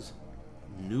drugs.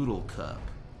 Noodle cup.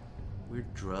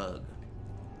 Weird drug.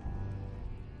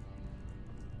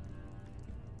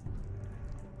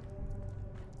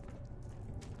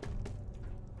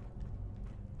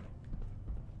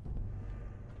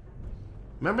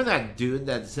 Remember that dude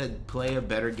that said play a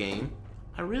better game?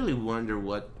 I really wonder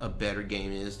what a better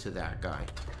game is to that guy.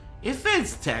 If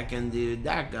it's Tekken, dude,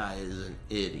 that guy is an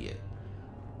idiot.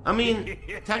 I mean,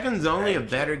 Tekken's only a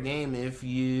better game if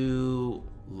you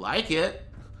like it.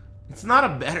 It's not a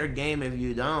better game if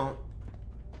you don't.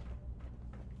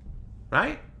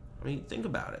 Right? I mean, think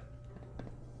about it.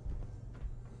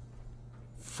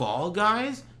 Fall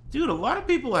Guys? Dude, a lot of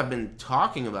people have been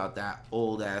talking about that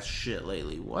old ass shit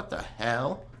lately. What the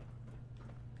hell?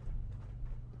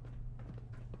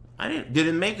 Did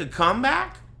it make a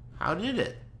comeback? How did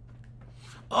it?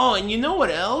 Oh, and you know what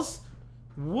else?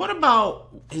 What about,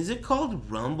 is it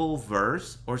called Rumble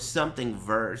Verse or something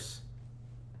Verse?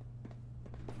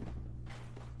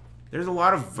 There's a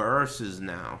lot of verses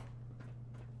now.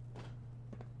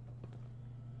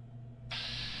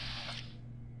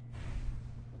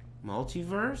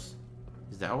 Multiverse?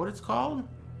 Is that what it's called?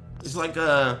 It's like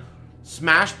a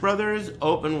Smash Brothers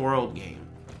open world game.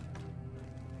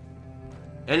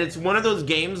 And it's one of those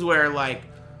games where like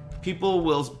people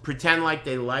will pretend like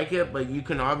they like it, but you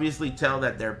can obviously tell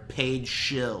that they're paid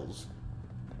shills.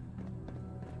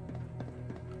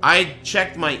 I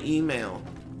checked my email.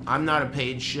 I'm not a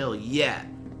paid shill yet,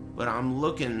 but I'm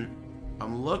looking,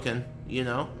 you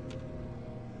know.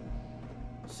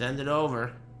 Send it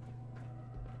over.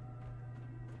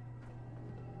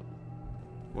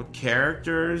 What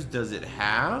characters does it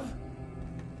have?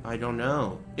 I don't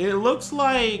know. It looks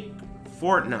like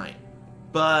Fortnite,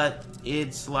 but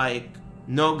it's like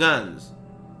no guns.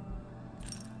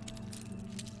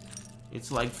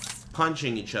 It's like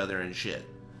punching each other and shit.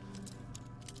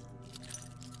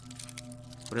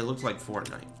 But it looks like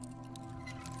Fortnite.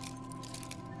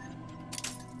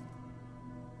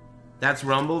 That's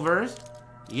Rumbleverse?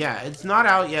 Yeah, it's not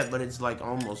out yet, but it's like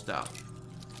almost out.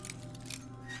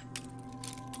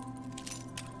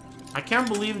 I can't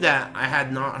believe that I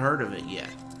had not heard of it yet.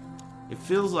 It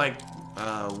feels like,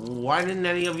 why didn't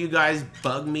any of you guys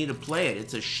bug me to play it?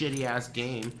 It's a shitty ass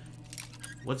game.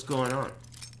 What's going on?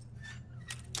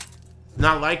 It's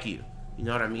not like you. You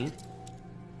know what I mean?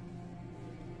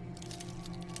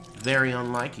 Very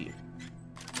unlike you.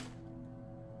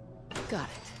 Got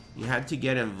it. You had to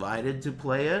get invited to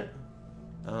play it?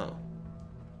 Oh.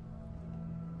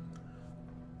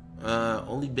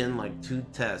 Only been like 2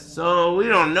 tests, so we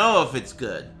don't know if it's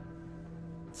good.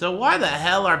 So why the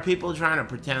hell are people trying to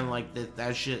pretend like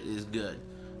that shit is good?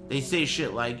 They say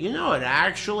shit like, you know, it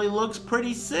actually looks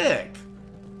pretty sick.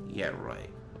 Yeah, right.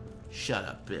 Shut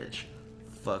up, bitch.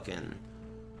 Fucking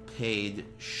paid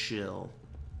shill.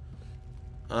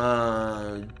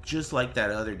 Just like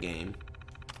that other game.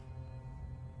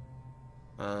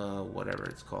 Whatever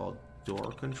it's called.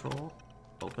 Door control.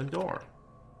 Open door.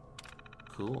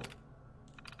 Cool.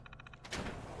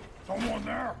 Someone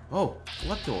there? Oh,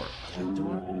 what door? That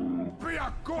door? Be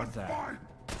a good fight.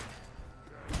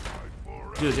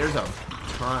 Dude, there's a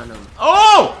ton of...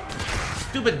 Oh!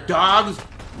 Stupid dogs!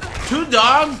 2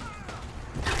 dogs?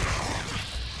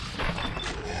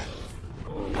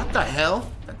 What the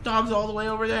hell? That dog's all the way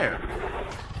over there.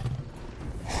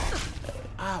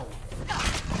 Ow.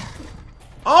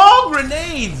 Oh,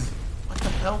 grenades! What the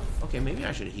hell? Okay, maybe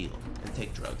I should heal and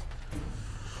take drugs.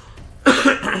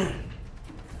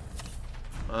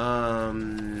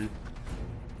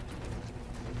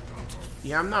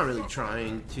 Yeah, I'm not really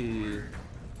trying to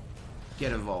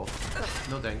get involved.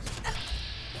 No thanks.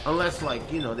 Unless, like,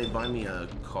 you know, they buy me a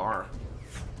car.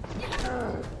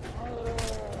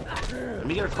 Let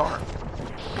me get a car.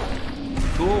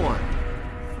 Cool one.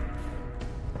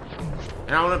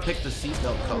 And I want to pick the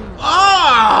seatbelt color.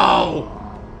 Oh!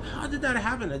 How did that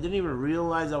happen? I didn't even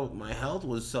realize that my health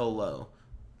was so low.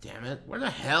 Damn it. Where the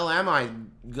hell am I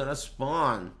gonna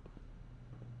spawn?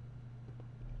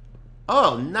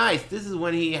 Oh, nice. This is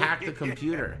when he hacked the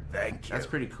computer. Thank you. That's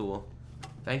pretty cool.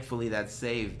 Thankfully, that's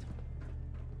saved.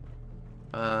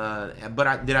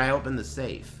 But did I open the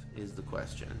safe, is the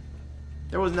question.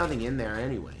 There was nothing in there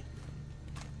anyway.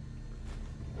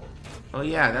 Oh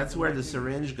yeah, that's where the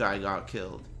syringe guy got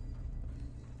killed.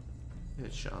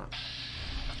 Good shot.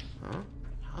 Huh?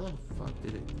 How the fuck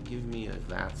did it give me a...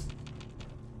 That's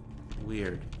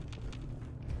weird.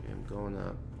 Okay, I'm going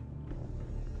up.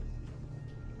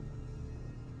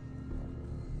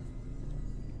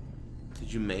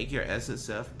 Did you make your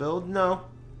SSF build? No.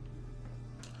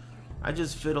 I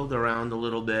just fiddled around a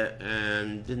little bit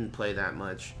and didn't play that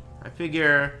much. I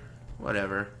figure,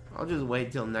 whatever. I'll just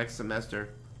wait till next semester.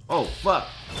 Oh, fuck.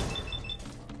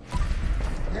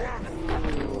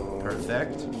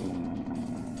 Perfect.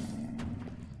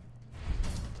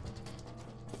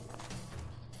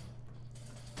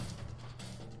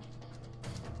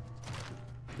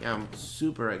 Yeah, I'm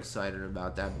super excited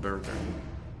about that burger.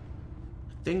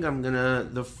 I think I'm gonna...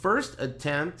 The first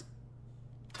attempt,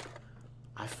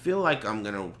 I feel like I'm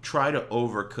gonna try to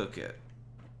overcook it.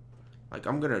 Like,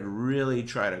 I'm gonna really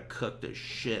try to cook the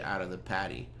shit out of the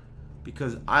patty.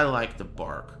 Because I like the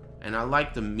bark. And I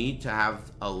like the meat to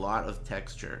have a lot of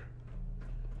texture.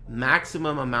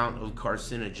 Maximum amount of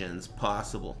carcinogens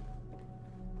possible.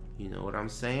 You know what I'm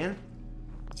saying?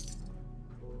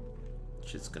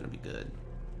 Shit's gonna be good.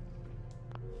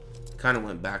 Kind of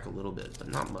went back a little bit, but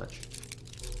not much.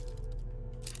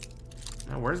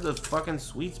 Now, where's the fucking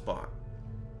sweet spot?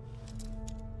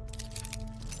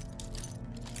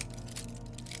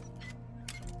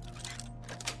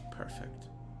 Perfect.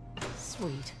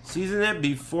 Sweet. Season it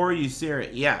before you sear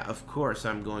it. Yeah, of course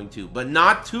I'm going to. But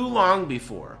not too long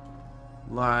before.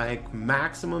 Like,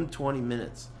 maximum 20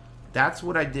 minutes. That's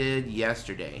what I did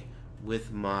yesterday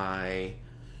with my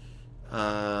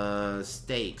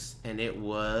steaks. And it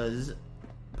was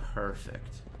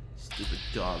perfect. Stupid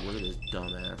dog. Look at this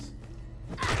dumbass.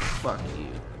 Fuck you.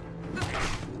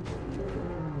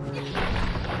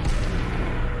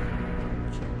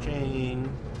 Cha-ching.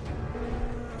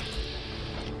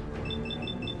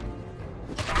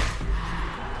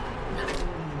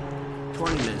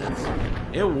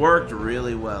 It worked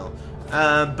really well.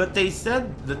 But they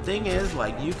said the thing is,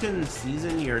 like, you can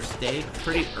season your steak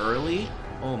pretty early.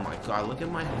 Oh my god, look at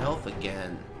my health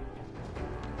again.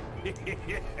 Okay.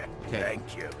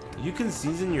 Thank you. You can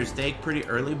season your steak pretty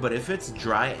early, but if it's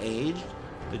dry aged,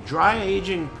 the dry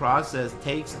aging process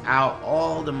takes out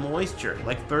all the moisture,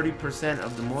 like 30%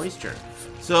 of the moisture.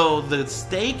 So the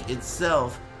steak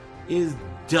itself is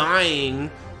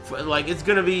dying, like it's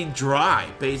gonna be dry,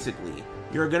 basically.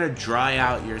 You're gonna dry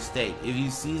out your steak if you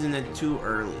season it too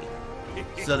early.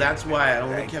 So that's why I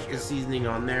only kept the seasoning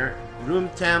on there. Room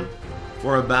temp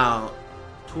for about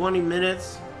 20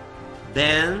 minutes.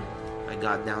 Then I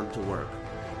got down to work.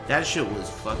 That shit was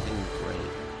fucking great.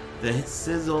 The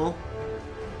sizzle.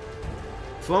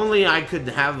 If only I could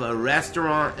have a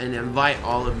restaurant and invite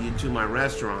all of you to my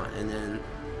restaurant and then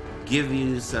give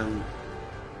you some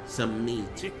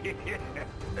meat.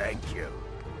 Thank you.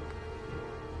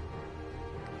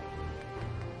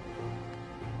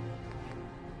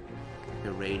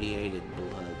 Irradiated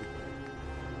blood.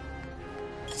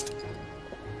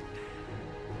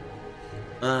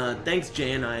 Thanks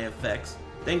JNIFX.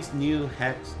 Thanks New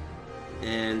Hex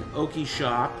and Okie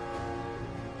Shop.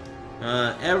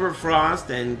 Everfrost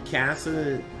and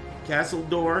Castle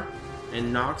Door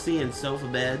and Noxie and Sofa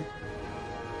Bed.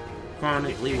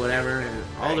 Chronically, whatever, and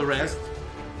all the rest.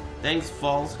 Thanks,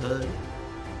 falsehood.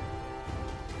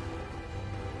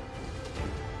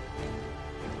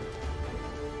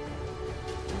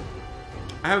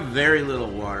 I have very little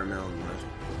watermelon left.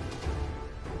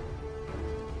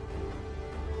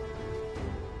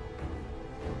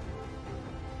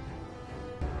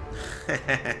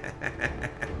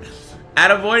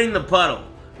 At avoiding the puddle,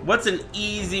 what's an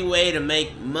easy way to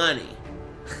make money?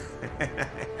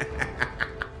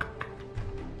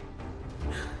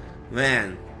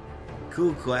 Man,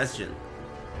 cool question.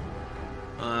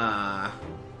 I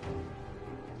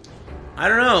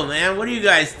don't know, man. What do you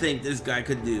guys think this guy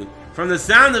could do? From the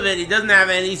sound of it, he doesn't have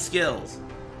any skills.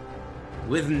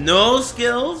 With no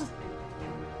skills?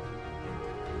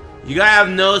 You gotta have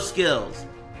no skills.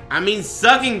 I mean,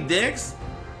 sucking dicks?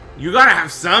 You gotta have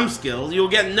some skills. You'll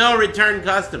get no return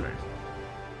customers.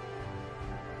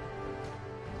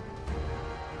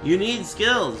 You need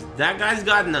skills. That guy's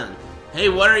got none. Hey,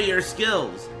 what are your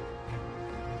skills?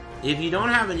 If you don't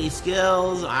have any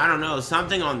skills, I don't know,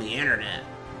 something on the internet.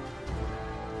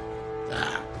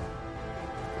 Ah.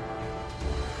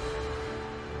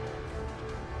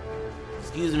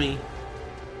 Excuse me.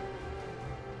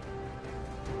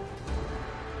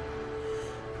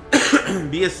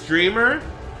 Be a streamer?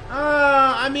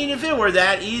 I mean, if it were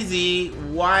that easy,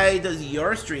 why does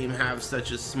your stream have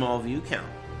such a small view count?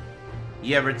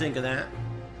 You ever think of that?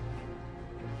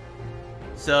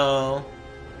 So,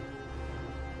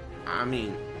 I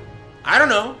mean, I don't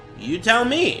know. You tell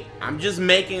me. I'm just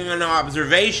making an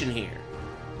observation here.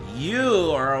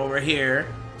 You are over here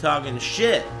talking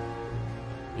shit.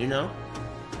 You know?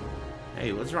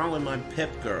 Hey, what's wrong with my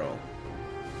pip girl?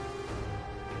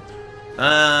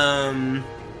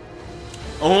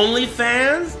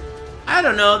 OnlyFans? I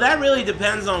don't know. That really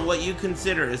depends on what you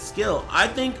consider a skill. I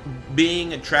think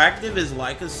being attractive is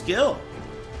like a skill.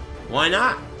 Why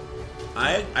not?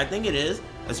 I think it is,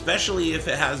 especially if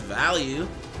it has value.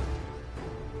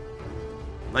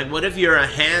 Like, what if you're a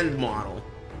hand model?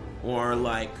 Or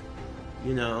like,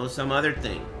 you know, some other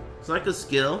thing. It's like a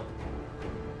skill.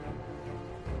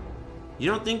 You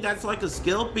don't think that's like a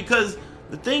skill? Because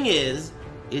the thing is,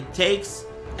 it takes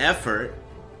effort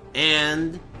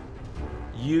and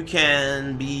you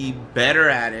can be better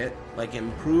at it, like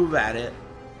improve at it.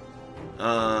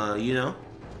 You know?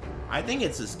 I think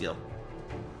it's a skill.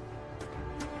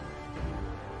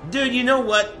 Dude, you know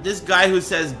what? This guy who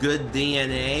says good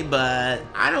DNA, but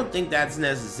I don't think that's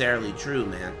necessarily true,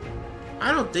 man.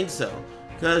 I don't think so.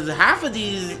 Because half of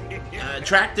these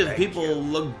attractive people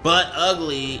look butt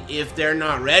ugly if they're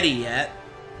not ready yet.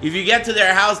 If you get to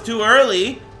their house too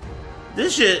early,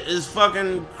 this shit is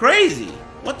fucking crazy.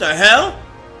 What the hell?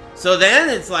 So then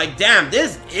it's like, damn,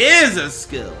 this is a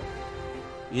skill.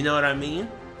 You know what I mean?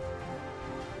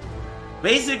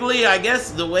 Basically, I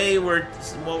guess the way what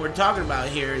we're talking about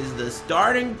here is the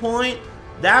starting point.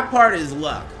 That part is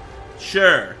luck.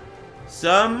 Sure.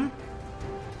 Some,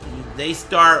 they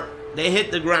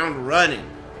hit the ground running.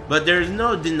 But there's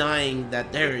no denying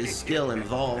that there is skill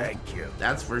involved. Thank you.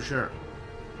 That's for sure.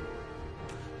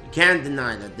 You can't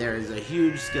deny that there is a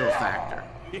huge skill factor.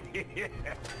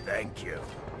 Thank you.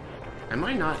 Am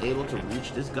I not able to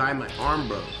reach this guy? My arm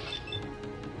broke.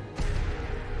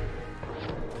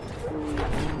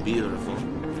 Beautiful.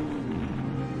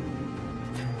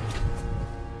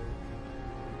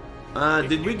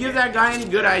 Did we give that guy any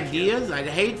good ideas? I'd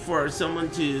hate for someone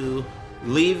to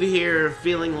leave here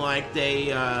feeling like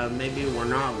they maybe were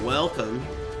not welcome.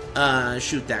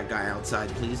 Shoot that guy outside,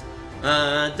 please.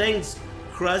 Thanks,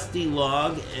 Krusty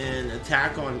Log and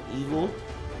Attack on Evil.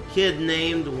 Kid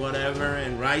named whatever,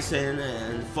 and Ryson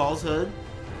and Falsehood.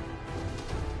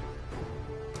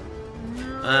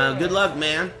 Good luck,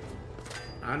 man.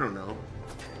 I don't know.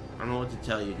 I don't know what to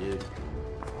tell you, dude.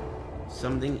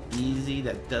 Something easy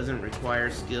that doesn't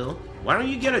require skill. Why don't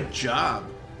you get a job?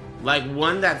 Like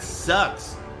one that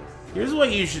sucks. Here's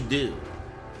what you should do.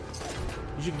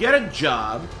 You should get a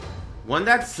job. One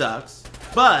that sucks.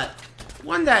 But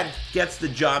one that gets the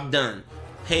job done.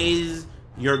 Pays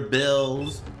your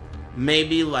bills.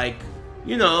 Maybe like,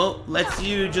 you know, lets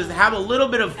you just have a little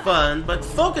bit of fun. But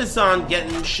focus on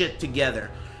getting shit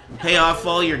together. Pay off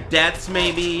all your debts,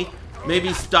 maybe.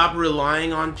 Maybe stop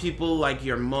relying on people like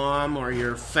your mom or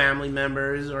your family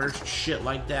members or shit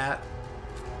like that.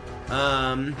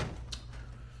 And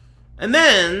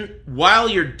then, while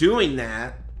you're doing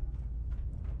that,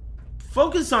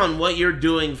 focus on what you're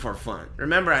doing for fun.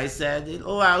 Remember I said it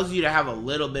allows you to have a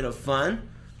little bit of fun?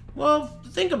 Well,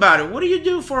 think about it. What do you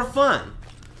do for fun?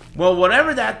 Well,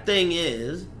 whatever that thing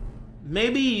is,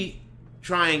 maybe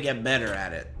try and get better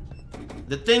at it.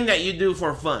 The thing that you do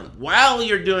for fun while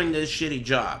you're doing this shitty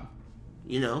job,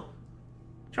 you know?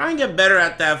 Try and get better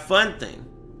at that fun thing.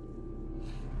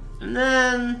 And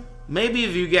then, maybe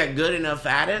if you get good enough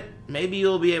at it, maybe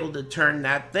you'll be able to turn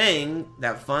that thing,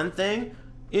 that fun thing,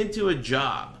 into a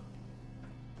job.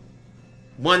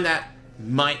 One that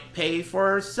might pay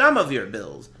for some of your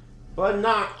bills, but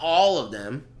not all of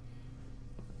them.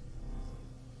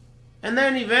 And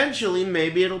then eventually,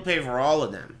 maybe it'll pay for all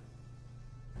of them.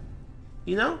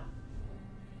 You know?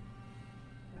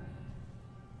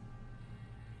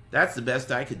 That's the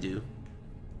best I could do.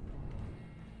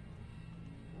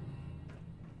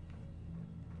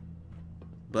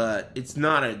 But it's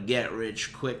not a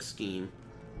get-rich-quick scheme.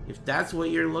 If that's what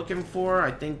you're looking for,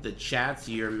 I think the chat's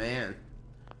your man.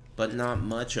 But not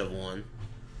much of one.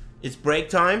 It's break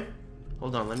time?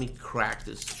 Hold on, let me crack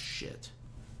this shit.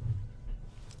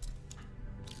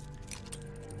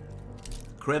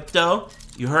 Crypto?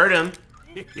 You heard him.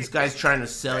 This guy's trying to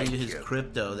sell you his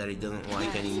crypto that he doesn't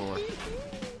like anymore.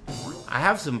 I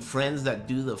have some friends that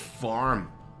do the farm.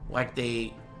 Like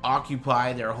they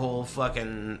occupy their whole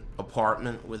fucking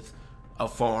apartment with a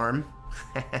farm.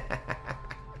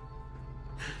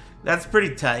 That's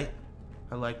pretty tight.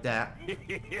 I like that.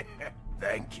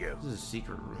 Thank you. This is a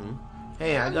secret room.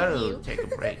 Hey, I gotta take a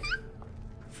break.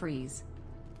 Freeze.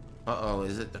 Uh-oh,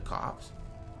 is it the cops?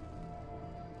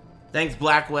 Thanks,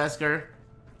 Black Wesker.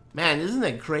 Man, isn't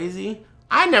it crazy?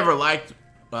 I never liked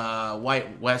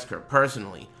White Wesker,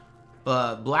 personally.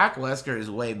 But Black Wesker is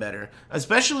way better.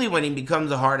 Especially when he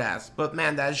becomes a hard ass. But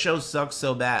man, that show sucks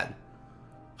so bad.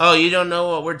 Oh, you don't know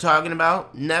what we're talking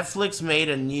about? Netflix made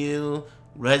a new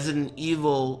Resident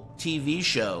Evil TV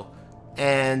show.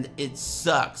 And it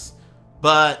sucks.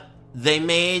 But they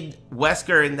made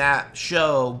Wesker in that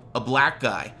show a black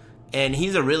guy. And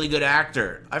he's a really good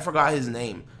actor. I forgot his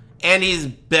name. And he's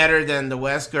better than the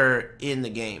Wesker in the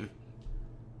game.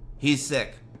 He's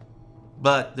sick.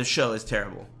 But the show is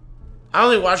terrible. I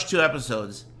only watched 2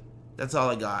 episodes. That's all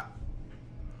I got.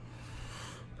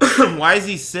 Why is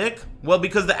he sick? Well,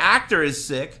 because the actor is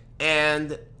sick.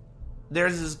 And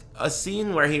there's a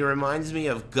scene where he reminds me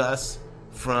of Gus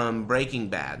from Breaking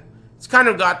Bad. It's kind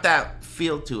of got that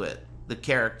feel to it. The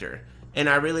character. And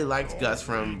I really liked Gus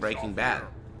from Breaking Bad.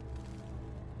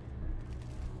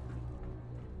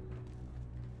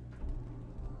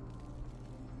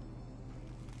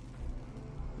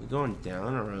 Going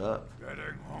down or up?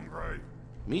 Getting hungry.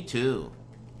 Me too.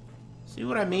 See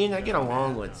what I mean? I get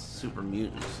along with super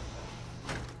mutants.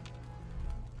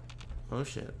 Oh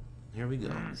shit. Here we go.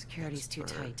 Security's too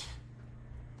tight.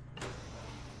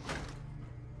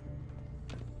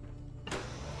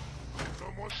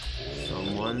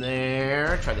 Someone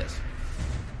there. Try this.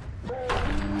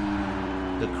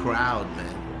 The crowd,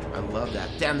 man. I love that.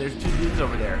 Damn, there's 2 dudes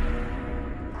over there.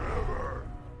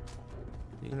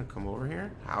 Are they gonna come over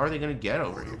here? How are they gonna get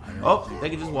over here? Oh, they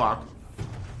can just walk.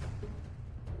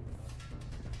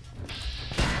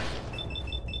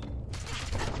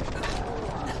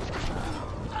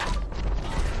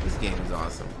 This game is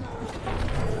awesome.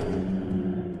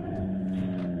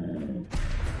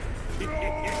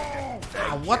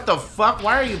 Ah, what the fuck?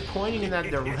 Why are you pointing in that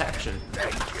direction?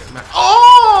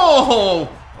 Oh!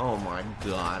 Oh my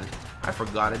god. I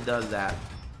forgot it does that.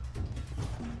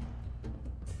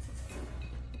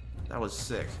 That was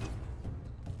sick.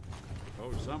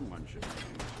 Oh, someone should.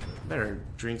 Better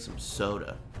drink some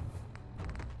soda.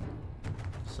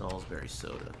 Salisbury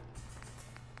soda.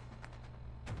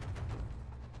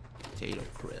 Potato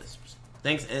crisps.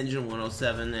 Thanks, Engine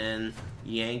 107 and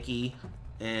Yankee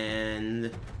and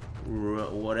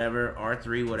whatever,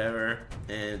 R3 whatever,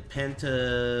 and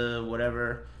Penta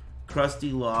whatever,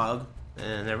 Krusty Log,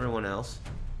 and everyone else.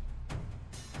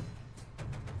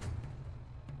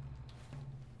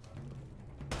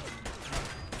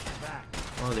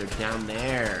 Oh, they're down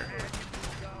there.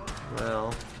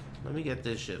 Well, let me get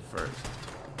this shit first.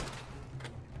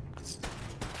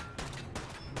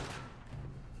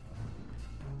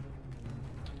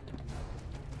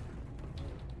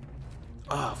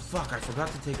 Oh, fuck, I forgot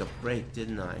to take a break,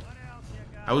 didn't I?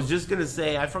 I was just gonna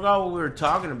say, I forgot what we were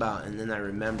talking about, and then I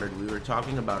remembered we were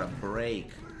talking about a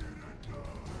break.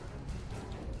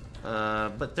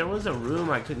 But there was a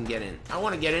room I couldn't get in. I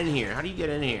want to get in here. How do you get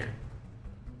in here?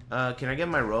 Can I get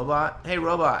my robot? Hey,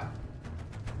 robot.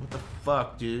 What the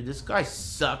fuck, dude? This guy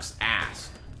sucks ass.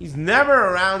 He's never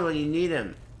around when you need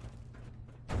him.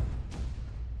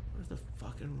 Where's the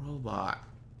fucking robot?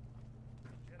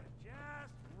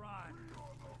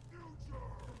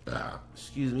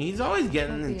 Excuse me. He's always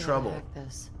getting in trouble.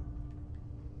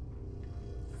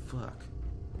 Fuck.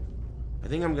 I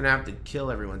think I'm gonna have to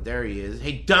kill everyone. There he is.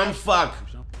 Hey, dumb fuck!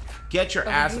 Get your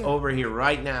ass over here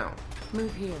right now.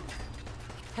 Move here.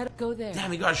 Go there.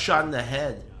 Damn, he got shot in the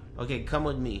head. Okay, come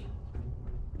with me.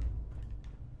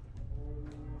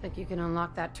 Think you can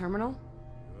unlock that terminal?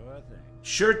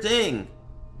 Sure thing.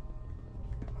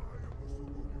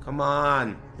 Come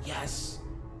on. Yes.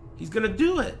 He's gonna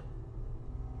do it.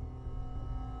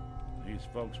 These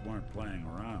folks weren't playing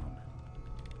around.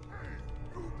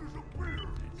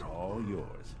 It's all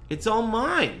yours. It's all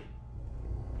mine.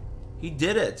 He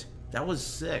did it. That was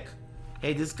sick.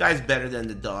 Hey, this guy's better than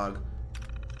the dog.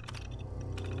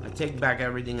 I take back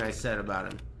everything I said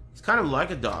about him. He's kind of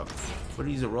like a dog, but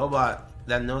he's a robot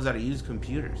that knows how to use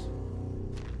computers.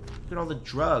 Look at all the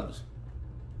drugs.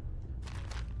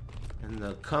 And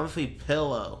the comfy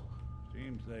pillow.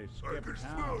 Seems they skipped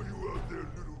town. You out there,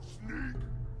 little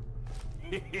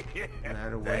sneak.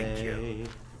 That away.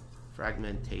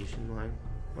 Fragmentation line.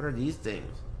 What are these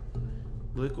things?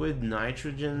 Liquid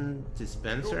nitrogen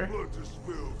dispenser?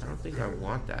 I don't think I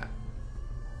want that.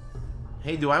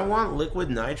 Hey, do I want liquid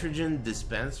nitrogen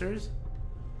dispensers?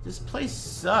 This place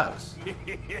sucks.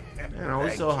 Man, I'm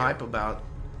always so hype about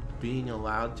being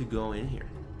allowed to go in here.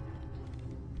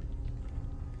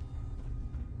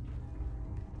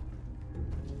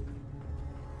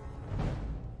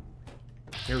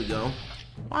 Here we go.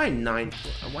 Why don't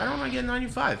I get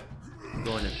 95? I'm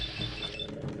going in.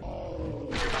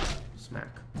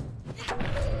 Smack.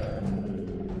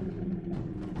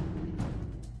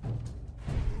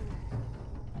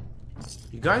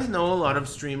 You guys know a lot of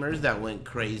streamers that went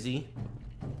crazy?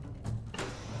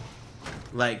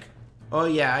 Like, oh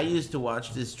yeah, I used to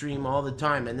watch this stream all the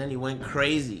time and then he went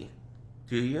crazy.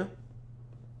 Do you?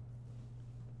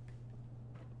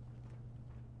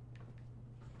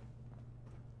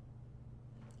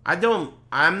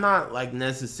 I'm not like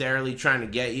necessarily trying to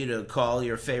get you to call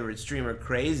your favorite streamer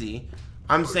crazy.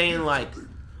 I'm saying like,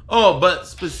 oh, but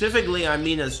specifically I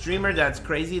mean a streamer that's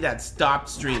crazy that stopped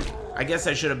streaming. I guess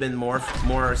I should have been more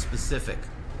specific.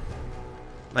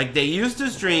 Like they used to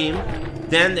stream,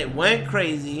 then they went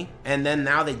crazy, and then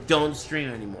now they don't stream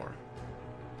anymore.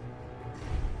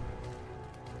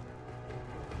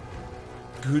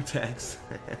 Gutex.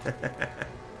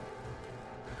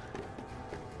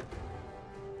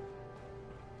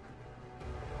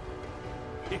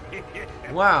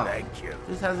 Wow. Thank you.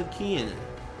 This has a key in it.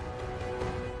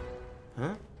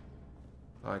 Huh?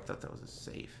 Oh, I thought that was a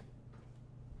safe.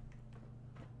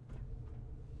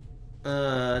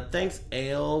 Thanks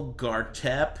Ale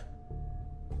Gartep.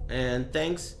 And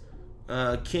thanks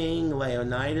King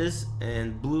Leonidas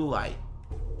and Blue Light.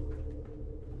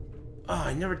 Oh,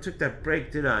 I never took that break,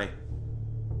 did I?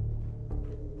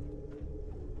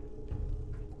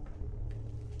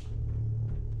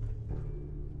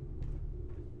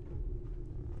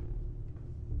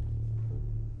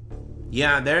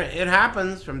 Yeah, it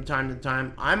happens from time to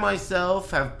time. I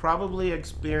myself have probably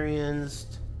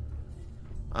experienced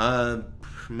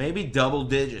maybe double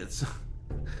digits.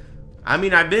 I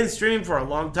mean, I've been streaming for a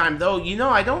long time, though. You know,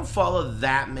 I don't follow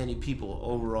that many people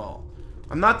overall.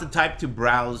 I'm not the type to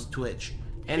browse Twitch.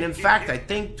 And in fact, I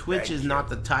think Twitch is not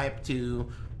the type to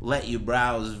let you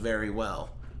browse very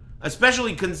well.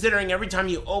 Especially considering every time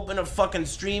you open a fucking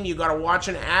stream, you gotta watch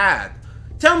an ad.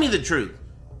 Tell me the truth.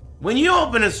 When you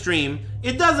open a stream,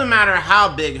 it doesn't matter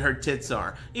how big her tits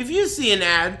are. If you see an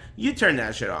ad, you turn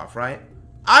that shit off, right?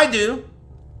 I do.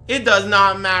 It does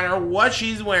not matter what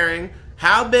she's wearing,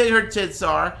 how big her tits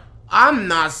are. I'm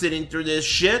not sitting through this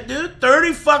shit, dude.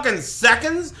 30 fucking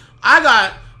seconds?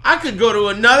 I could go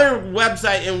to another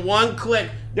website in one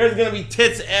click. There's gonna be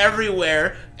tits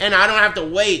everywhere, and I don't have to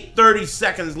wait 30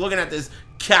 seconds looking at this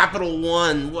Capital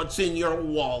One, what's in your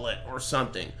wallet or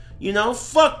something. You know,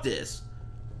 fuck this.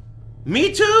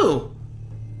 Me too.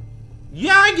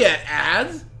 Yeah, I get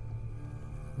ads.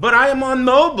 But I am on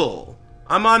mobile.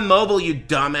 I'm on mobile, you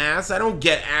dumbass. I don't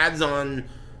get ads on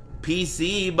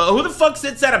PC. But who the fuck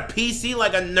sits at a PC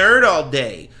like a nerd all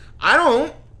day? I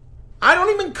don't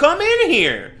even come in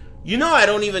here. You know I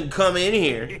don't even come in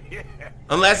here.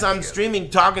 Unless I'm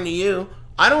streaming talking to you.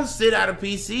 I don't sit at a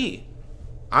PC.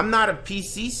 I'm not a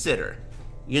PC sitter.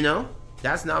 You know?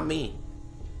 That's not me.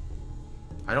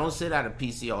 I don't sit at a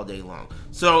PC all day long.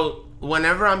 So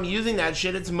whenever I'm using that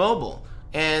shit, it's mobile.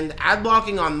 And ad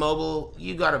blocking on mobile,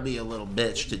 you gotta be a little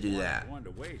bitch to do that.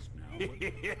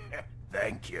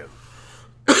 Thank you.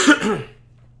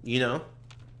 You know?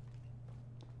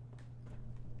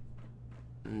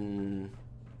 I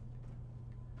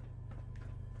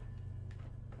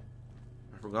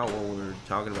forgot what we were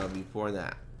talking about before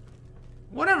that.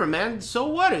 Whatever, man. So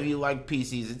what if you like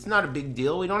PCs? It's not a big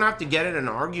deal. We don't have to get in an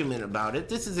argument about it.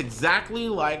 This is exactly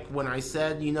like when I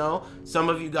said, you know, some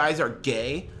of you guys are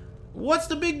gay. What's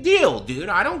the big deal, dude?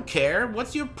 I don't care.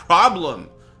 What's your problem?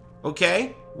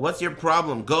 Okay? What's your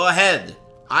problem? Go ahead.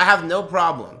 I have no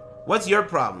problem. What's your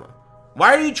problem?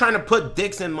 Why are you trying to put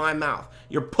dicks in my mouth?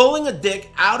 You're pulling a dick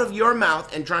out of your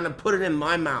mouth and trying to put it in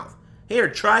my mouth. Here,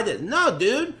 try this. No,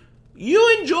 dude.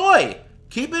 You enjoy.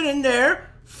 Keep it in there.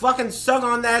 Fucking suck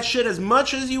on that shit as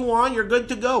much as you want. You're good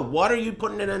to go. What are you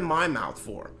putting it in my mouth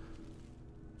for?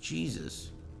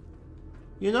 Jesus.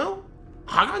 You know?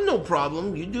 I got no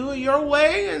problem. You do it your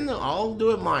way and I'll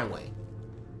do it my way.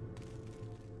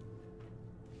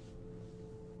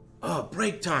 Oh,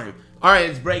 break time. Alright,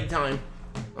 it's break time.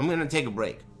 I'm gonna take a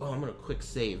break. Oh, I'm gonna quick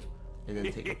save and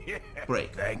then take a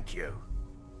break. Thank you.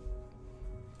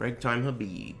 Break time,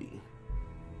 habibi.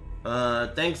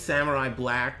 Thanks Samurai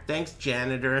Black. Thanks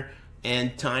Janitor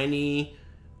and Tiny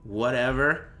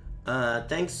whatever.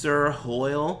 Thanks Sir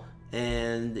Hoyle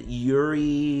and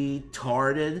Yuri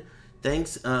Tarded.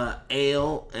 Thanks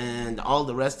Ale and all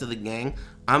the rest of the gang.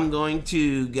 I'm going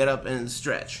to get up and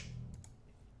stretch.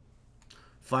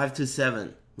 5 to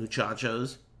 7,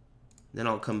 muchachos. Then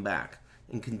I'll come back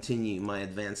and continue my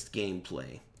advanced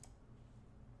gameplay.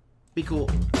 Be cool.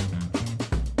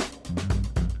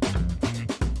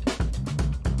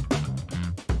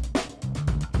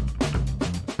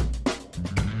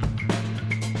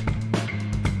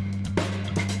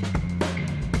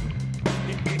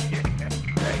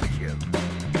 Thank you.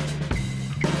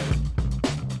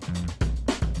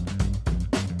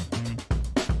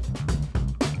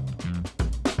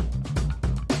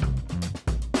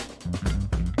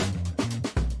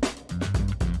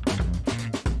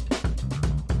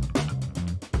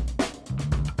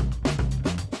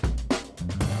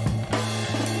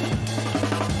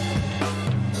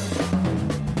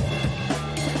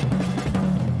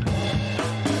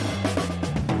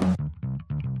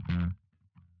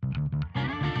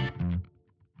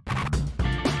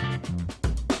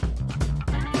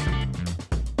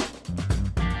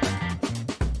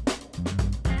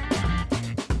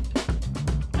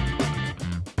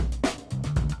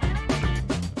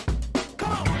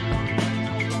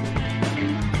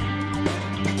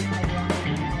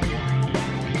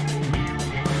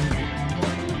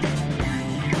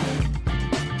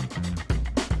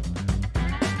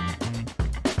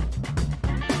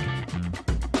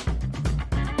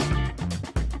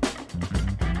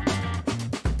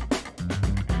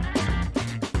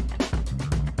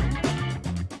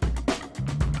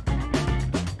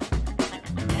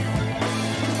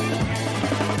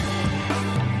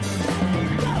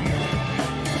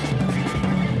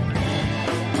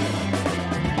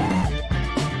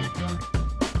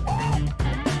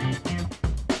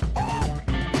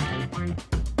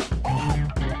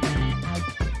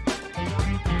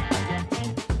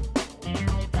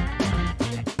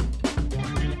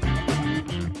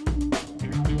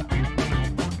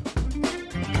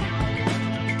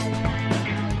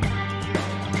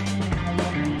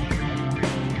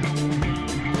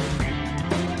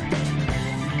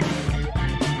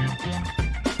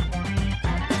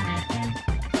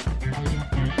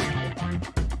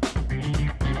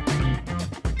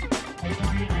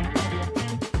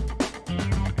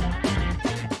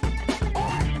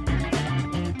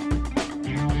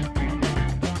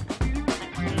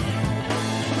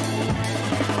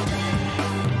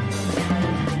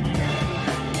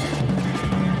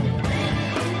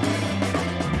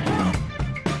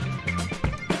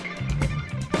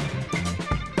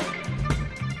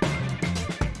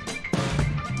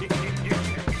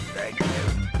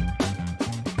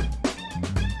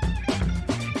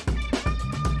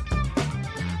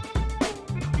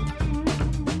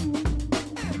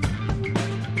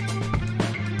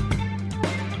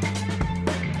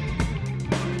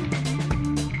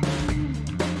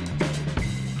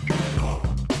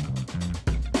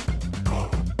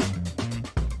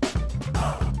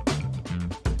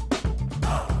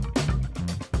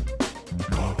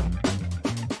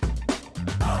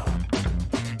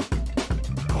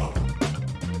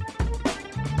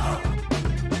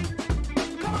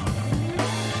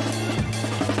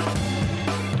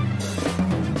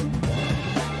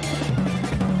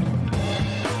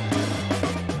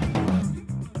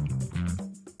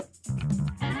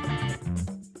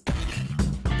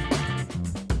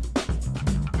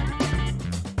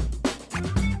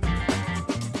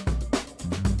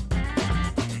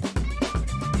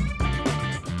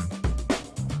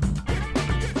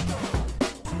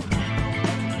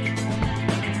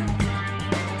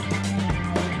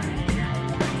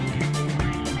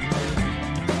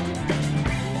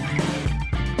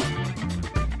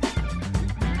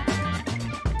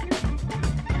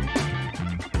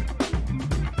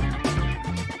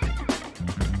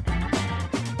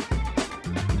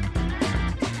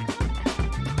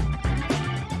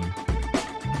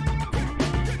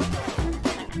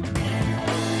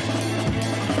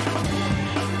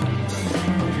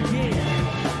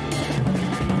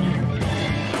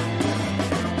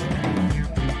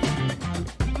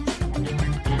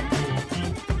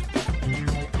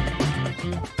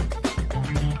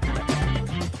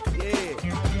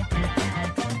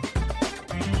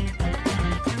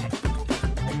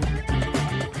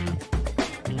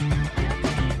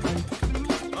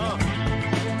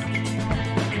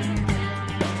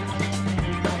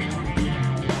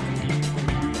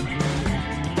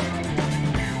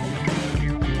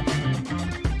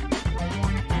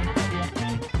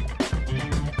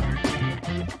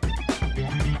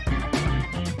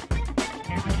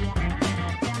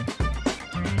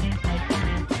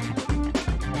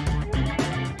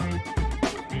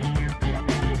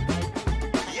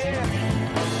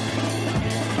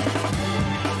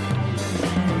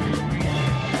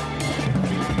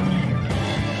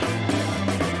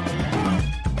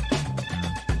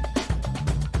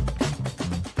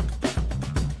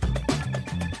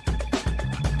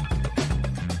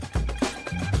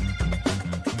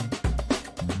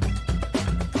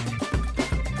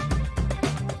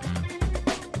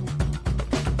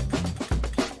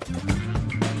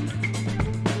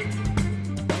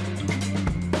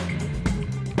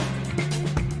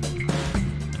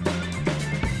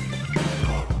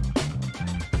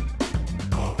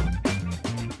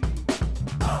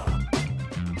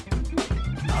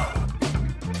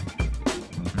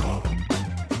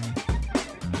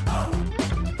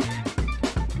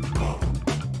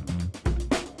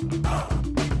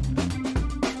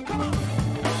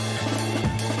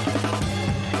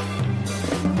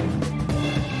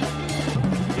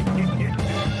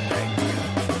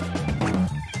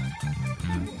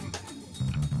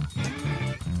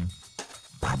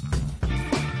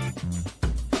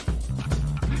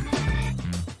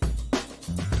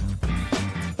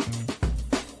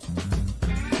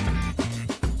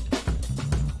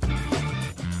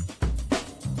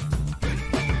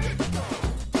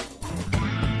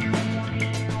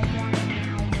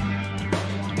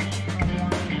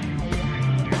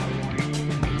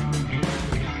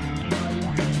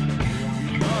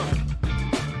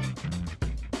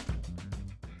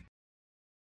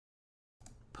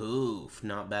 Oof,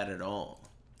 not bad at all.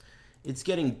 It's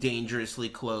getting dangerously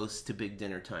close to big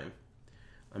dinner time.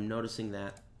 I'm noticing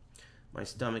that. My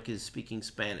stomach is speaking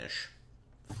Spanish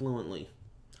fluently.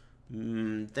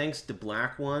 Thanks to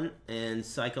Black One and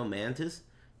Psycho Mantis.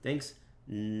 Thanks,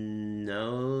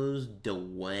 Nose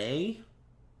Dewey.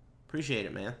 Appreciate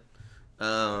it, man.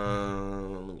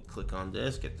 Let me click on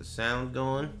this, get the sound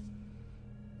going.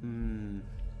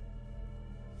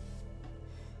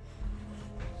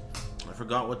 I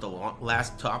forgot what the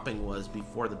last topping was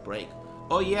before the break.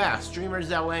 Oh yeah, streamers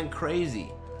that went crazy.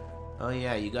 Oh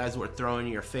yeah, you guys were throwing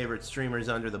your favorite streamers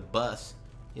under the bus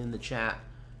in the chat.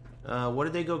 What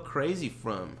did they go crazy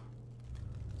from?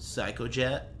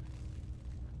 Psychojet?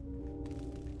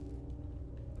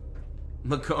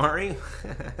 Makari?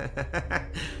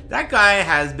 That guy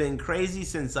has been crazy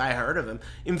since I heard of him.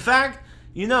 In fact,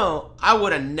 you know, I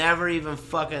would have never even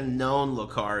fucking known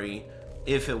Lucari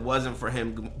if it wasn't for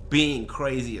him being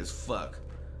crazy as fuck.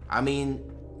 I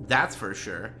mean, that's for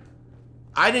sure.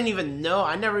 I didn't even know.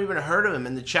 I never even heard of him,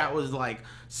 and the chat was like,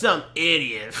 some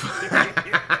idiot.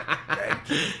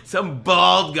 Some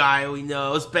bald guy we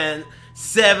know spent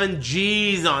 7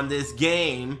 G's on this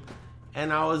game.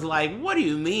 And I was like, what do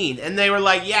you mean? And they were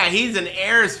like, yeah, he's an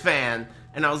Aris fan.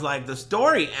 And I was like, the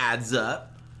story adds up.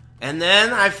 And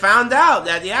then I found out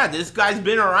that, yeah, this guy's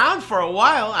been around for a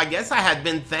while. I guess I had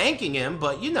been thanking him,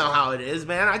 but you know how it is,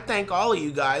 man. I thank all of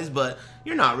you guys, but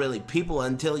you're not really people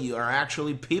until you are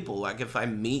actually people. Like if I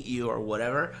meet you or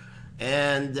whatever.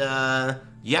 And,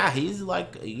 yeah, he's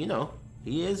like, you know,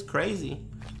 he is crazy.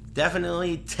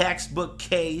 Definitely textbook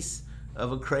case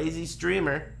of a crazy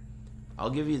streamer. I'll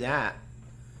give you that.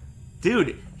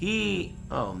 Dude,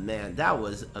 oh man, that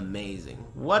was amazing.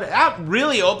 That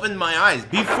really opened my eyes.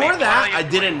 Before that, I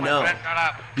didn't know.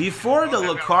 Before the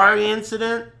Lucari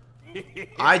incident,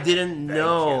 I didn't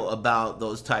know about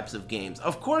those types of games.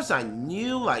 Of course I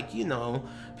knew, like, you know,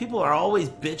 people are always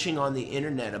bitching on the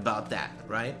internet about that,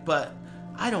 right? But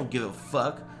I don't give a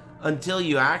fuck until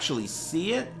you actually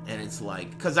see it, and it's like,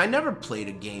 because I never played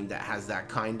a game that has that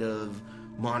kind of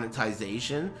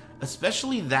monetization,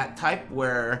 especially that type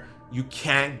where you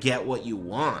can't get what you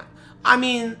want. I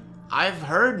mean, I've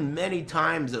heard many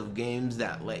times of games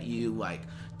that let you like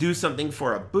do something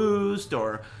for a boost,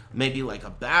 or maybe like a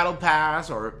battle pass,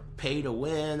 or pay to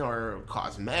win, or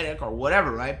cosmetic, or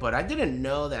whatever, right? But I didn't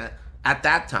know that at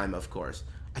that time, of course,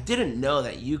 I didn't know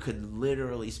that you could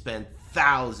literally spend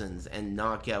thousands and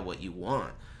not get what you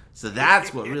want. So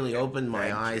that's what really opened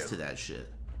my eyes to that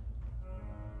shit.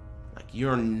 Like,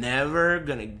 you're never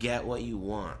gonna get what you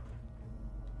want.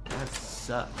 That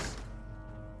sucks.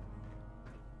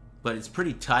 But it's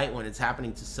pretty tight when it's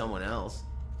happening to someone else.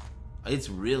 It's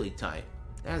really tight.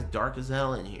 That's dark as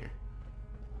hell in here.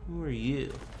 Who are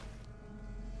you?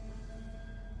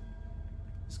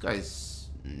 This guy's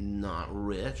not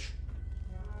rich.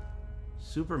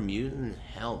 Super mutant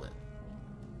helmet.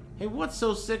 Hey, what's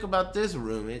so sick about this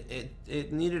room?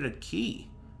 It needed a key.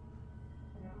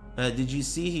 Did you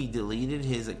see he deleted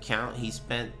his account he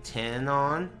spent 10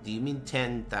 on? Do you mean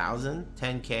 10,000?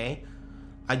 10K?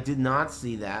 I did not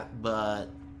see that, but...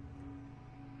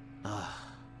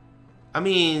 I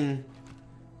mean,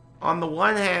 on the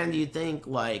one hand, you think,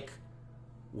 like,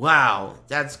 wow,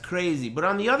 that's crazy. But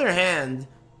on the other hand,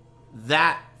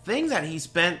 that thing that he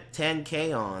spent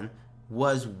 10K on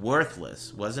was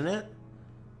worthless, wasn't it?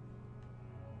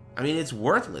 I mean, it's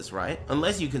worthless, right?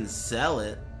 Unless you can sell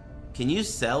it. Can you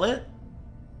sell it?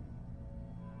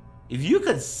 If you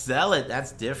could sell it,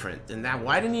 that's different. Then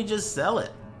why didn't you just sell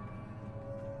it?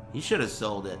 You should have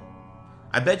sold it.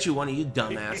 I bet you one of you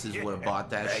dumbasses would have bought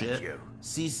that shit. You.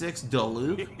 C6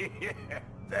 Duluth?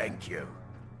 Thank you.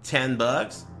 $10?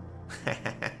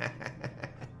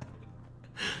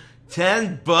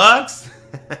 $10?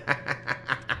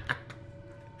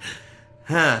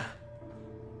 Huh.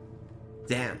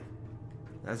 Damn.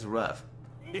 That's rough.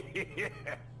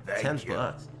 10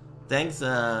 bucks. Thanks,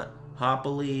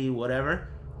 Hoppily, whatever.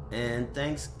 And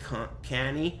thanks,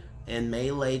 Canny and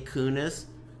Melee Kunis.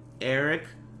 Eric,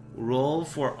 roll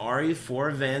for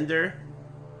RE4 vendor.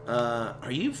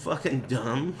 Are you fucking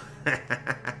dumb?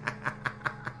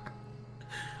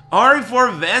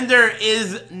 RE4 vendor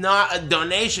is not a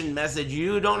donation message.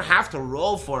 You don't have to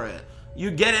roll for it.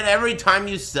 You get it every time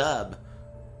you sub.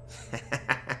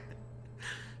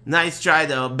 Nice try,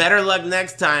 though. Better luck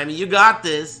next time. You got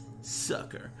this,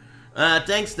 sucker.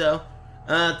 Thanks, though.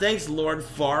 Thanks, Lord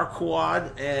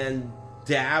Farquaad and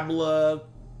Dabla.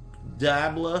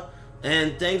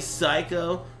 And thanks,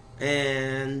 Psycho.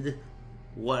 And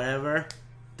whatever.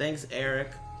 Thanks,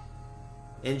 Eric.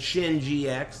 And Shin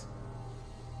GX.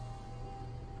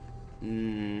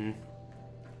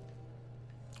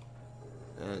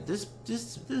 This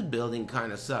building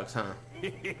kind of sucks, huh?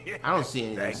 I don't see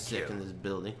anything Thank sick you. in this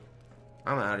building.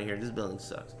 I'm out of here. This building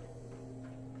sucks.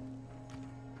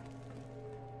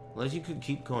 Unless you could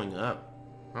keep going up.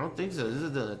 I don't think so. This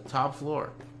is the top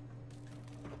floor.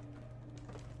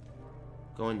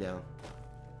 Going down.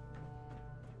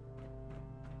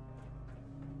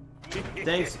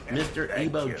 Thanks, Mr. Thank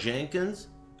Ebo you. Jenkins.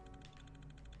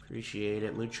 Appreciate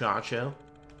it, muchacho.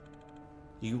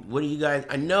 What do you guys...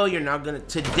 I know you're not gonna...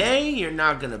 Today, you're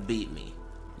not gonna beat me.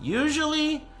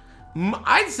 Usually,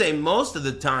 I'd say most of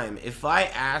the time, if I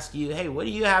ask you, hey, what are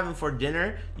you having for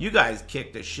dinner? You guys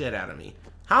kick the shit out of me.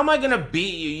 How am I gonna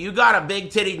beat you? You got a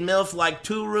big-titted MILF like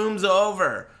 2 rooms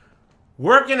over.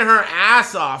 Working her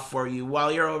ass off for you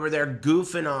while you're over there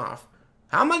goofing off.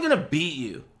 How am I gonna beat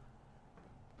you?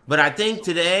 But I think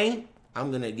today,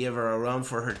 I'm gonna give her a run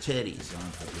for her titties.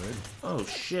 Oh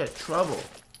shit, trouble.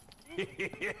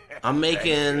 I'm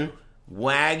making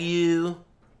Wagyu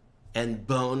and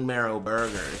bone marrow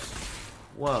burgers.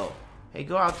 Whoa. Hey,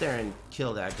 go out there and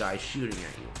kill that guy shooting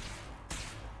at you.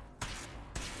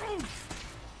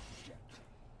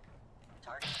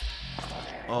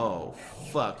 Oh,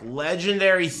 fuck.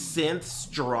 Legendary Synth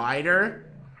Strider?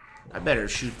 I better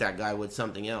shoot that guy with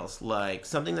something else. Like,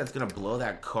 something that's gonna blow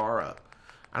that car up.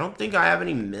 I don't think I have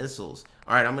any missiles.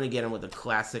 Alright, I'm gonna get him with a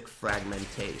classic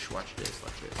fragmentation. Watch this,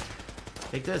 like this.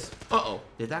 Take this. Uh-oh.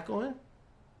 Did that go in?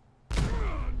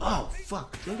 Oh, fuck.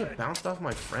 I think it bounced off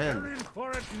my friend.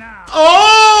 For it now.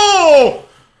 Oh!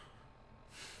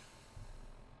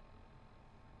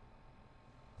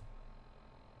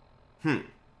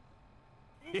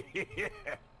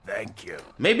 Thank you.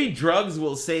 Maybe drugs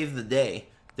will save the day.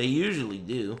 They usually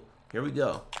do. Here we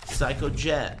go. Psycho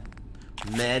Jet.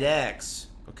 MedX.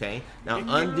 Okay. Now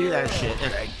undo that shit.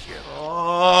 And, Thank you.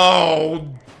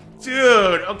 oh,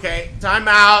 dude. Okay. Time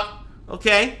out.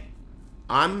 Okay.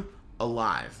 I'm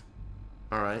alive.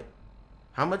 Alright.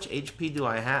 How much HP do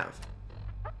I have?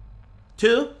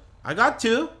 2. I got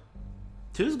 2.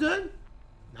 2's good.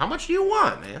 How much do you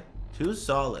want, man? 2's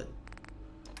solid.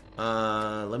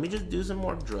 Let me just do some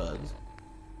more drugs.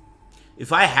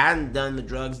 If I hadn't done the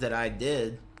drugs that I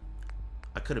did,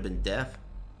 I could have been deaf.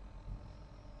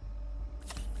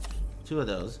 2 of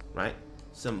those, right?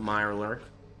 Some Mirelurk.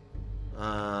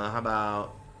 How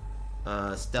about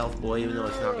Stealth Boy, even though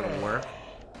it's not gonna work.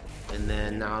 And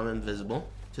then now I'm invisible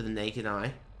to the naked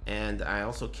eye. And I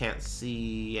also can't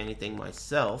see anything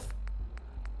myself.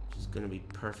 Which is gonna be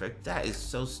perfect. That is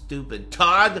so stupid.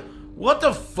 Todd, what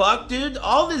the fuck, dude?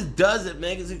 All this does, it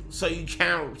makes it so you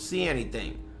can't see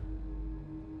anything.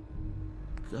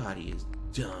 God, he is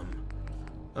dumb.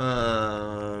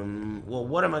 Well,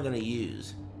 what am I gonna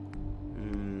use?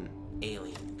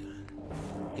 Alien gun.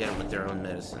 Get them with their own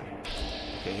medicine.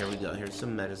 Okay, here we go. Here's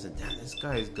some medicine. Damn, this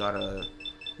guy's got a...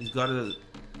 He's got a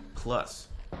plus.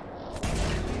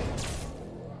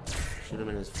 Shoot him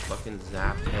in his fucking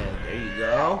zapped head. There you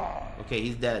go. Okay,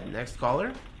 he's dead. Next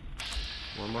caller.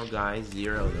 One more guy.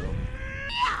 0, though.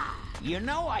 You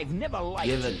know, I've never liked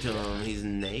Give it to him. He's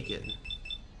naked.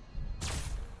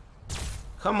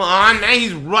 Come on, man.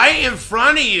 He's right in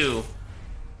front of you.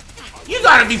 You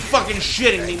gotta be fucking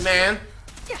shitting me, man.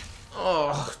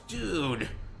 Oh, dude.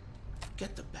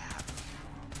 Get the bath.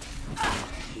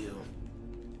 You.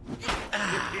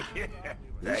 Ah.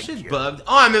 This shit's bugged.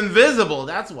 Oh, I'm invisible.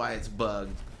 That's why it's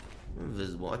bugged. I'm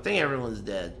invisible. I think everyone's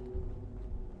dead.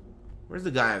 Where's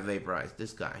the guy I vaporized?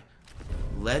 This guy.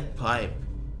 Lead pipe.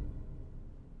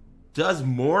 Does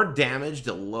more damage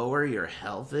the lower your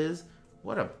health is?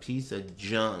 What a piece of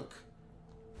junk.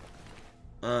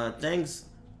 Thanks,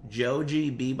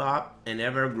 Joji Bebop and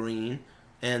Evergreen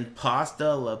and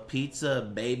Pasta La Pizza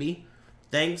Baby.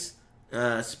 Thanks,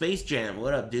 Space Jam.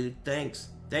 What up, dude? Thanks.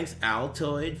 Thanks,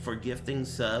 Altoid, for gifting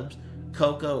subs.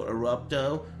 Coco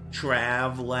Erupto,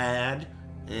 Trav Lad,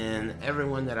 and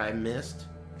everyone that I missed.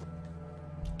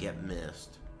 Get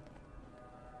missed.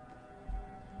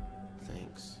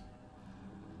 Thanks.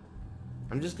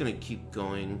 I'm just gonna keep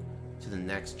going to the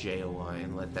next JOI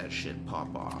and let that shit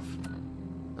pop off.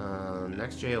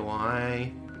 Next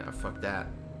JOI, nah, fuck that.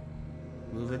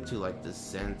 Move it to like the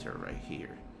center right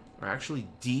here. Or actually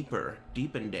deeper,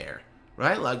 deep in there.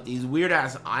 Right? Like these weird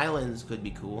ass islands could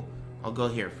be cool. I'll go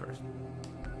here first.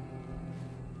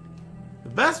 The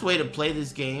best way to play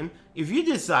this game, if you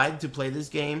decide to play this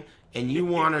game and you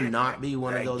want to not be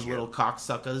one of those little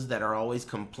cocksuckers that are always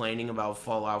complaining about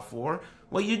Fallout 4,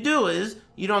 what you do is,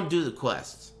 you don't do the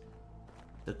quests.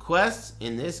 The quests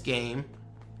in this game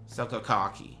suck a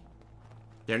cocky.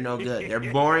 They're no good.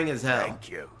 They're boring as hell. Thank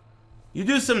you. You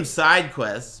do some side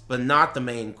quests, but not the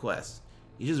main quests.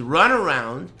 You just run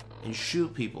around and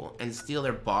shoot people and steal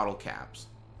their bottle caps.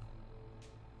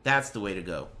 That's the way to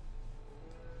go.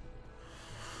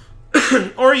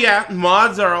 Or yeah,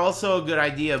 mods are also a good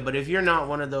idea, but if you're not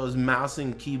one of those mouse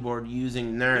and keyboard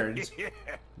using nerds,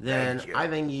 then I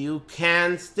think you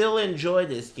can still enjoy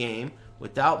this game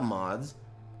without mods,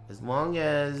 as long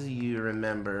as you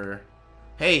remember...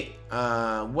 Hey,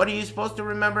 what are you supposed to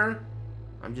remember?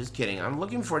 I'm just kidding. I'm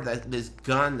looking for this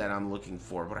gun that I'm looking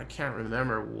for, but I can't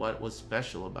remember what was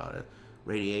special about it.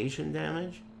 Radiation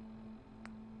damage?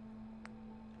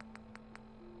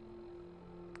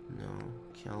 No.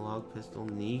 Catalog pistol,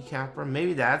 kneecapper?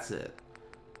 Maybe that's it.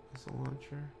 Missile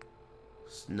launcher.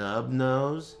 Snub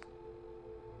nose.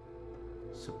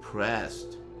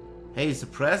 Suppressed. Hey,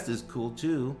 suppressed is cool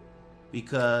too,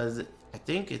 because I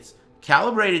think it's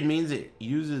calibrated means it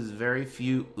uses very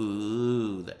few.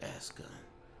 Ooh, the S gun.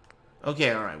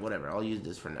 Okay, alright, whatever. I'll use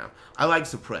this for now. I like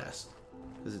suppressed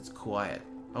because it's quiet.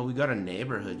 Oh, we got a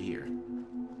neighborhood here.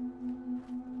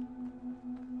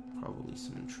 Probably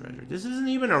some treasure. This isn't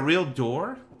even a real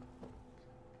door?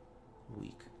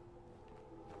 Weak.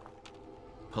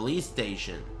 Police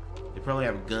station. They probably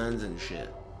have guns and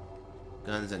shit.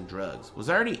 Guns and drugs. Was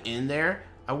I already in there?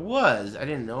 I was. I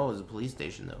didn't know it was a police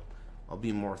station, though. I'll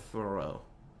be more thorough.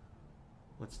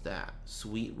 What's that?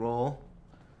 Sweet roll?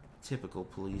 Typical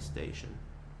police station.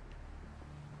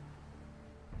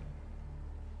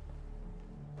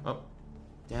 Oh.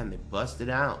 Damn, they busted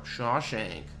out.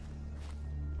 Shawshank.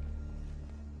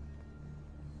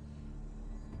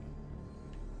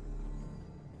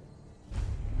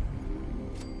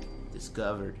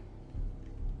 Discovered.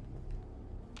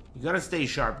 You gotta stay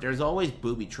sharp. There's always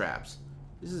booby traps.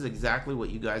 This is exactly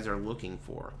what you guys are looking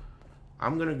for.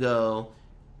 I'm gonna go...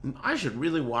 I should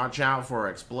really watch out for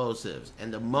explosives.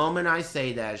 And the moment I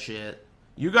say that shit...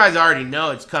 You guys already know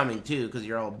it's coming too, because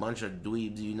you're all a bunch of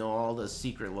dweebs. You know all the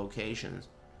secret locations.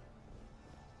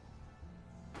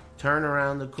 Turn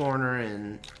around the corner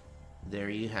and...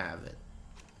 there you have it.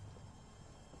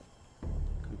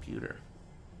 Computer.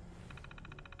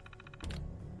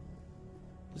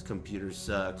 This computer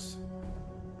sucks.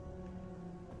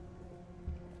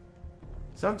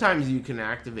 Sometimes you can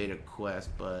activate a quest,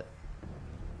 but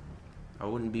I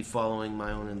wouldn't be following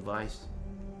my own advice.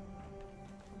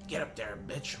 Get up there,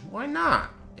 bitch. Why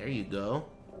not? There you go.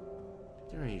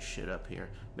 There ain't shit up here.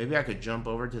 Maybe I could jump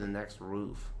over to the next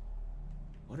roof.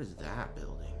 What is that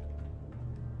building?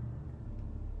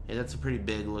 Hey, that's a pretty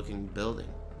big looking building.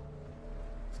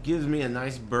 It gives me a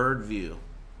nice bird view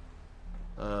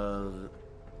of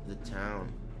the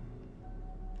town.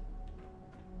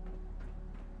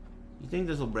 You think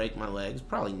this will break my legs?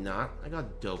 Probably not. I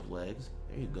got dope legs.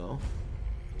 There you go.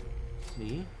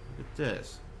 See? Look at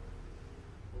this.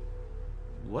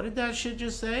 What did that shit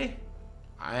just say?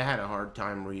 I had a hard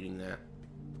time reading that.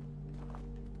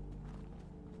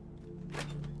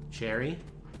 Cherry?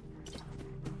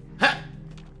 Ha!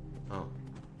 Oh.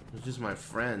 It was just my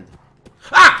friend.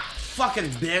 Ah!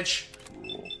 Fucking bitch!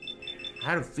 I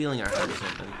had a feeling I heard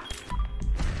something.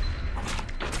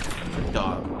 The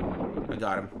dog. I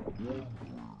got him.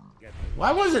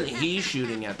 Why wasn't he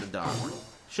shooting at the dog?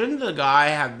 Shouldn't the guy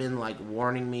have been, like,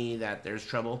 warning me that there's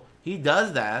trouble? He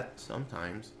does that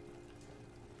sometimes.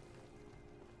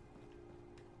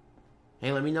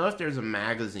 Hey, let me know if there's a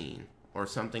magazine or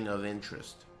something of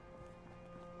interest.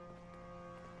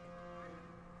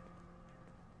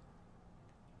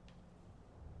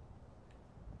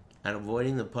 At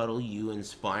avoiding the puddle, you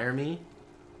inspire me?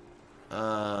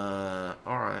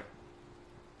 Alright.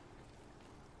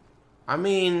 I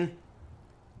mean,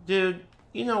 dude,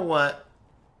 you know what?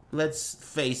 Let's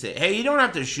face it. Hey, you don't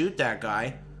have to shoot that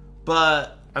guy.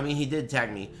 But, I mean, he did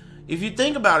tag me. If you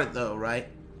think about it, though, right?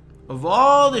 Of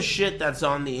all the shit that's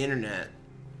on the internet,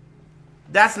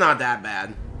 that's not that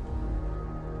bad.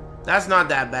 That's not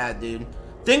that bad, dude.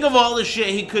 Think of all the shit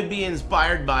he could be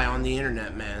inspired by on the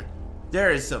internet, man.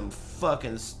 There is some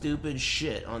fucking stupid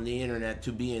shit on the internet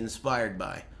to be inspired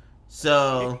by.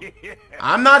 So,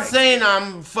 I'm not saying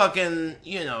I'm fucking,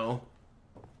 you know,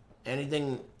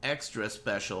 anything extra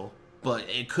special, but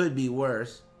it could be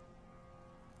worse.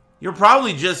 You're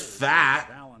probably just fat.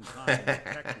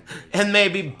 And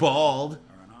maybe bald.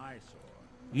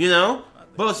 You know?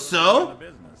 But so,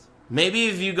 maybe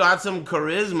if you got some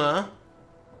charisma,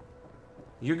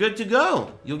 you're good to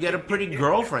go. You'll get a pretty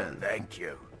girlfriend. Thank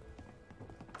you.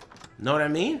 Know what I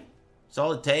mean? That's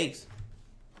all it takes.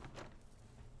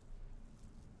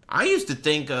 I used to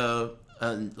think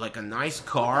like a nice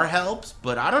car helps,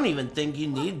 but I don't even think you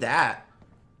need that.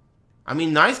 I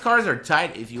mean, nice cars are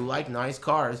tight if you like nice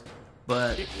cars,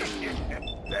 but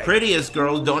Prettiest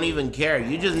girls don't even care.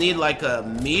 You just need like a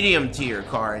medium tier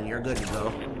car and you're good to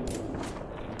go.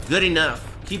 Good enough.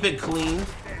 Keep it clean.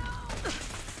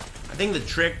 I think the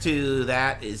trick to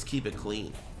that is keep it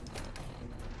clean.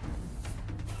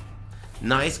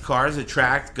 Nice cars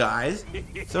attract guys.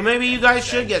 So maybe you guys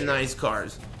should get nice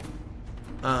cars.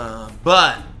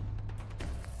 But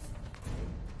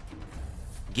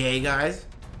gay guys?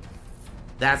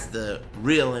 That's the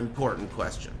real important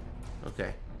question.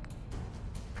 Okay?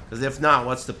 Because if not,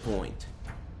 what's the point?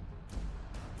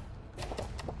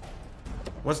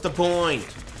 What's the point?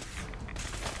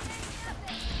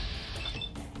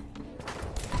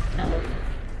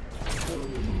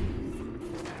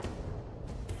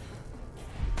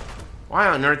 Why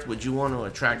on earth would you want to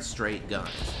attract straight guys?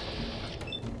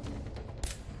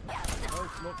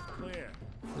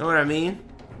 Know what I mean?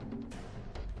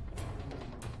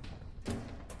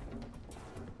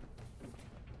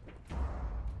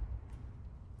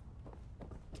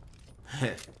 Not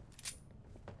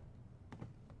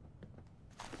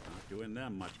doing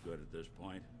them much good at this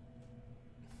point.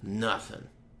 Nothing.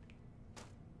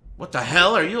 What the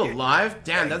hell? Are you alive?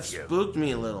 Damn, that spooked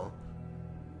me a little.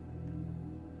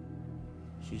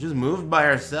 She just moved by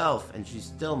herself, and she's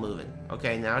still moving.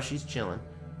 Okay, now she's chilling.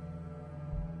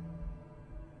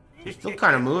 She's still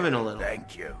kind of moving a little.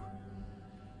 Thank you.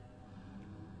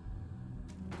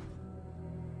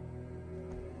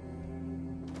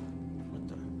 What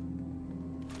the?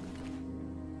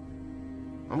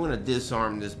 I'm gonna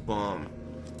disarm this bomb.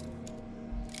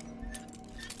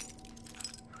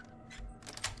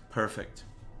 Perfect.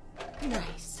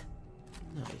 Nice.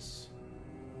 Nice.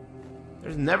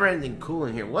 There's never anything cool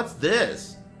in here. What's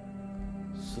this?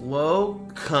 Slow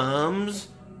comes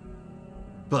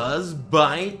buzz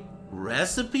bite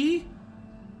recipe?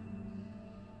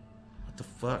 What the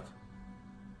fuck?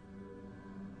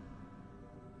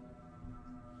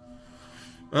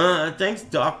 Thanks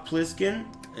Doc Pliskin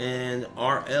and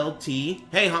RLT.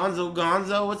 Hey Hanzo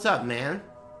Gonzo, what's up, man?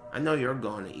 I know you're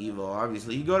going to Evo,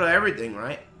 obviously. You go to everything,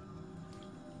 right?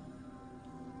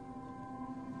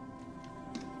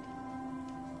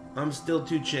 I'm still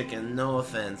too chicken, no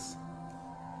offense.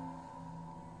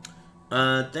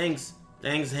 Thanks,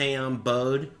 hey, I'm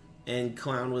Bode and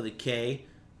Clown with a K.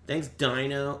 Thanks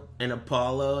Dino and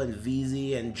Apollo and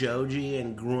VZ and Joji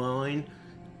and Groin.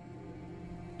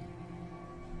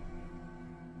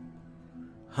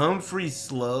 Humphrey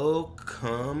Slow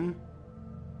cum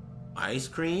ice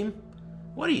cream?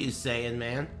 What are you saying,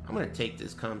 man? I'm gonna take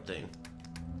this cum thing.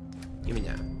 Give me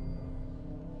that.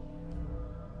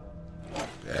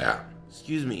 Yeah.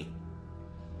 Excuse me.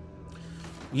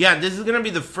 Yeah, this is gonna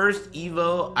be the first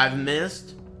Evo I've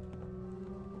missed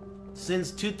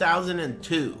since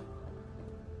 2002.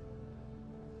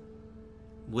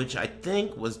 Which I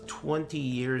think was 20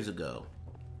 years ago.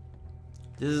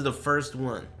 This is the first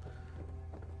one.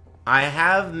 I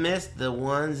have missed the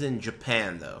ones in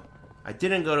Japan, though. I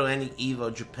didn't go to any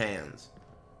Evo Japans.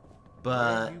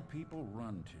 But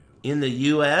in the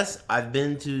US, I've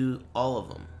been to all of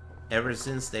them. Ever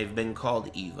since they've been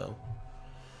called Evo.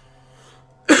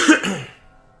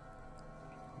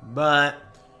 But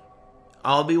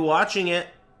I'll be watching it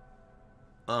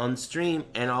on stream,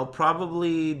 and I'll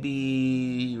probably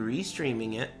be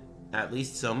restreaming it, at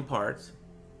least some parts.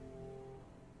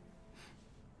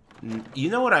 You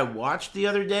know what I watched the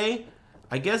other day?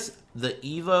 I guess the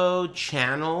Evo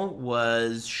channel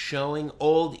was showing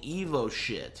old Evo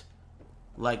shit.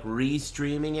 Like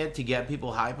restreaming it to get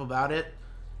people hype about it.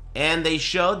 And they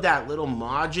showed that little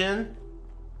Majin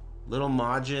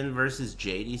versus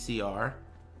JDCR.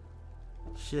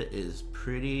 Shit is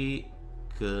pretty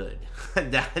good.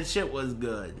 That shit was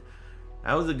good.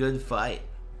 That was a good fight.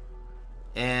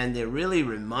 And it really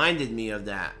reminded me of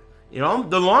that. You know,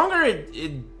 the longer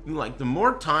like, the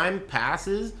more time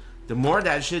passes, the more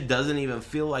that shit doesn't even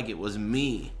feel like it was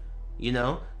me. You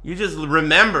know? You just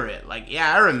remember it. Like,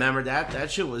 yeah, I remember that. That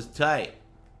shit was tight.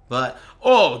 But,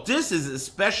 oh, this is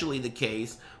especially the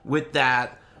case with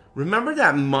that. Remember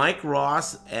that Mike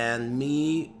Ross and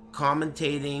me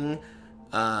commentating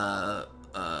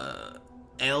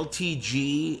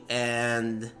LTG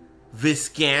and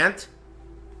Viscant?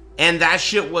 And that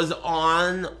shit was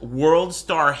on World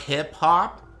Star Hip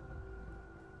Hop?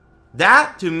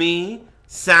 That, to me,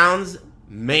 sounds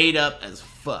made up as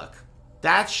fuck.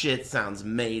 That shit sounds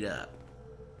made up.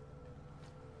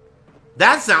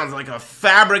 That sounds like a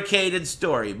fabricated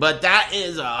story, but that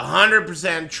is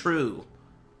 100% true.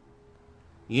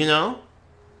 You know?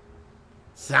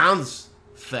 Sounds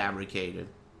fabricated.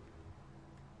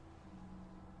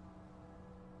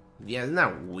 Yeah, isn't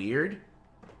that weird?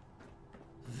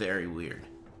 Very weird.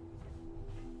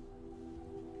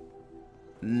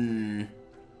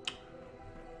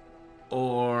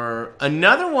 Or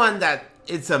another one that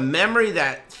it's a memory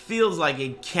that feels like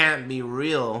it can't be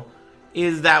real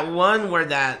is that one where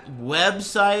that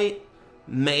website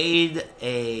made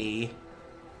a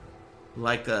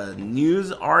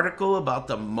news article about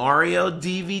the Mario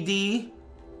DVD.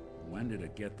 When did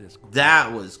it get this?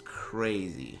 That was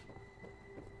crazy.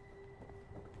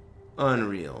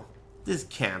 Unreal. This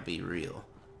can't be real.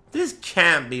 This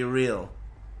can't be real.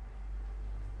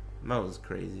 That was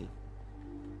crazy.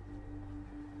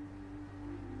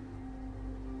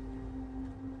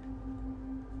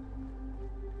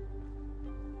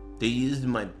 They used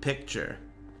my picture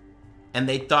and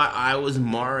they thought I was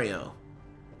Mario,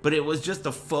 but it was just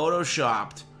a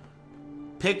photoshopped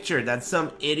picture that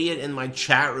some idiot in my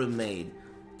chat room made.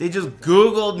 They just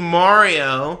Googled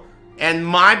Mario and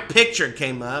my picture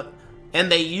came up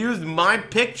and they used my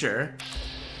picture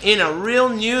in a real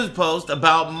news post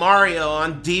about Mario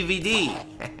on DVD.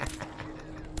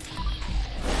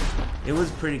 It was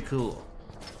pretty cool.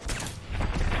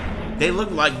 They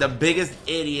looked like the biggest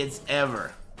idiots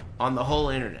ever on the whole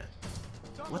internet.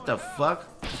 What the fuck?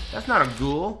 That's not a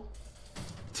ghoul.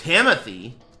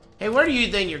 Timothy? Hey, where do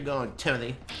you think you're going,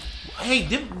 Timothy? Hey,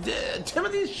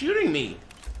 Timothy's shooting me.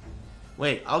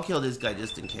 Wait, I'll kill this guy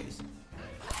just in case.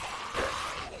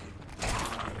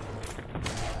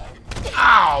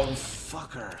 Ow,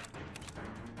 fucker.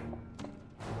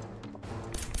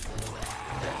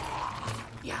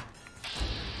 Yeah.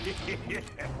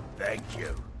 Thank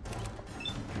you.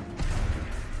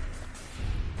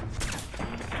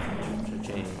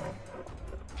 Cha-ching.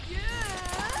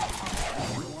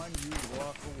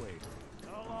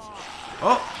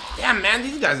 Oh, damn, man,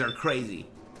 these guys are crazy.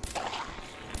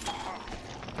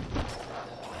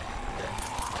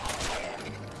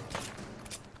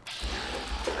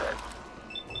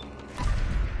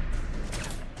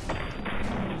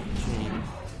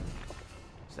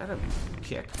 Is that a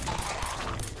kick?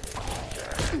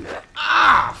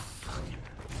 Ah, fucking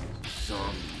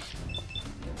zombies.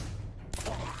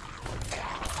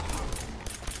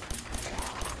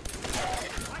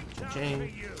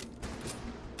 Cha-ching.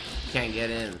 Can't get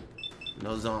in.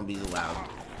 No zombies allowed.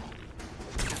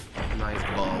 Nice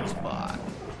bald spot.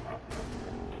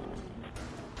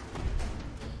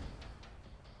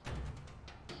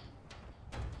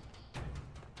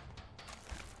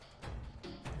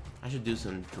 I should do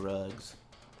some drugs.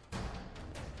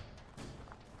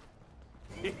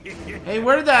 Hey,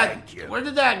 where did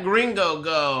that gringo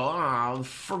go? Oh,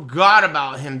 forgot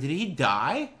about him. Did he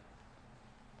die?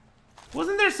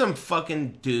 Wasn't there some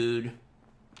fucking dude?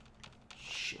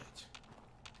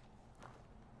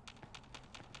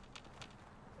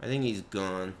 I think he's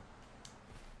gone.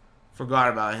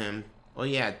 Forgot about him. Oh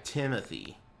yeah,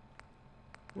 Timothy.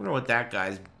 Wonder what that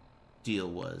guy's deal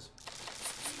was.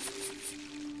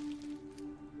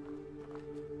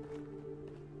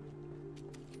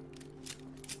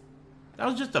 That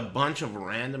was just a bunch of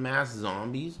random ass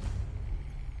zombies.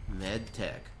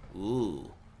 Medtech.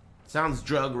 Ooh. Sounds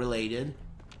drug related.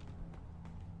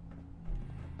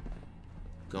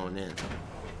 Going in.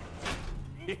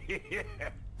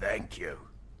 Thank you.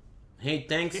 Hey,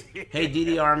 thanks. Hey,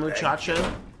 DDR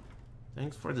Muchacho.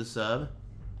 Thanks for the sub.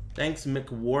 Thanks,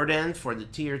 McWarden, for the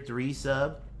tier 3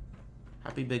 sub.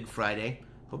 Happy Big Friday.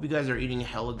 Hope you guys are eating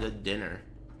hella good dinner.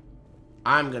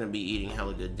 I'm gonna be eating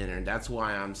hella good dinner. That's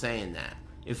why I'm saying that.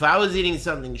 If I was eating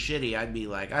something shitty, I'd be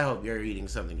like, I hope you're eating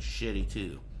something shitty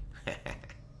too.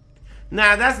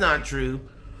 Nah, that's not true.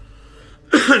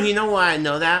 You know why I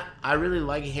know that? I really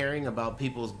like hearing about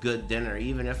people's good dinner,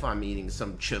 even if I'm eating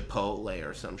some Chipotle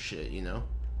or some shit, you know?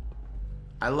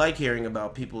 I like hearing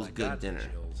about people's good dinner.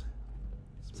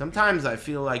 Sometimes I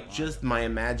feel like just my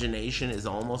imagination is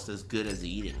almost as good as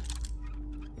eating.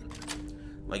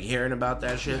 Like hearing about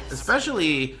that shit.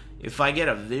 Especially if I get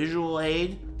a visual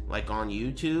aid, like on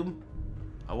YouTube.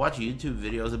 I watch YouTube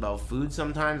videos about food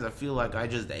sometimes. I feel like I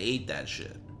just ate that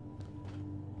shit.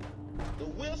 The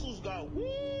whistles got woo.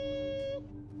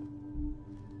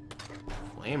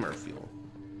 Flamer fuel.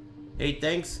 Hey,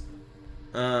 thanks.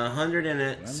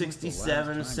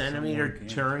 167 centimeter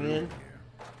Turian.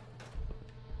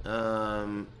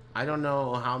 I don't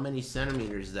know how many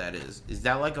centimeters that is. Is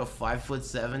that like a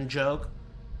 5'7" joke?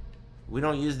 We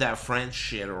don't use that French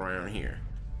shit around here.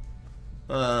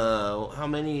 How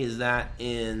many is that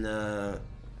in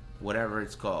whatever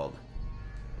it's called?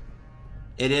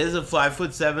 It is a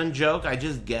 5'7" joke. I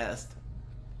just guessed.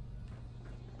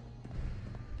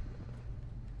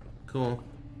 Cool.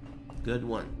 Good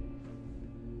one.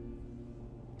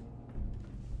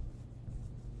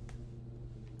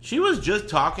 She was just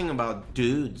talking about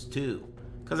dudes too.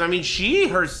 Because, I mean, she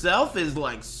herself is,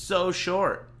 like, so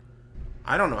short.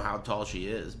 I don't know how tall she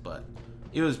is, but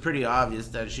it was pretty obvious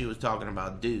that she was talking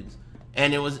about dudes.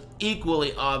 And it was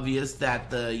equally obvious that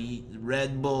the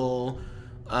Red Bull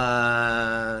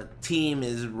team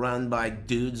is run by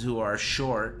dudes who are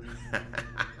short.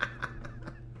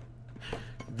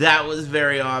 That was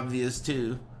very obvious,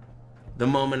 too. The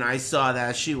moment I saw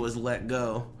that, she was let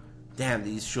go. Damn,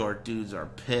 these short dudes are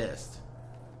pissed.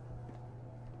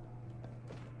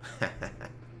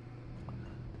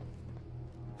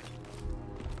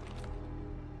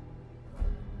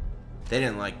 They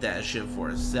didn't like that shit for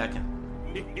a second.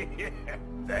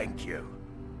 Thank you.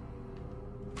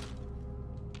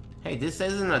 Hey, this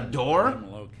isn't a door?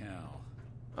 Locale.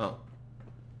 Oh.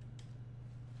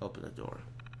 Open the door.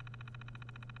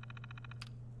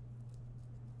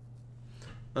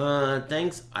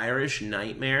 Thanks, Irish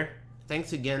Nightmare.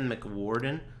 Thanks again,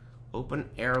 McWarden. Open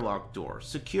airlock door.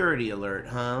 Security alert,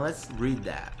 huh? Let's read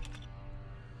that.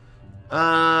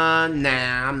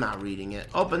 Nah, I'm not reading it.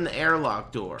 Open the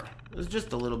airlock door. It was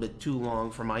just a little bit too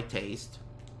long for my taste.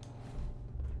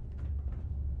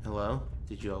 Hello?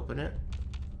 Did you open it?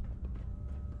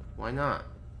 Why not?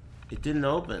 It didn't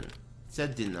open. It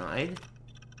said denied.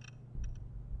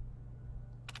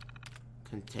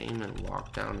 Containment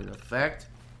lockdown in effect.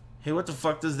 Hey, what the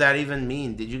fuck does that even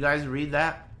mean? Did you guys read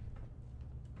that?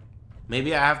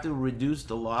 Maybe I have to reduce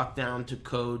the lockdown to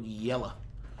code yellow.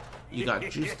 You got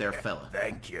juice there, fella.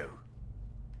 Thank you.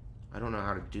 I don't know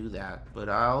how to do that, but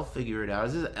I'll figure it out.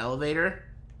 Is this an elevator?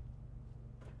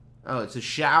 Oh, it's a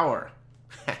shower.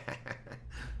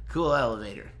 Cool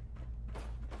elevator.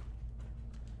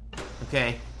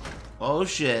 Okay. Oh,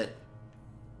 shit.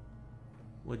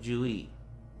 What'd you eat?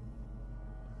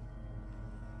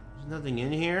 There's nothing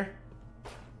in here?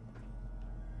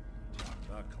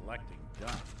 Collecting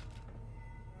dust.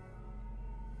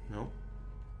 Nope.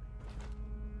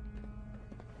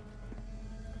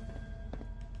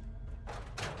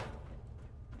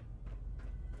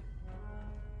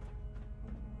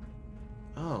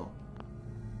 Oh.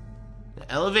 The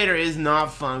elevator is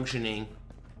not functioning.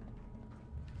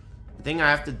 I think I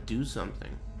have to do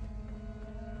something.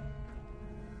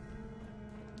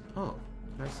 Oh,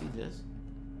 can I see this?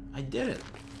 I did it.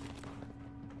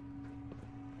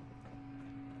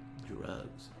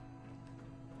 Drugs.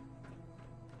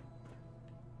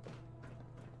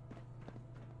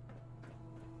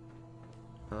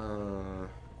 Oh,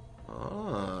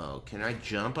 can I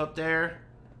jump up there?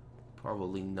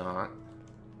 Probably not.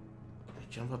 Can I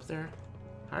jump up there?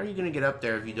 How are you gonna get up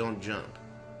there if you don't jump?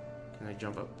 Can I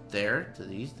jump up there to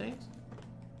these things?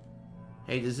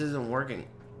 Hey, this isn't working.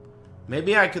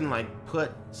 Maybe I can, like,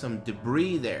 put some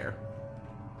debris there.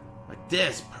 Like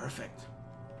this. Perfect.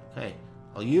 Okay.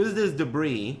 I'll use this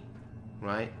debris,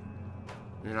 right?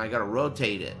 And then I gotta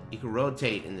rotate it. You can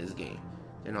rotate in this game.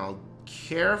 And I'll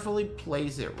carefully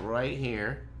place it right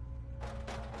here.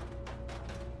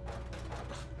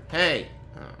 Hey!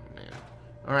 Oh, man.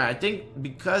 Alright, I think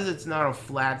because it's not a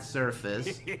flat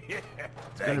surface,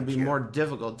 it's gonna be more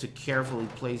difficult to carefully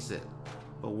place it.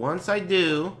 But once I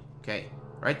do... Okay,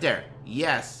 right there.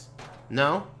 Yes.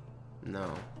 No?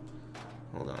 No.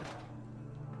 Hold on.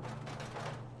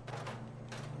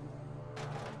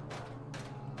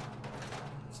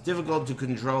 It's difficult to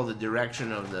control the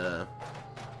direction of the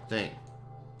thing.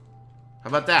 How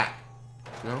about that?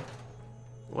 No?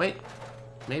 Wait.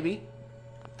 Maybe.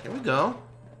 Here we go.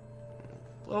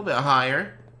 A little bit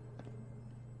higher.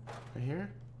 Right here.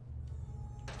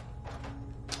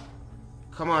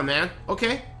 Come on, man.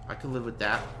 Okay. I can live with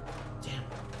that. Damn.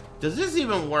 Does this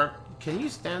even work? Can you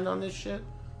stand on this shit?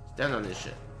 Stand on this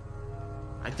shit.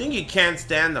 I think you can't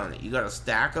stand on it. You gotta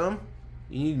stack them.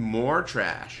 You need more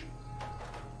trash.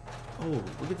 Oh,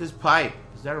 look at this pipe.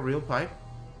 Is that a real pipe?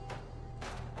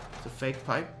 It's a fake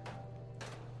pipe?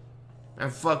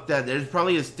 And fuck that. There's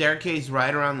probably a staircase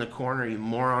right around the corner you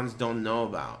morons don't know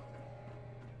about.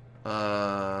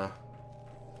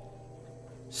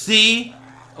 See?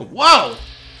 Oh, whoa!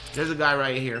 There's a guy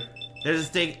right here. There's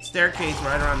a staircase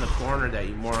right around the corner that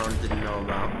you morons didn't know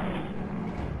about.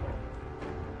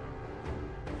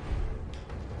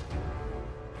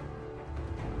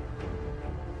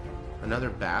 Another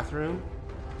bathroom?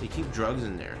 They keep drugs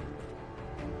in there.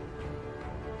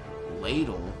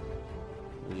 Ladle?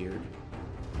 Weird.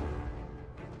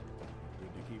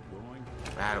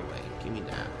 Right away. Give me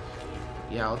that.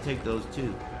 Yeah, I'll take those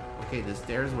too. Okay, the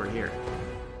stairs were here.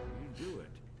 You do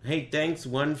it. Hey, thanks,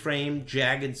 One Frame,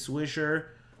 Jagged Swisher,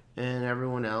 and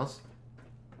everyone else.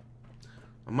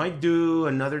 I might do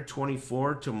another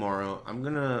 24 tomorrow. I'm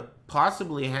gonna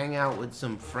possibly hang out with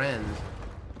some friends.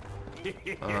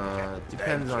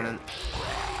 Depends on it.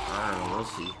 I don't know, we'll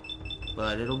see.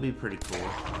 But it'll be pretty cool.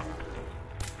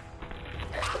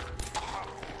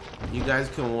 You guys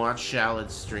can watch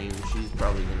Shallot's stream. She's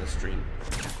probably gonna stream.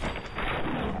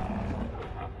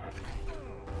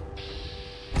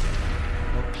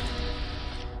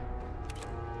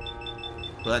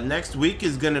 But next week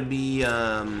is gonna be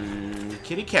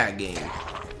Kitty Cat game.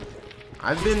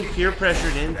 I've been peer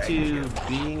pressured into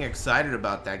being excited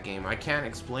about that game. I can't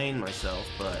explain myself,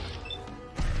 but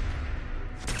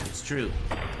it's true.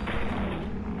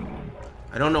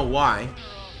 I don't know why,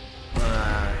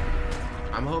 but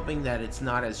I'm hoping that it's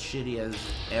not as shitty as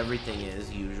everything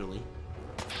is usually.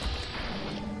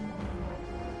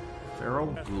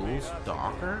 Feral Ghoul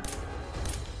Stalker?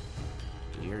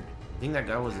 Weird. I think that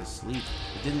guy was asleep.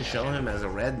 It didn't show him as a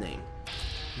red name.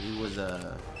 He was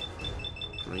a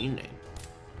green name.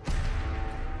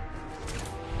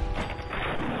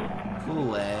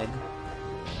 Cool egg.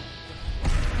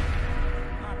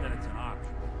 Not that it's an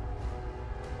option.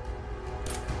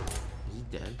 Is he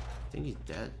dead? I think he's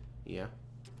dead. Yeah.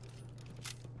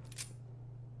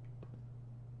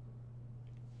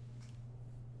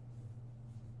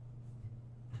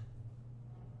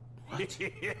 What?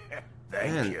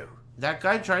 Thank you. That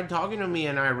guy tried talking to me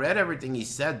and I read everything he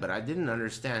said, but I didn't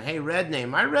understand. Hey, Red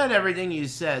Name, I read everything you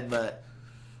said, but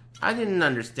I didn't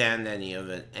understand any of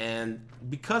it. And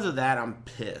because of that, I'm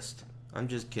pissed. I'm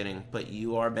just kidding, but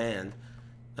you are banned.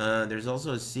 There's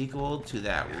also a sequel to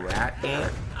that rat game.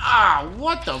 Ah,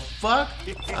 what the fuck?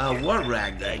 What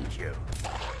rat game? Thank you.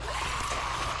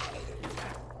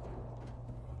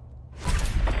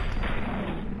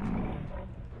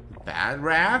 Bad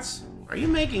Rats? Are you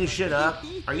making shit up?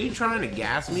 Are you trying to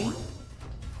gas me?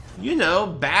 You know,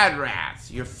 Bad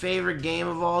Rats, your favorite game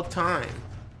of all time.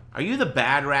 Are you the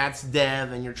Bad Rats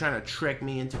dev and you're trying to trick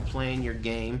me into playing your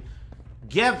game?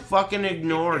 Get fucking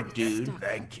ignored, dude.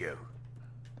 Thank you.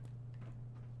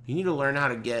 You need to learn how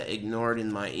to get ignored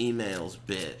in my emails,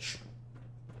 bitch.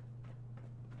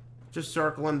 Just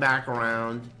circling back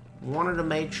around. Wanted to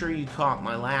make sure you caught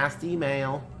my last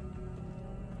email.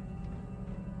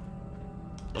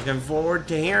 Looking forward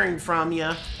to hearing from you.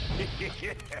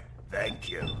 Thank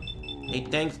you. Hey,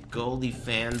 thanks, Goldie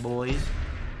fanboys.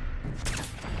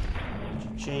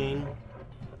 Ching.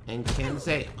 And Ken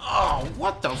say, oh,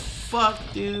 what the fuck,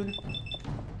 dude?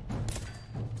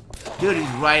 Dude, he's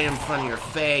right in front of your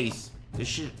face. This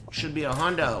should be a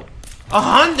hundo. A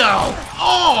hundo!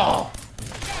 Oh!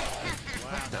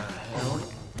 What the hell?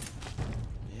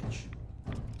 Bitch.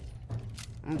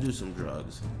 I'm gonna do some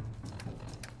drugs.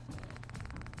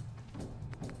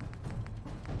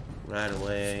 Right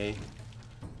away.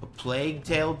 A Plague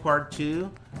Tale Part 2?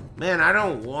 Man, I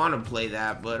don't want to play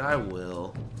that, but I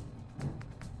will.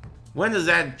 When does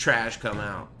that trash come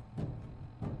out?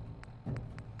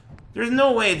 There's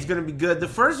no way it's gonna be good. The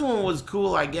first one was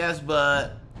cool, I guess,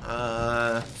 but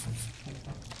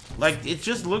like, it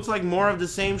just looks like more of the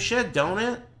same shit, don't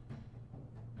it?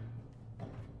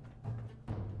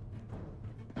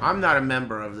 I'm not a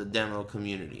member of the demo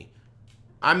community.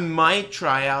 I might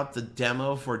try out the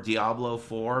demo for Diablo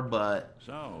 4, but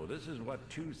So this is what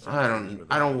I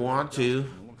don't want to.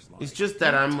 It's just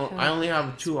that I only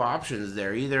have two options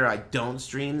there. Either I don't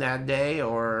stream that day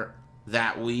or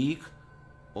that week,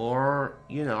 or,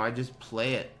 you know, I just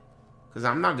play it. Because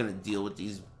I'm not going to deal with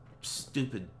these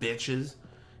stupid bitches.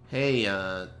 Hey,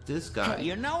 this guy.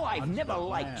 You know, I've never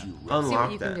liked you. Unlock See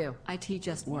what you that. can do. IT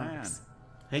just works.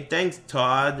 Hey, thanks,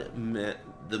 Todd,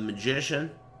 the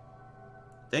magician.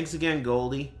 Thanks again,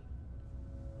 Goldie.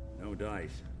 No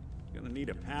dice. Gonna need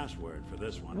a password for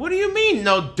this one. What do you mean,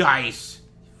 no dice?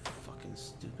 You fucking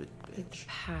stupid bitch.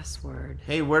 Password.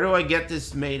 Hey, where do I get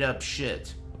this made up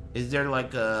shit? Is there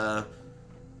like a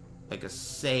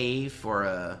safe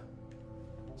or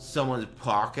someone's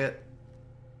pocket?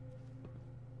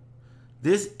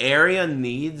 This area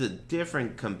needs a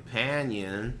different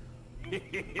companion.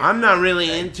 I'm not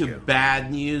really into bad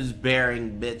news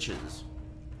bearing bitches.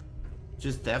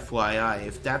 Just FYI,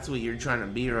 if that's what you're trying to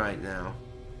be right now.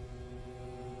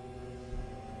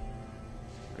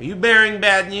 Are you bearing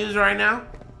bad news right now?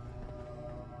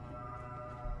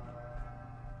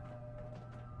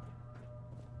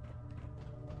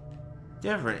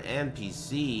 Different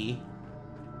NPC.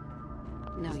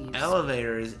 No use.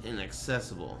 Elevator is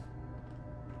inaccessible.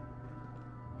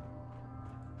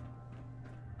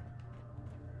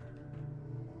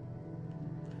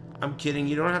 I'm kidding,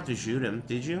 you don't have to shoot him,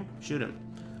 did you? Shoot him.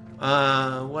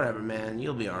 Whatever, man,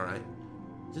 you'll be alright.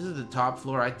 This is the top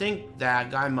floor. I think that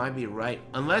guy might be right.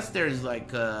 Unless there's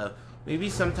like, maybe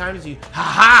sometimes you...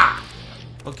 Ha-ha!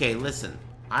 Okay, listen.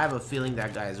 I have a feeling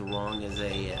that guy is wrong as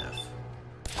AF.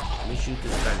 Let me shoot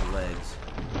this guy's legs.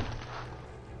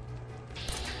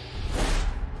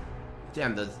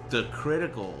 Damn, the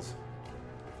criticals.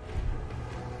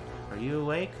 Are you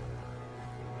awake?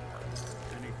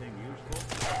 Anything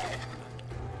useful?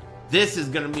 This is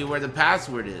gonna be where the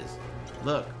password is.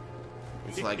 Look.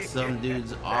 It's like some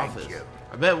dude's office.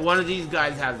 I bet one of these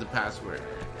guys has the password.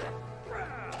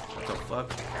 What the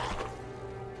fuck?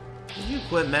 Can you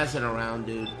quit messing around,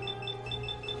 dude?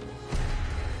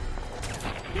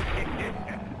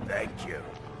 Thank you.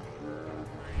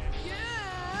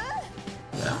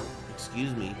 Yeah,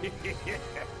 excuse me.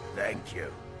 Thank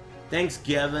you. Thanks,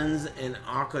 Gevins and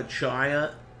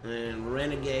Akachaya and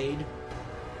Renegade.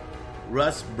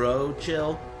 Russ Bro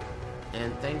Chill.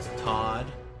 And thanks, Todd.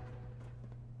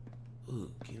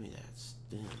 Ooh, give me that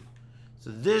stim.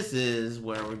 So this is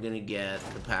where we're gonna get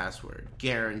the password.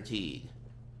 Guaranteed.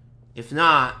 If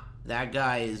not, that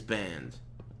guy is banned.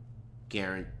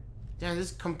 Guaranteed. Damn,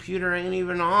 this computer ain't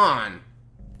even on.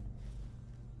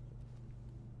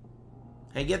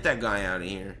 Hey, get that guy out of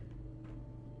here.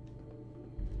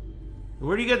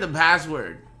 Where do you get the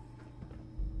password?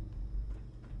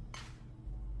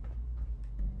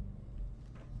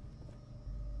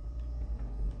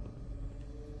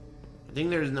 I think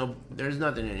there's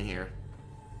nothing in here.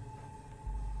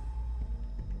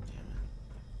 Damn it.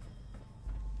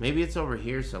 Maybe it's over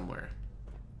here somewhere.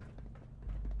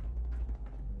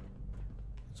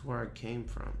 That's where I came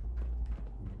from.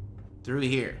 Through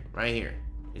here, right here.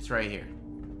 It's right here.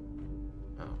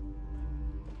 Oh.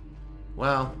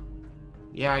 Well,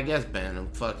 yeah, I guess ban him.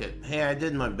 Fuck it. Hey, I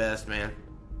did my best, man.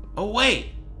 Oh,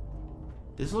 wait!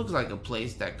 This looks like a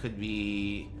place that could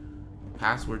be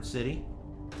Password City.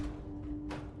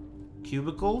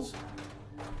 Cubicles?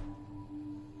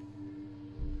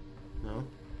 No.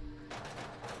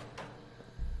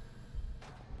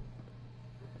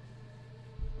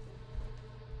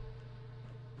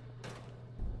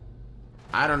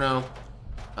 I don't know.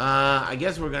 I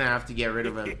guess we're gonna have to get rid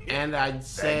of him. And I'd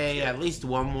say at least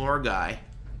one more guy.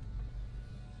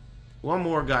 One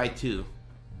more guy, too.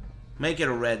 Make it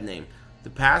a red name. The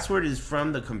password is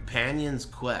from the Companion's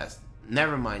Quest.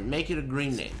 Never mind. Make it a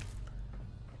green name.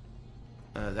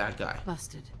 That guy.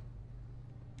 Busted.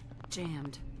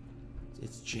 Jammed.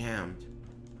 It's jammed.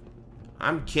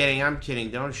 I'm kidding. I'm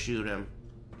kidding. Don't shoot him.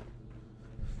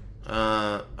 Oh.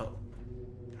 I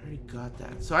already got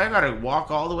that. So I gotta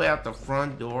walk all the way out the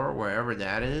front door, wherever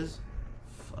that is.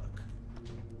 Fuck.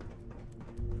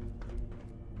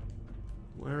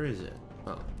 Where is it?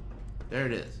 Oh. There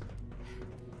it is.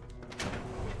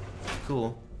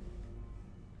 Cool.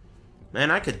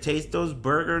 Man, I could taste those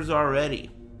burgers already.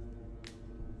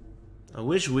 I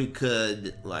wish we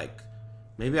could, like,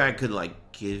 maybe I could,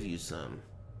 like, give you some.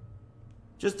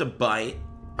 Just a bite.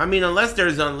 I mean, unless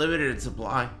there's unlimited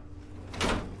supply.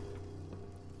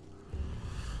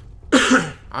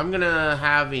 I'm gonna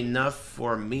have enough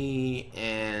for me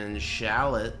and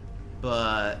Shallot,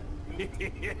 but I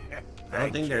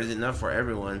don't think there's enough for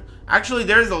everyone. Actually,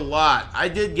 there's a lot. I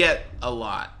did get a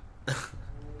lot.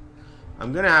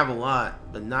 I'm gonna have a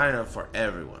lot, but not enough for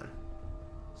everyone.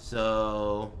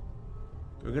 So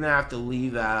we're gonna have to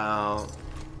leave out.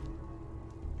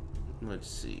 Let's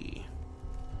see.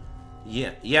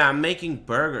 Yeah, I'm making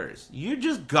burgers. You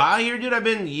just got here, dude. I've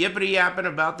been yippity yapping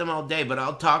about them all day, but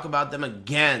I'll talk about them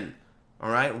again. All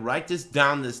right, write this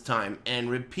down this time and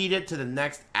repeat it to the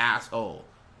next asshole.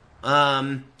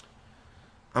 I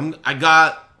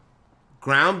got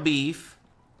ground beef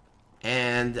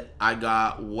and I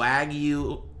got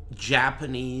Wagyu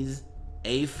Japanese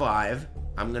A5.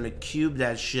 I'm gonna cube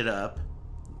that shit up,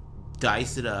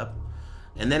 dice it up,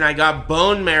 and then I got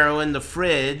bone marrow in the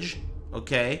fridge.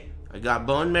 Okay, I got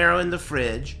bone marrow in the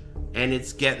fridge, and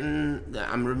it's getting.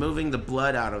 I'm removing the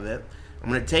blood out of it. I'm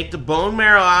gonna take the bone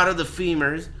marrow out of the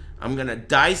femurs. I'm gonna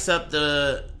dice up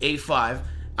the A5.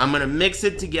 I'm gonna mix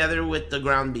it together with the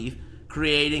ground beef,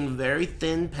 creating very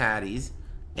thin patties.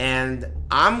 And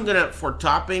I'm gonna, for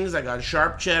toppings, I got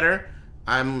sharp cheddar.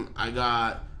 I'm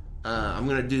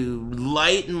gonna do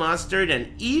light mustard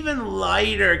and even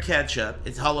lighter ketchup.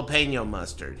 It's jalapeno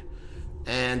mustard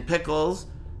and pickles.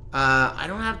 I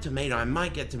don't have tomato. I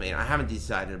might get tomato. I haven't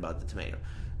decided about the tomato.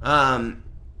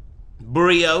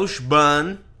 Brioche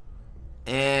bun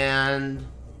and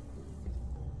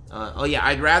oh yeah,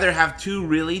 I'd rather have 2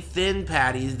 really thin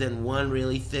patties than 1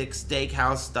 really thick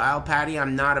steakhouse style patty.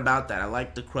 I'm not about that. I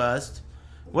like the crust.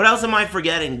 What else am I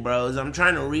forgetting, bros? I'm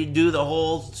trying to redo the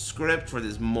whole script for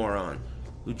this moron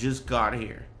who just got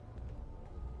here.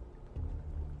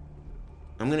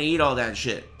 I'm gonna eat all that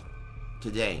shit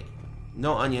today.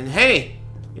 No onion. Hey,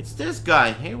 it's this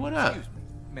guy. Hey, what up? Excuse me,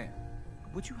 ma'am.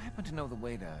 Would you happen to know the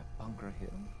way to Bunker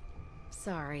Hill?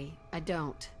 Sorry, I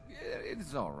don't.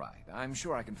 It's all right. I'm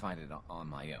sure I can find it on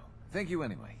my own. Thank you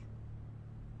anyway.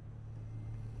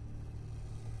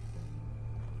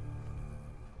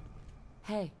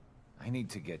 Hey. I need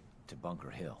to get to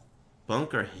Bunker Hill.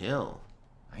 Bunker Hill?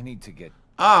 I need to get...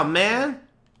 Oh, man!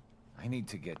 I need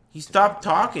to get... He stopped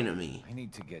talking to me. I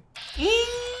need to get...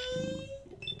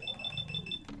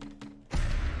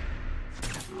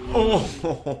 Oh!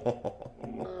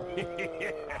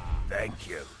 Thank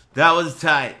you. That was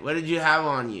tight. What did you have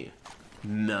on you?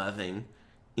 Nothing.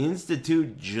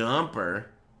 Institute jumper.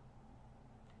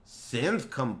 Synth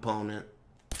component.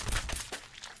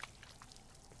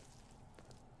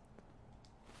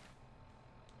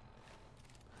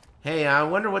 Hey, I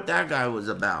wonder what that guy was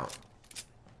about.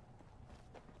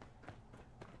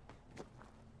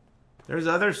 There's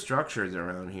other structures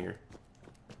around here.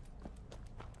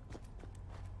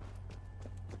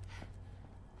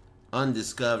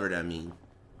 Undiscovered, I mean.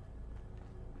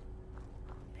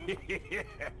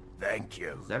 Thank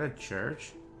you. Is that a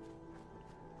church?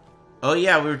 Oh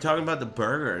yeah, we were talking about the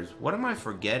burgers. What am I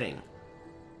forgetting?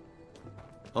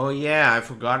 Oh yeah, I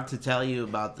forgot to tell you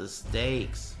about the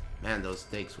steaks. Man, those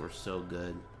steaks were so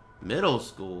good. Middle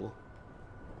school.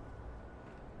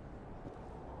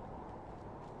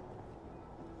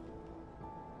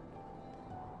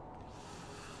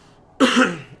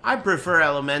 I prefer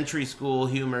elementary school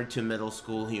humor to middle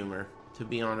school humor, to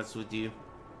be honest with you.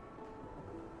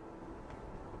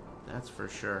 That's for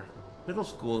sure. Middle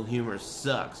school humor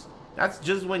sucks. That's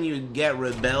just when you get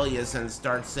rebellious and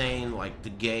start saying like the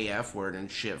gay F word and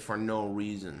shit for no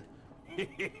reason.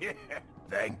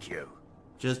 Thank you.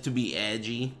 Just to be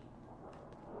edgy.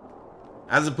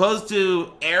 As opposed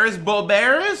to Aris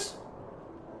Bobaris?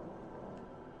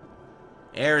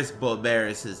 Aris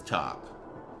Bobaris is top.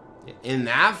 In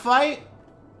that fight,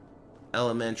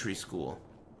 elementary school.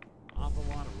 Awful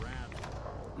lot of rats.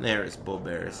 Aris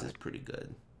Bobaris is pretty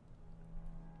good.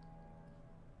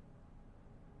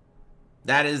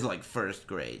 That is like first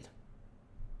grade.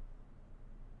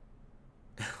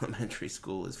 Elementary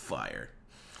school is fire.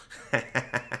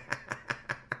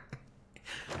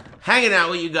 Hanging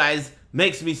out with you guys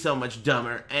makes me so much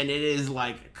dumber, and it is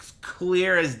like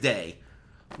clear as day.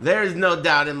 There's no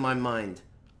doubt in my mind.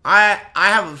 I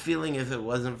have a feeling if it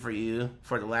wasn't for you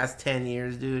for the last 10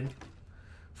 years, dude.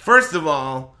 First of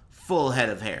all, full head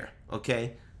of hair,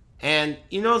 okay? And,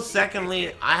 you know,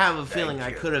 secondly, I have a feeling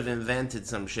I could have invented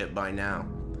some shit by now.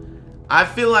 I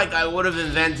feel like I would have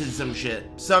invented some shit.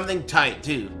 Something tight,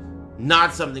 too.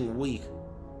 Not something weak.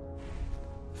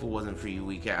 If it wasn't for you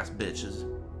weak-ass bitches.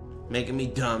 Making me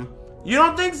dumb. You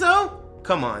don't think so?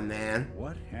 Come on, man.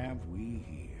 What have we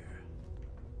here?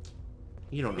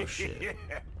 You don't know shit.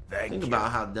 Think you.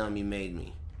 About how dumb you made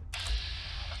me.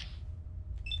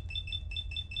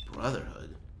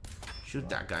 Brotherhood. Shoot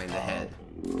that guy in the head.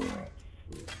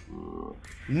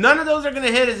 None of those are gonna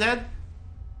hit his head.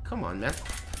 Come on, man.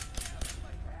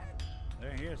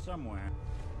 They're here somewhere.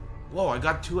 Whoa, I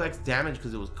got 2x damage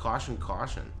because it was caution,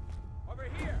 caution. Over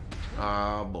here.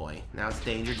 Oh boy, now it's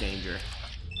danger, danger.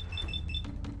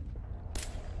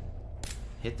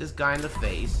 Hit this guy in the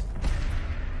face.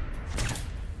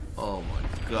 Oh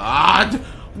my god.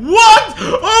 What?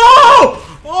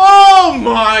 Oh! Oh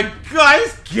my god,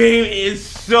 this game is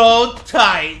so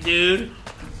tight, dude.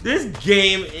 This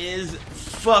game is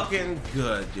fucking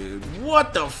good, dude.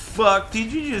 What the fuck?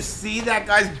 Did you just see that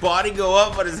guy's body go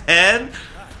up on his head?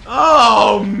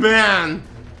 Oh man.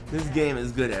 This game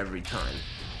is good every time.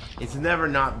 It's never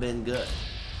not been good.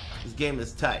 This game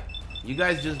is tight. You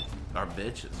guys just are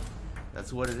bitches.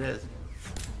 That's what it is.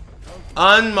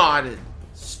 Unmodded.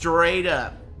 Straight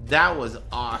up. That was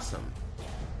awesome.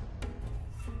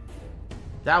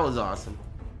 That was awesome.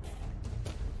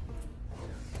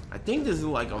 I think this is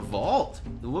like a vault.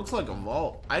 It looks like a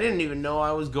vault. I didn't even know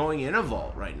I was going in a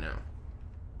vault right now.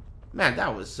 Man,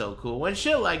 that was so cool. When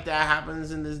shit like that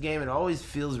happens in this game, it always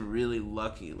feels really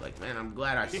lucky. Like, man, I'm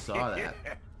glad I saw that.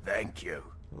 Thank you.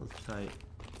 That was tight.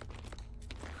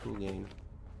 Cool game.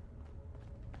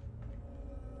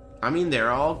 I mean,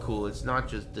 they're all cool. It's not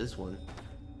just this one.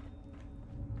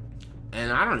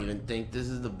 And I don't even think this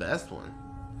is the best one.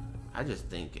 I just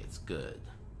think it's good.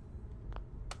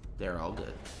 They're all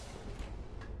good.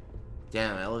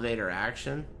 Damn, elevator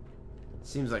action?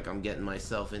 Seems like I'm getting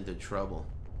myself into trouble.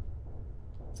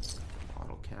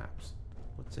 Auto caps.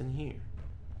 What's in here?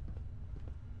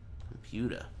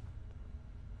 Computer.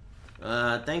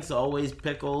 Thanks always,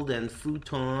 Pickled and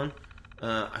Futon.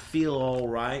 I feel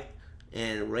alright.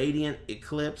 And Radiant,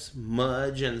 Eclipse,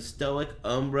 Mudge and Stoic,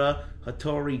 Umbra,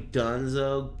 Hattori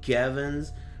Dunzo,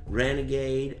 Gevins,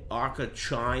 Renegade,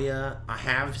 Arcachaya, I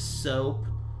Have Soap,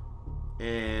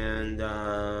 And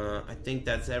I think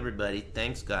that's everybody.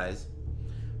 Thanks, guys.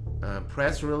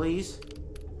 Press release.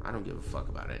 I don't give a fuck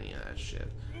about any of that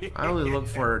shit. I only look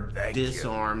for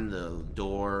disarm the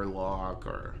door lock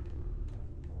or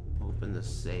open the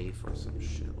safe or some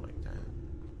shit like that.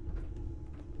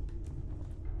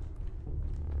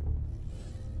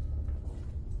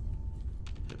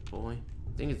 Hit boy.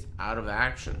 I think it's out of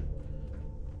action.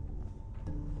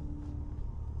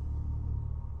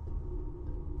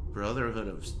 Brotherhood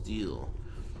of Steel.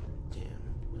 Damn,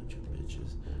 bunch of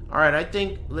bitches. Alright, I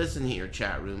think, listen here,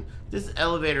 chat room. This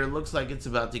elevator looks like it's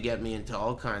about to get me into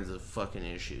all kinds of fucking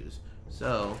issues.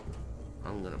 So,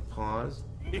 I'm gonna pause.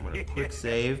 I'm gonna quick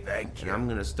save. And I'm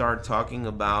gonna start talking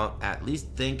about, at least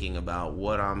thinking about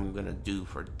what I'm gonna do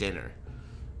for dinner.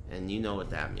 And you know what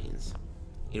that means.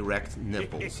 Erect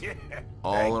nipples.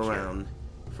 All around.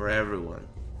 For everyone.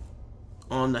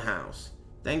 On the house.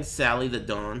 Thanks, Sally the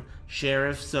Dawn.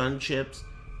 Sheriff Sun Chips.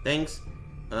 Thanks,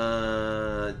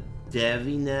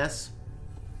 Devi Ness.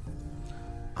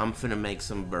 I'm finna make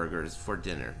some burgers for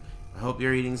dinner. I hope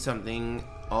you're eating something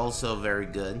also very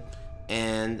good.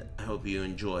 And I hope you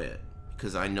enjoy it.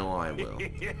 Because I know I will.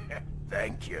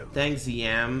 Thank you. Thanks,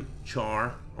 Yam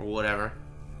Char, or whatever.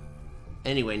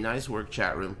 Anyway, nice work,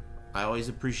 chat room. I always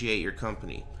appreciate your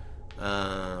company.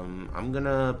 I'm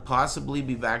gonna possibly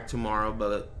be back tomorrow,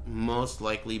 but most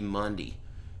likely Monday.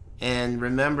 And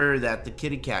remember that the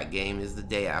kitty cat game is the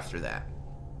day after that.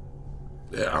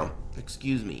 Yeah.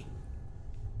 Excuse me.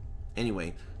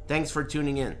 Anyway, thanks for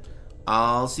tuning in.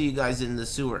 I'll see you guys in the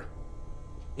sewer.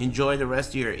 Enjoy the rest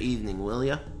of your evening, will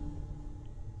ya?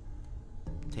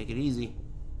 Take it easy.